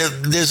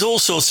there's all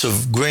sorts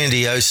of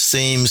grandiose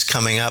themes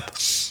coming up,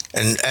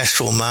 and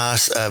astral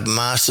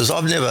masters.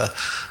 I've never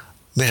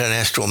met an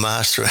astral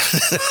master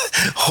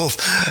or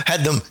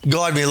had them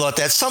guide me like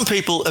that. Some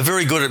people are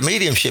very good at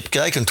mediumship.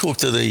 They can talk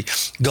to the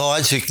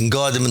guides who can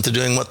guide them into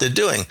doing what they're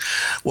doing.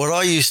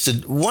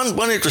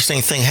 One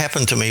interesting thing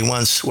happened to me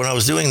once when I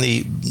was doing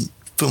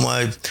for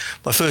my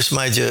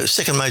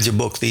second major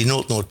book, the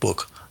Naut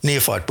book,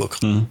 Neophyte book.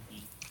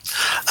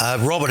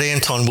 Robert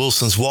Anton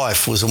Wilson's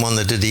wife was the one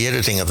that did the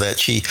editing of that.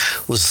 She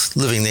was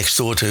living next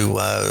door to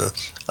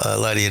a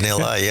lady in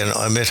LA, and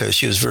I met her.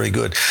 She was very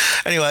good.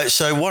 Anyway,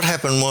 so what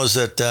happened was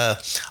that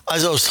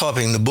as I was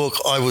typing the book,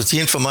 the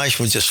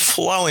information was just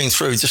flowing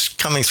through, just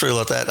coming through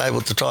like that, able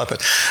to type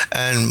it.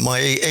 And my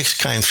ex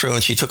came through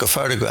and she took a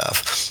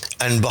photograph.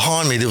 And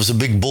behind me there was a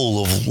big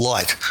ball of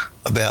light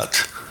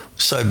about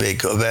so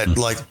big, about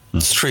like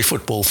 3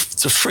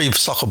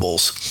 soccer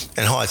balls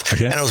in height.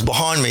 Okay. And it was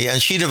behind me,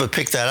 and she never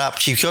picked that up.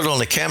 She got it on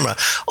the camera.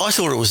 I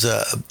thought it was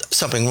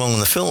something wrong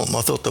in the film.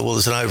 I thought that, well,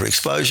 there's an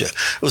overexposure.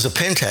 It was a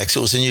Pentax. It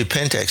was a new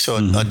Pentax, so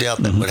I doubt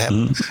that would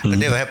happen. It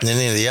never happened in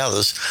any of the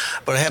others,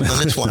 but it happened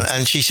on this one.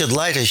 And she said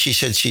later, she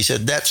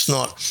said, that's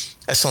not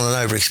an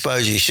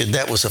overexposure. She said,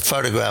 that was a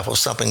photograph or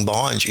something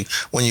behind you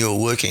when you were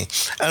working.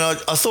 And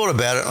I thought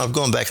about it, and I've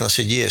gone back and I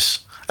said,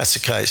 yes, that's the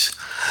case.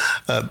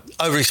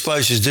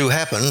 Overexposures do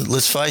happen,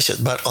 let's face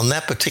it, but on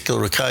that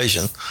particular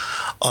occasion,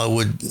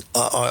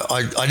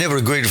 I never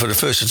agreed for it at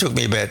first. It took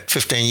me about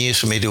 15 years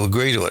for me to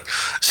agree to it.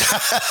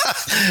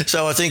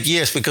 So I think,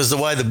 yes, because the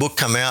way the book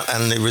came out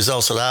and the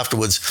results of it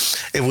afterwards,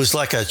 it was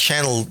like a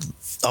channel.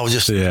 I was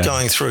just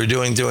going through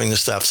doing the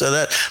stuff. So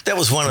that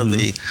was one of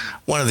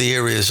the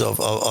areas of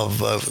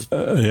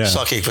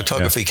psychic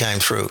photography came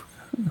through.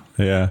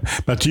 Yeah,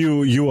 but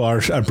you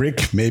are a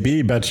brick,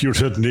 maybe, but you're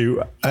certainly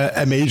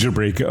a major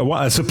brick,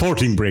 a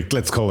supporting brick,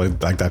 let's call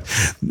it like that.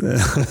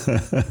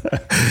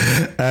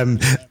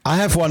 I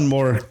have one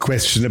more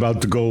question about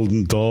the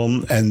Golden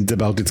Dawn and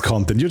about its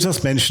content. You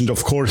just mentioned,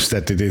 of course,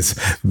 that it is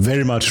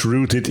very much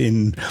rooted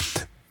in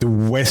the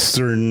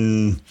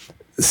Western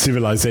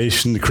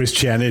civilization,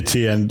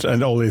 Christianity, and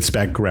all its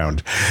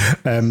background.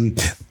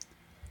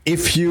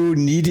 If you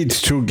needed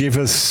to give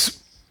us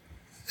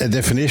a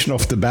definition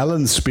of the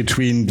balance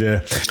between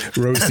the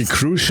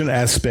Rosicrucian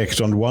aspect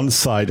on one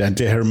side and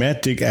the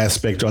Hermetic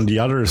aspect on the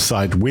other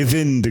side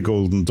within the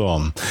Golden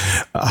Dawn,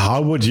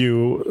 how would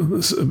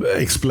you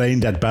explain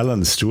that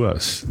balance to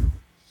us?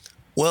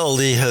 Well,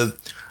 the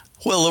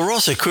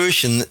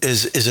Rosicrucian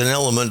is an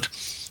element,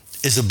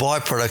 is a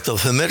byproduct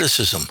of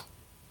Hermeticism.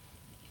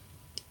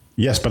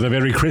 Yes, but a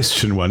very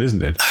Christian one,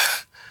 isn't it?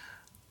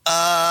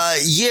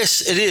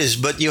 Yes, it is.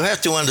 But you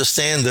have to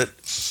understand that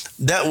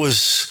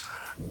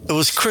it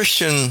was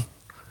Christian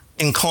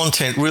in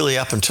content really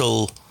up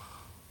until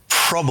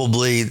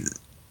probably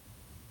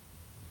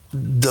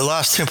the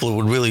last temple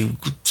would really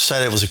say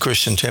that was a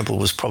Christian temple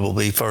was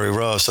probably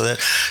Whareroa. So that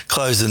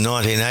closed in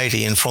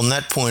 1980. And from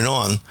that point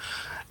on,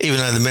 even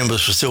though the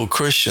members were still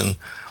Christian,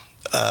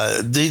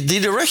 the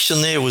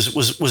direction there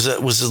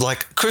was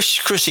like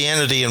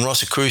Christianity and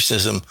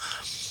Rosicrucianism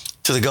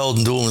to the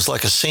Golden Dawn was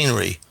like a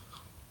scenery.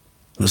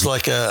 It was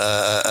like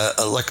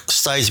like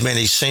stage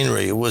managed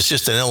scenery. It was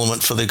just an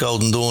element for the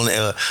Golden Dawn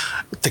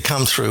to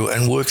come through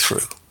and work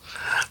through.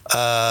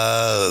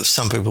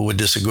 Some people would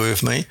disagree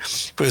with me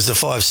because the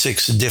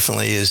 5-6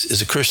 definitely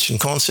is a Christian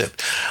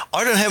concept.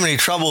 I don't have any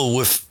trouble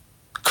with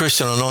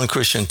Christian or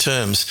non-Christian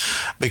terms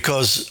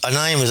because a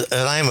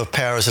name of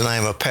power is a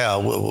name of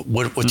power,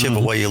 whichever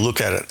way you look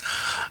at it.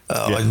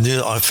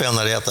 I found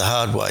that out the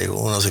hard way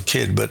when I was a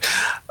kid. But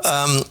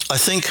I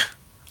think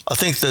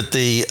that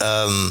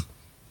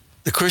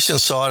the Christian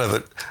side of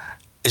it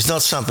is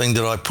not something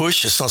that I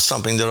push. It's not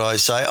something that I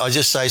say. I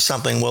just say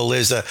something. Well,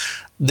 there's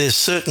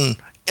certain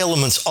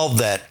elements of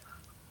that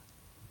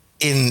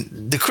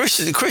in the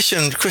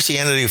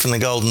Christianity from the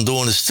Golden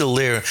Dawn is still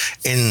there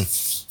in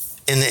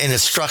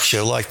its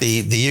structure, like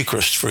the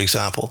Eucharist, for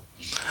example.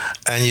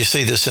 And you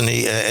see this in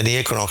the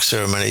equinox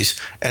ceremonies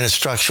and its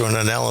structure and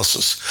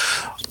analysis.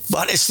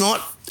 But it's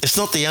not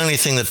the only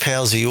thing that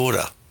powers the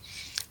order.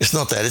 It's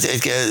not that.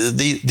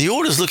 The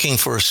order is looking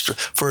for a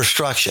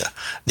structure.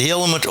 The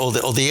element or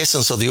the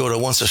essence of the order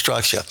wants a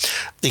structure.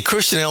 The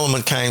Christian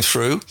element came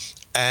through,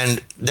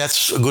 and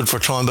that's good for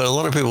time, but a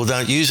lot of people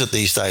don't use it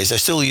these days. They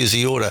still use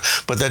the order,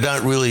 but they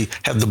don't really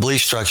have the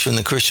belief structure in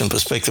the Christian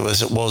perspective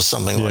as it was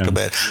something like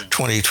about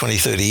 20,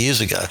 30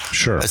 years ago.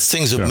 Sure. As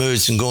things have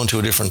merged and gone to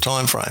a different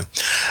time frame.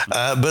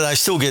 But they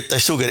still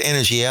get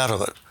energy out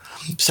of it.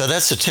 So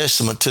that's a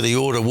testament to the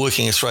order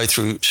working its way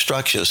through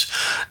structures.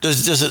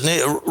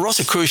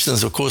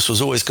 Rosicrucians, of course,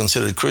 was always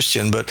considered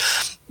Christian, but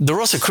the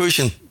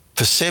Rosicrucian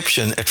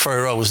perception at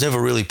Whareroa was never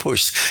really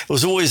pushed. It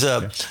was always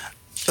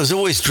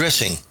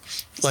dressing,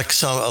 like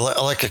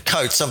a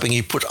coat, something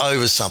you put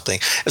over something.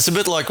 It's a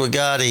bit like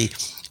Regardie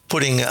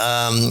putting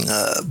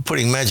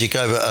magic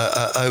over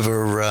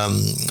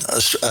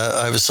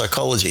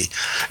psychology.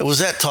 It was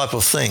that type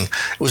of thing.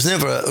 It was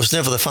never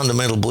the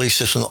fundamental belief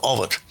system of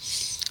it.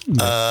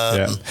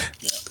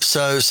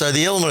 So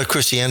the element of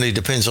Christianity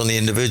depends on the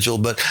individual,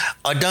 but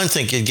I don't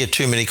think you'd get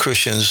too many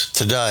Christians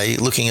today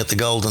looking at the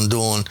Golden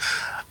Dawn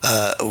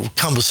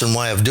cumbersome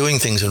way of doing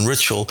things and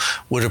ritual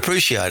would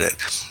appreciate it.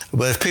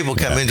 But if people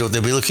come into it,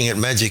 they'll be looking at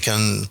magic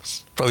and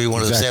probably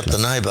want to zap the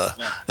neighbour.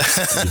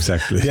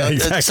 Exactly. Yeah,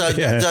 exactly. So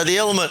the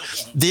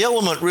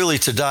element really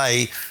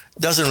today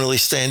doesn't really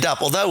stand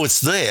up, although it's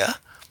there.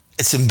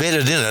 It's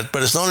embedded in it,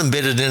 but it's not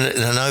embedded in it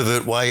in an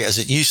overt way as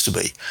it used to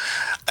be.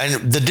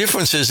 And the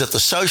difference is that the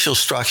social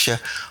structure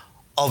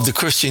of the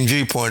Christian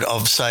viewpoint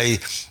of, say,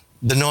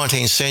 the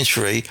 19th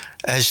century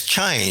has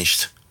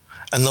changed.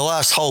 And the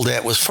last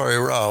holdout was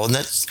Whareroa, and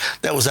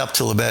that was up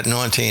till about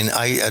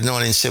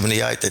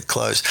 1978 that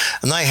closed.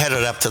 And they had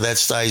it up to that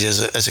stage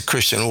as a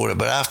Christian order,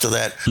 but after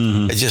that,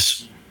 it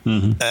just...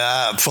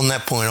 from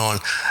that point on,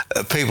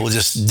 people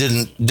just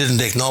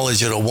didn't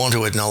acknowledge it or want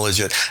to acknowledge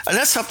it, and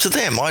that's up to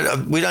them.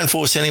 We don't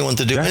force anyone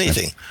to do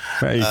anything.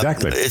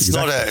 Exactly. It's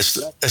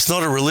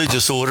not a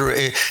religious order.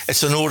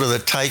 It's an order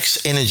that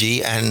takes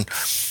energy and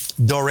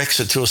directs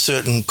it to a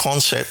certain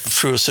concept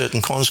through a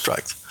certain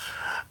construct.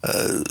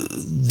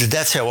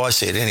 That's how I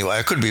see it anyway.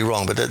 I could be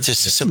wrong, but that's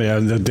just simple. Yeah,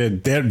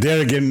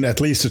 there again,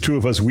 at least the two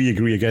of us, we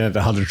agree again at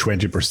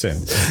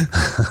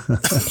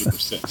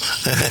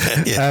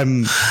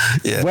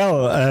 120%.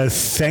 Well,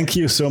 thank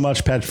you so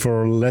much, Pat,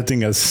 for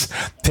letting us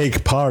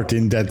take part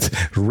in that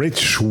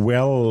rich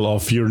well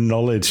of your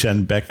knowledge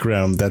and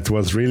background. That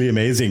was really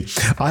amazing.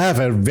 I have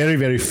a very,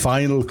 very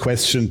final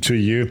question to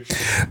you.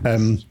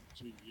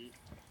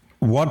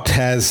 What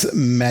has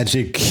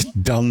magic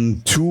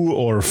done to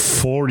or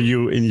for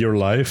you in your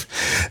life?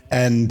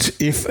 And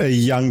if a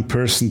young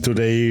person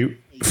today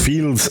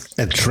feels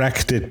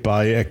attracted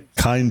by a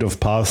kind of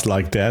path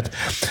like that,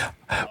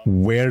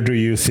 where do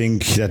you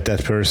think that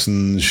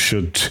person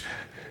should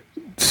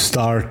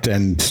start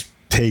and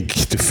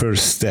take the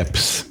first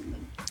steps?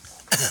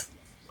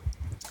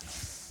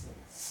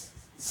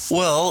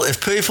 Well,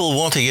 if people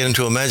want to get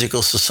into a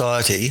magical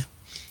society,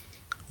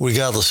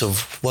 regardless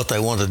of what they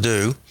want to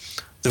do,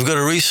 they've got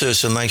to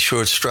research and make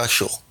sure it's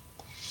structural.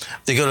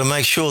 They've got to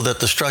make sure that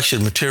the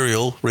structured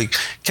material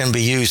can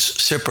be used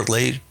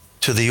separately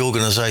to the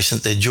organisation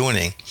that they're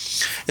joining.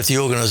 If the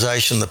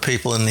organisation, the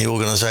people in the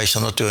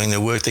organisation are not doing their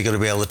work, they've got to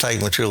be able to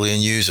take material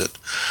and use it.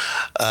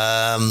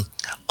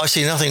 I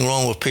see nothing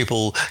wrong with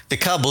people. The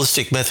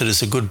Kabbalistic method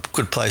is a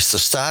good place to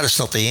start. It's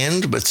not the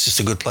end, but it's just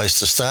a good place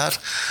to start.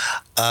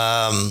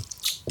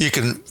 You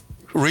can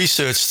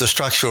research the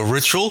structure of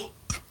ritual.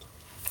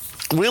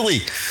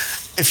 Really,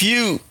 if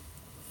you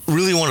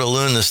really want to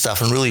learn this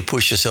stuff and really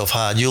push yourself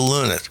hard, you'll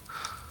learn it.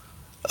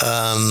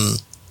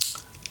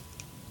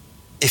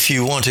 If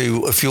you want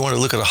to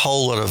look at a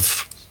whole lot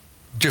of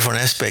different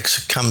aspects,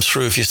 it comes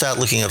through. If you start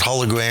looking at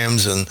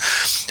holograms and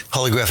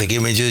holographic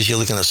images, you're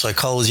looking at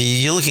psychology.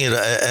 You're looking at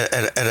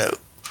a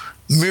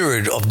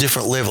myriad of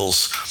different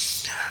levels.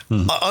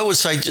 I would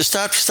say just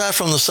start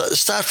from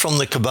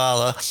the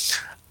Kabbalah.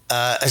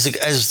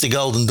 As the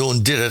Golden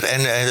Dawn did it,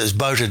 and as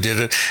Bota did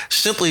it,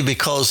 simply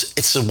because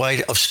it's a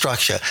way of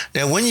structure.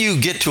 Now, when you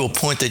get to a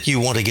point that you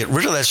want to get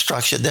rid of that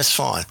structure, that's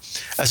fine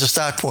as a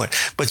start point.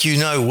 But you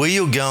know where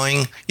you're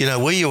going, you know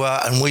where you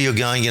are and where you're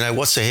going, you know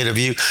what's ahead of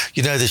you,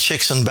 you know the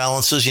checks and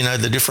balances, you know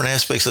the different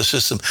aspects of the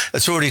system.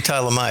 It's already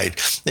tailor-made.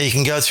 Now, you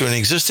can go through an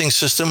existing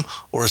system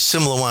or a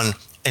similar one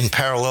in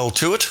parallel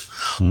to it,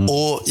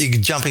 or you're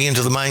jumping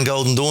into the main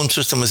Golden Dawn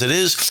system as it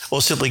is,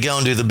 or simply go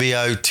and do the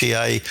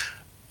BOTA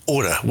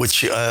order,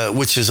 which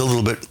is a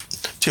little bit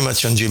too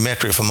much on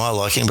geometry for my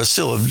liking, but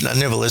still,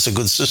 nevertheless, a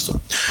good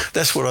system.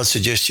 That's what I'd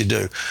suggest you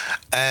do.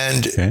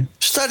 And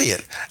study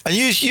it. And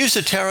use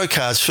the tarot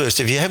cards first.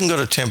 If you haven't got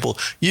a temple,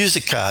 use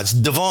the cards.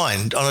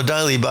 Divine on a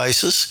daily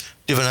basis,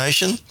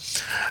 divination.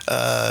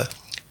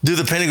 Do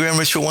the pentagram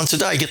ritual once a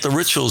day. Get the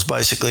rituals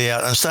basically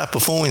out and start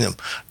performing them.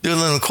 Do them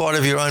in the quiet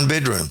of your own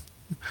bedroom.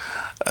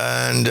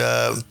 And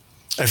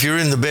if you're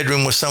in the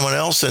bedroom with someone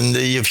else and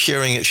you're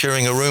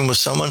sharing a room with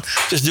someone,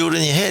 just do it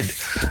in your head.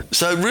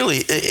 So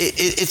really,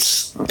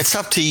 it's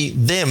up to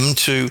them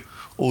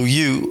or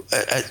you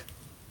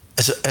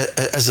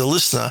as a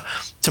listener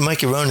to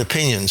make your own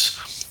opinions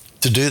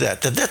to do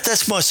that.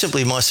 That's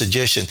simply my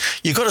suggestion.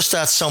 You've got to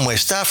start somewhere.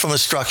 Start from a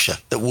structure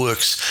that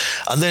works,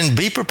 and then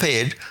be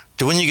prepared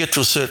to, when you get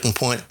to a certain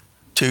point,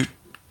 to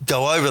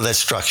go over that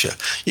structure.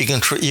 You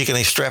can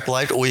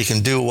extrapolate, or you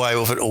can do away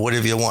with it, or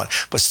whatever you want.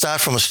 But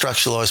start from a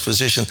structuralized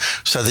position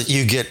so that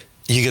you get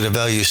a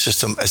value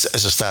system as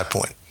a start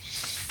point.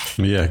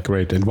 Yeah,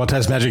 great. And what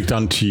has magic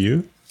done to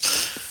you?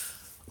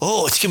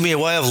 Oh, it's given me a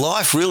way of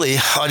life, really.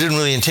 I didn't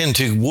really intend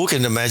to walk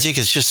into magic.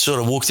 It's just sort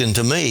of walked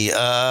into me.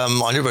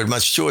 I never had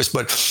much choice,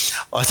 but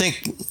I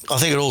think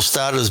it all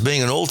started as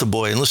being an altar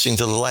boy and listening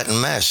to the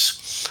Latin Mass,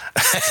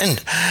 and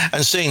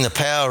seeing the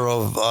power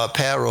of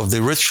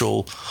the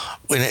ritual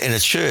in a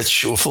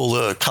church with all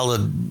the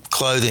coloured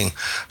clothing.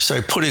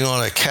 So putting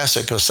on a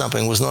cassock or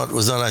something was not an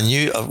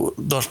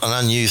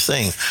unnew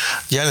thing.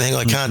 The only thing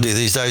I can't do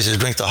these days is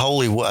drink the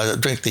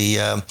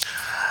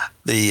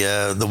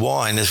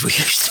wine, as we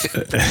used to.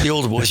 The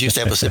older boys used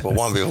to have a sip of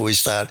wine before we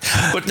start.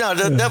 But no,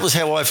 that was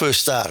how I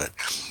first started.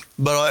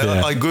 But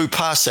I grew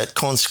past that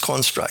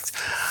construct.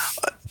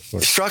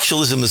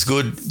 Structuralism is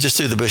good. Just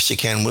do the best you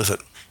can with it.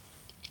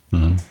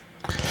 Mm-hmm.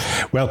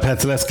 Well, Pat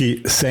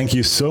Zaleski, thank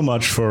you so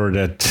much for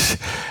that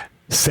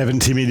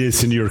 70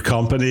 minutes in your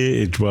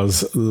company. It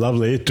was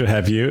lovely to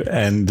have you.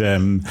 And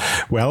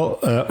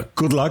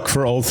good luck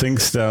for all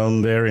things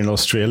down there in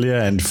Australia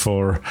and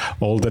for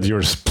all that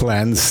your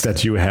plans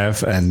that you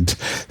have. And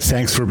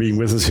thanks for being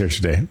with us here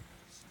today.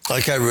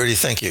 Okay, Rudy,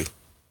 thank you.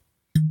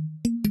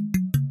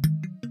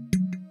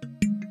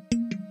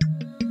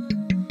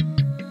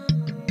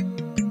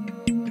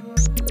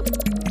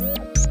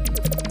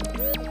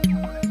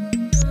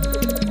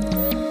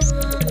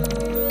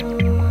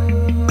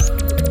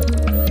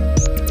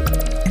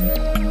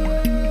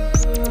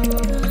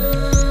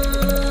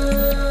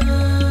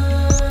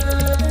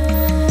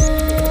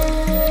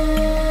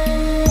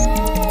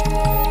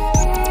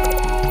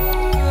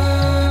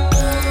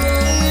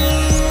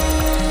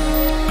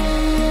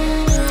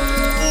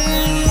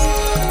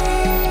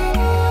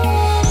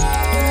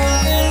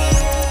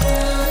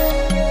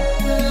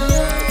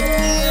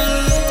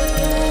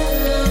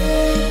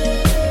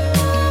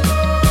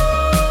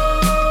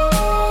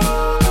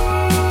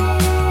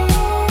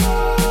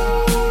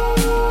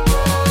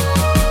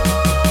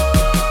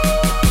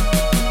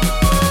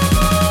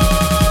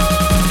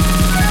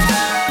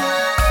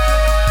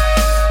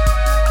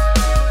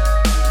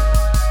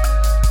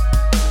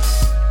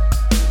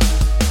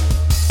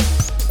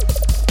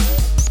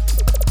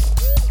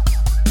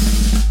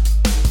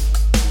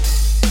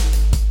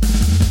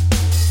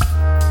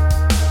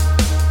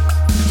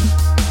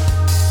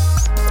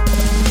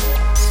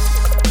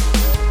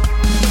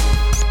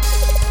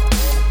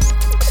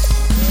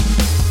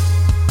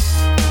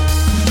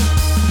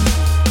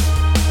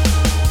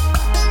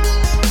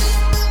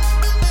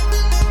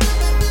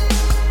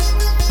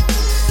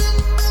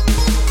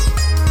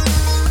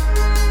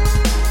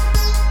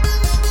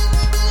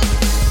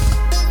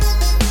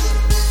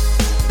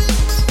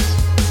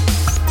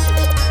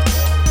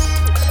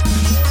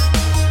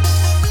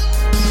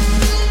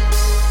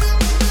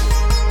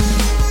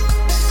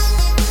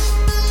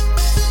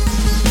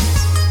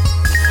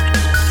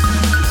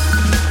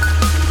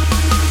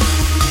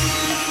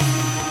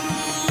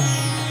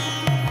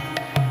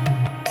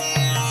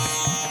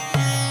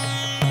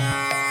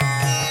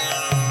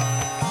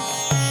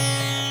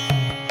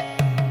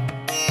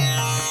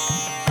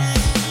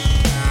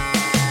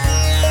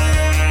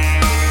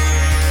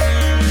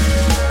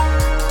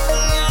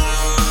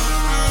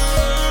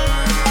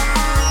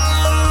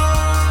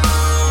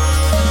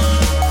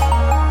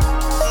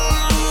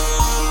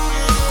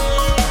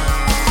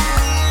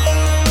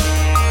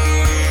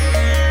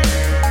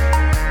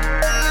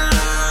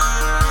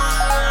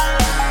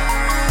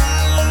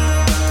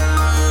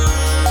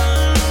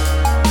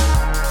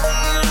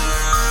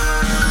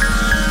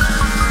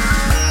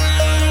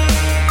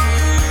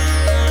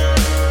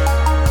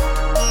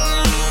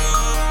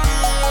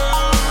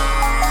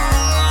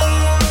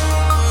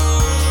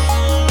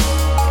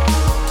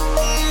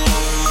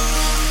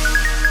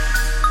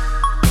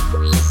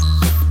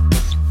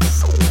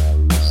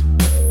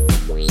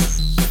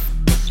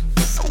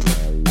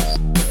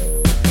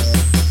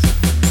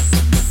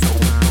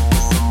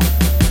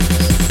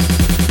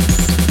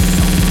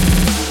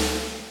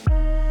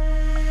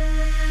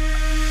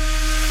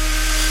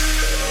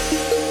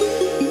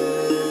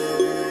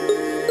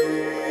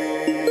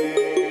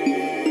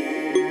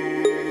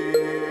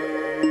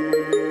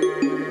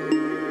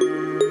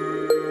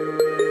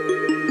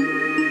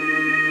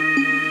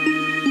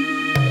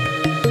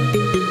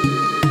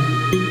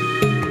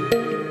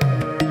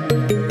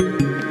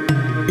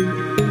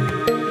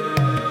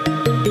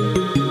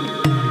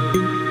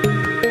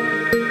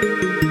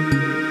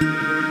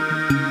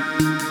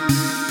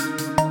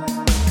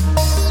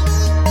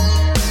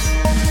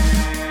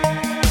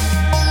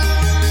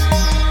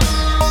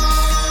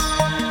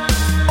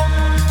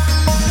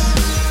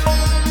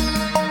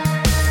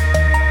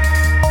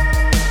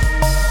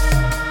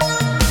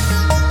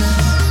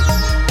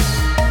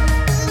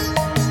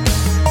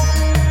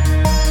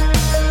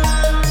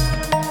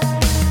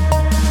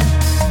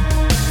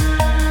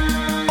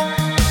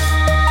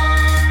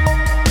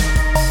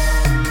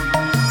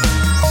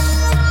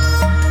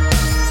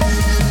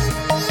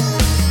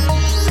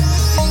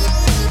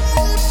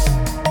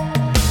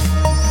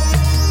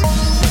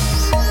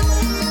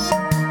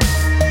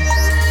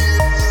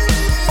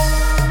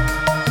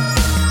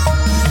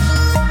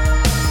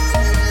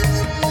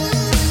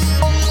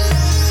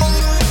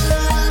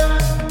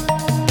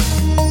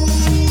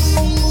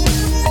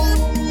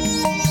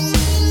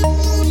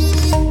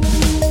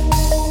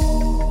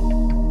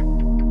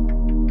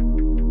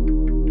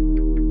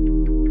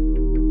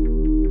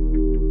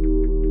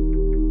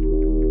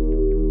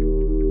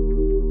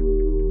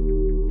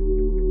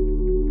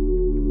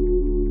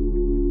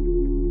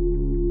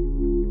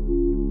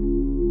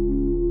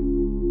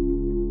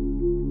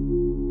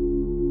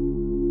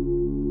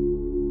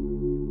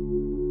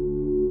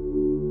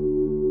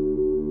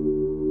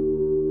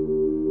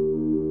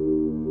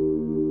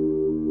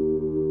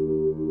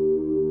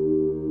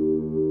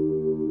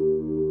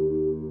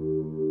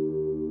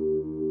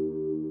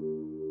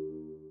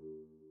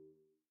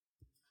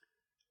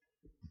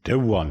 the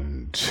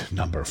Wand,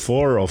 number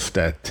 4 of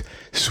that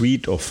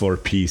suite of 4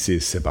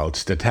 pieces about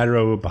the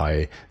tarot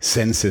by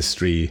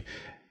Sensestry,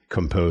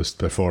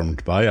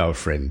 performed by our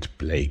friend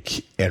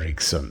Blake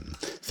Erickson.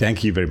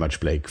 Thank you very much,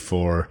 Blake,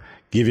 for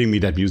giving me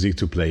that music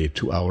to play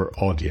to our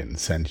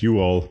audience. And you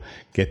all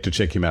get to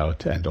check him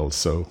out and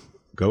also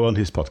go on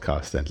his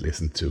podcast and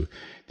listen to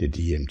the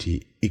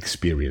DMT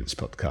Experience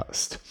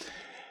podcast.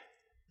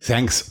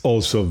 Thanks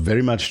also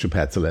very much to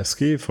Pat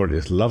Zaleski for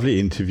this lovely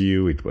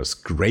interview. It was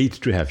great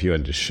to have you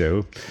on the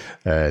show.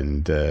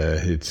 And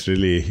it's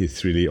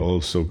really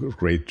also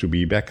great to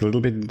be back a little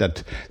bit in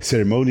that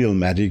ceremonial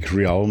magic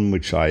realm,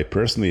 which I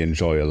personally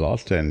enjoy a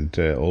lot and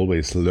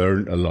always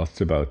learn a lot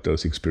about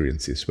those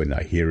experiences when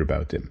I hear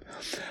about them.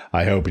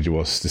 I hope it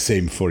was the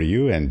same for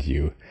you and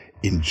you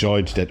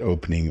enjoyed that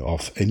opening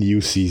of a new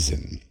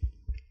season.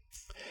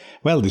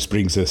 Well, this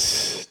brings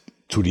us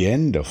to the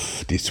end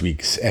of this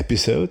week's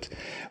episode.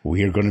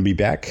 We are going to be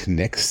back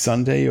next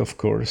Sunday, of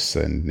course,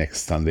 and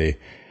next Sunday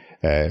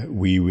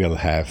we will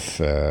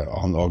have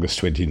on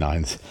August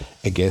 29th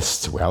a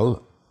guest,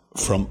 well,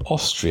 from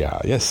Austria.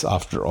 Yes,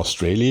 after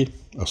Australia,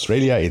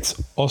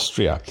 it's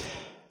Austria.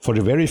 For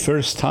the very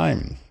first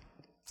time,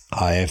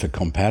 I have a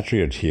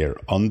compatriot here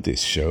on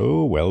this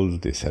show. Well,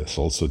 this has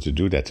also to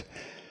do that,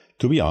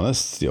 to be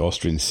honest, the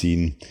Austrian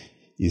scene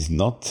is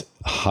not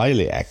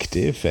highly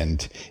active.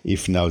 And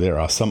if now there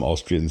are some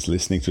Austrians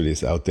listening to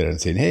this out there and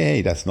saying,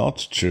 hey, that's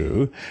not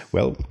true,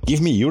 well,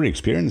 give me your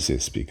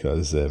experiences,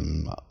 because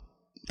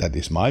that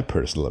is my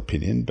personal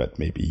opinion, but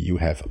maybe you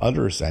have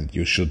others and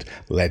you should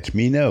let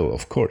me know,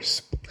 of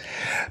course.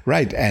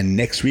 Right, and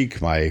next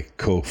week my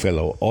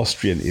co-fellow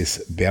Austrian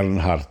is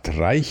Bernhard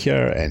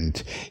Reicher,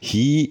 and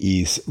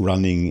he is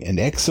running an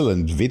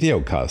excellent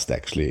videocast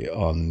actually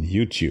on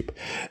YouTube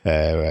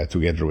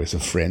together with a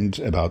friend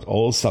about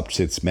all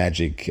subjects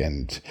magic,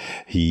 and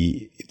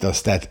he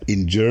does that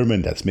in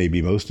German. That's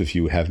maybe most of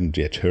you haven't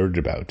yet heard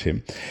about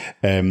him,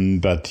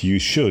 but you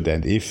should.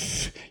 And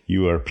if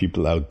you are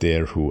people out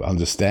there who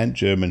understand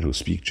German, who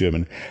speak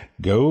German,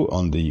 go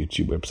on the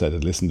YouTube website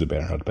and listen to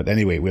Bernhard. But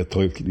anyway, we'll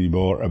talk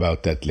more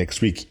about that next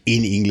week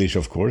in English,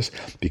 of course,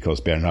 because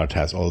Bernhard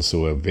has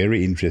also a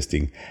very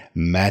interesting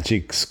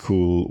magic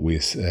school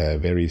with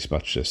very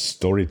much a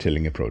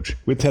storytelling approach.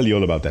 We'll tell you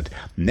all about that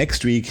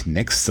next week,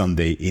 next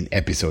Sunday in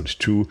episode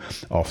 2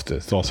 of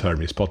the Thought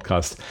Hermes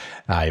podcast.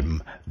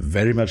 I'm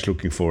very much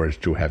looking forward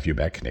to have you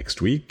back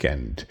next week.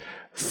 And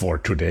for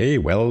today,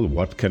 well,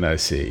 what can I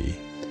say?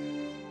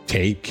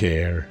 Take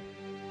care,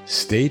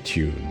 stay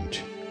tuned,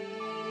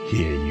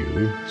 hear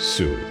you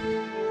soon.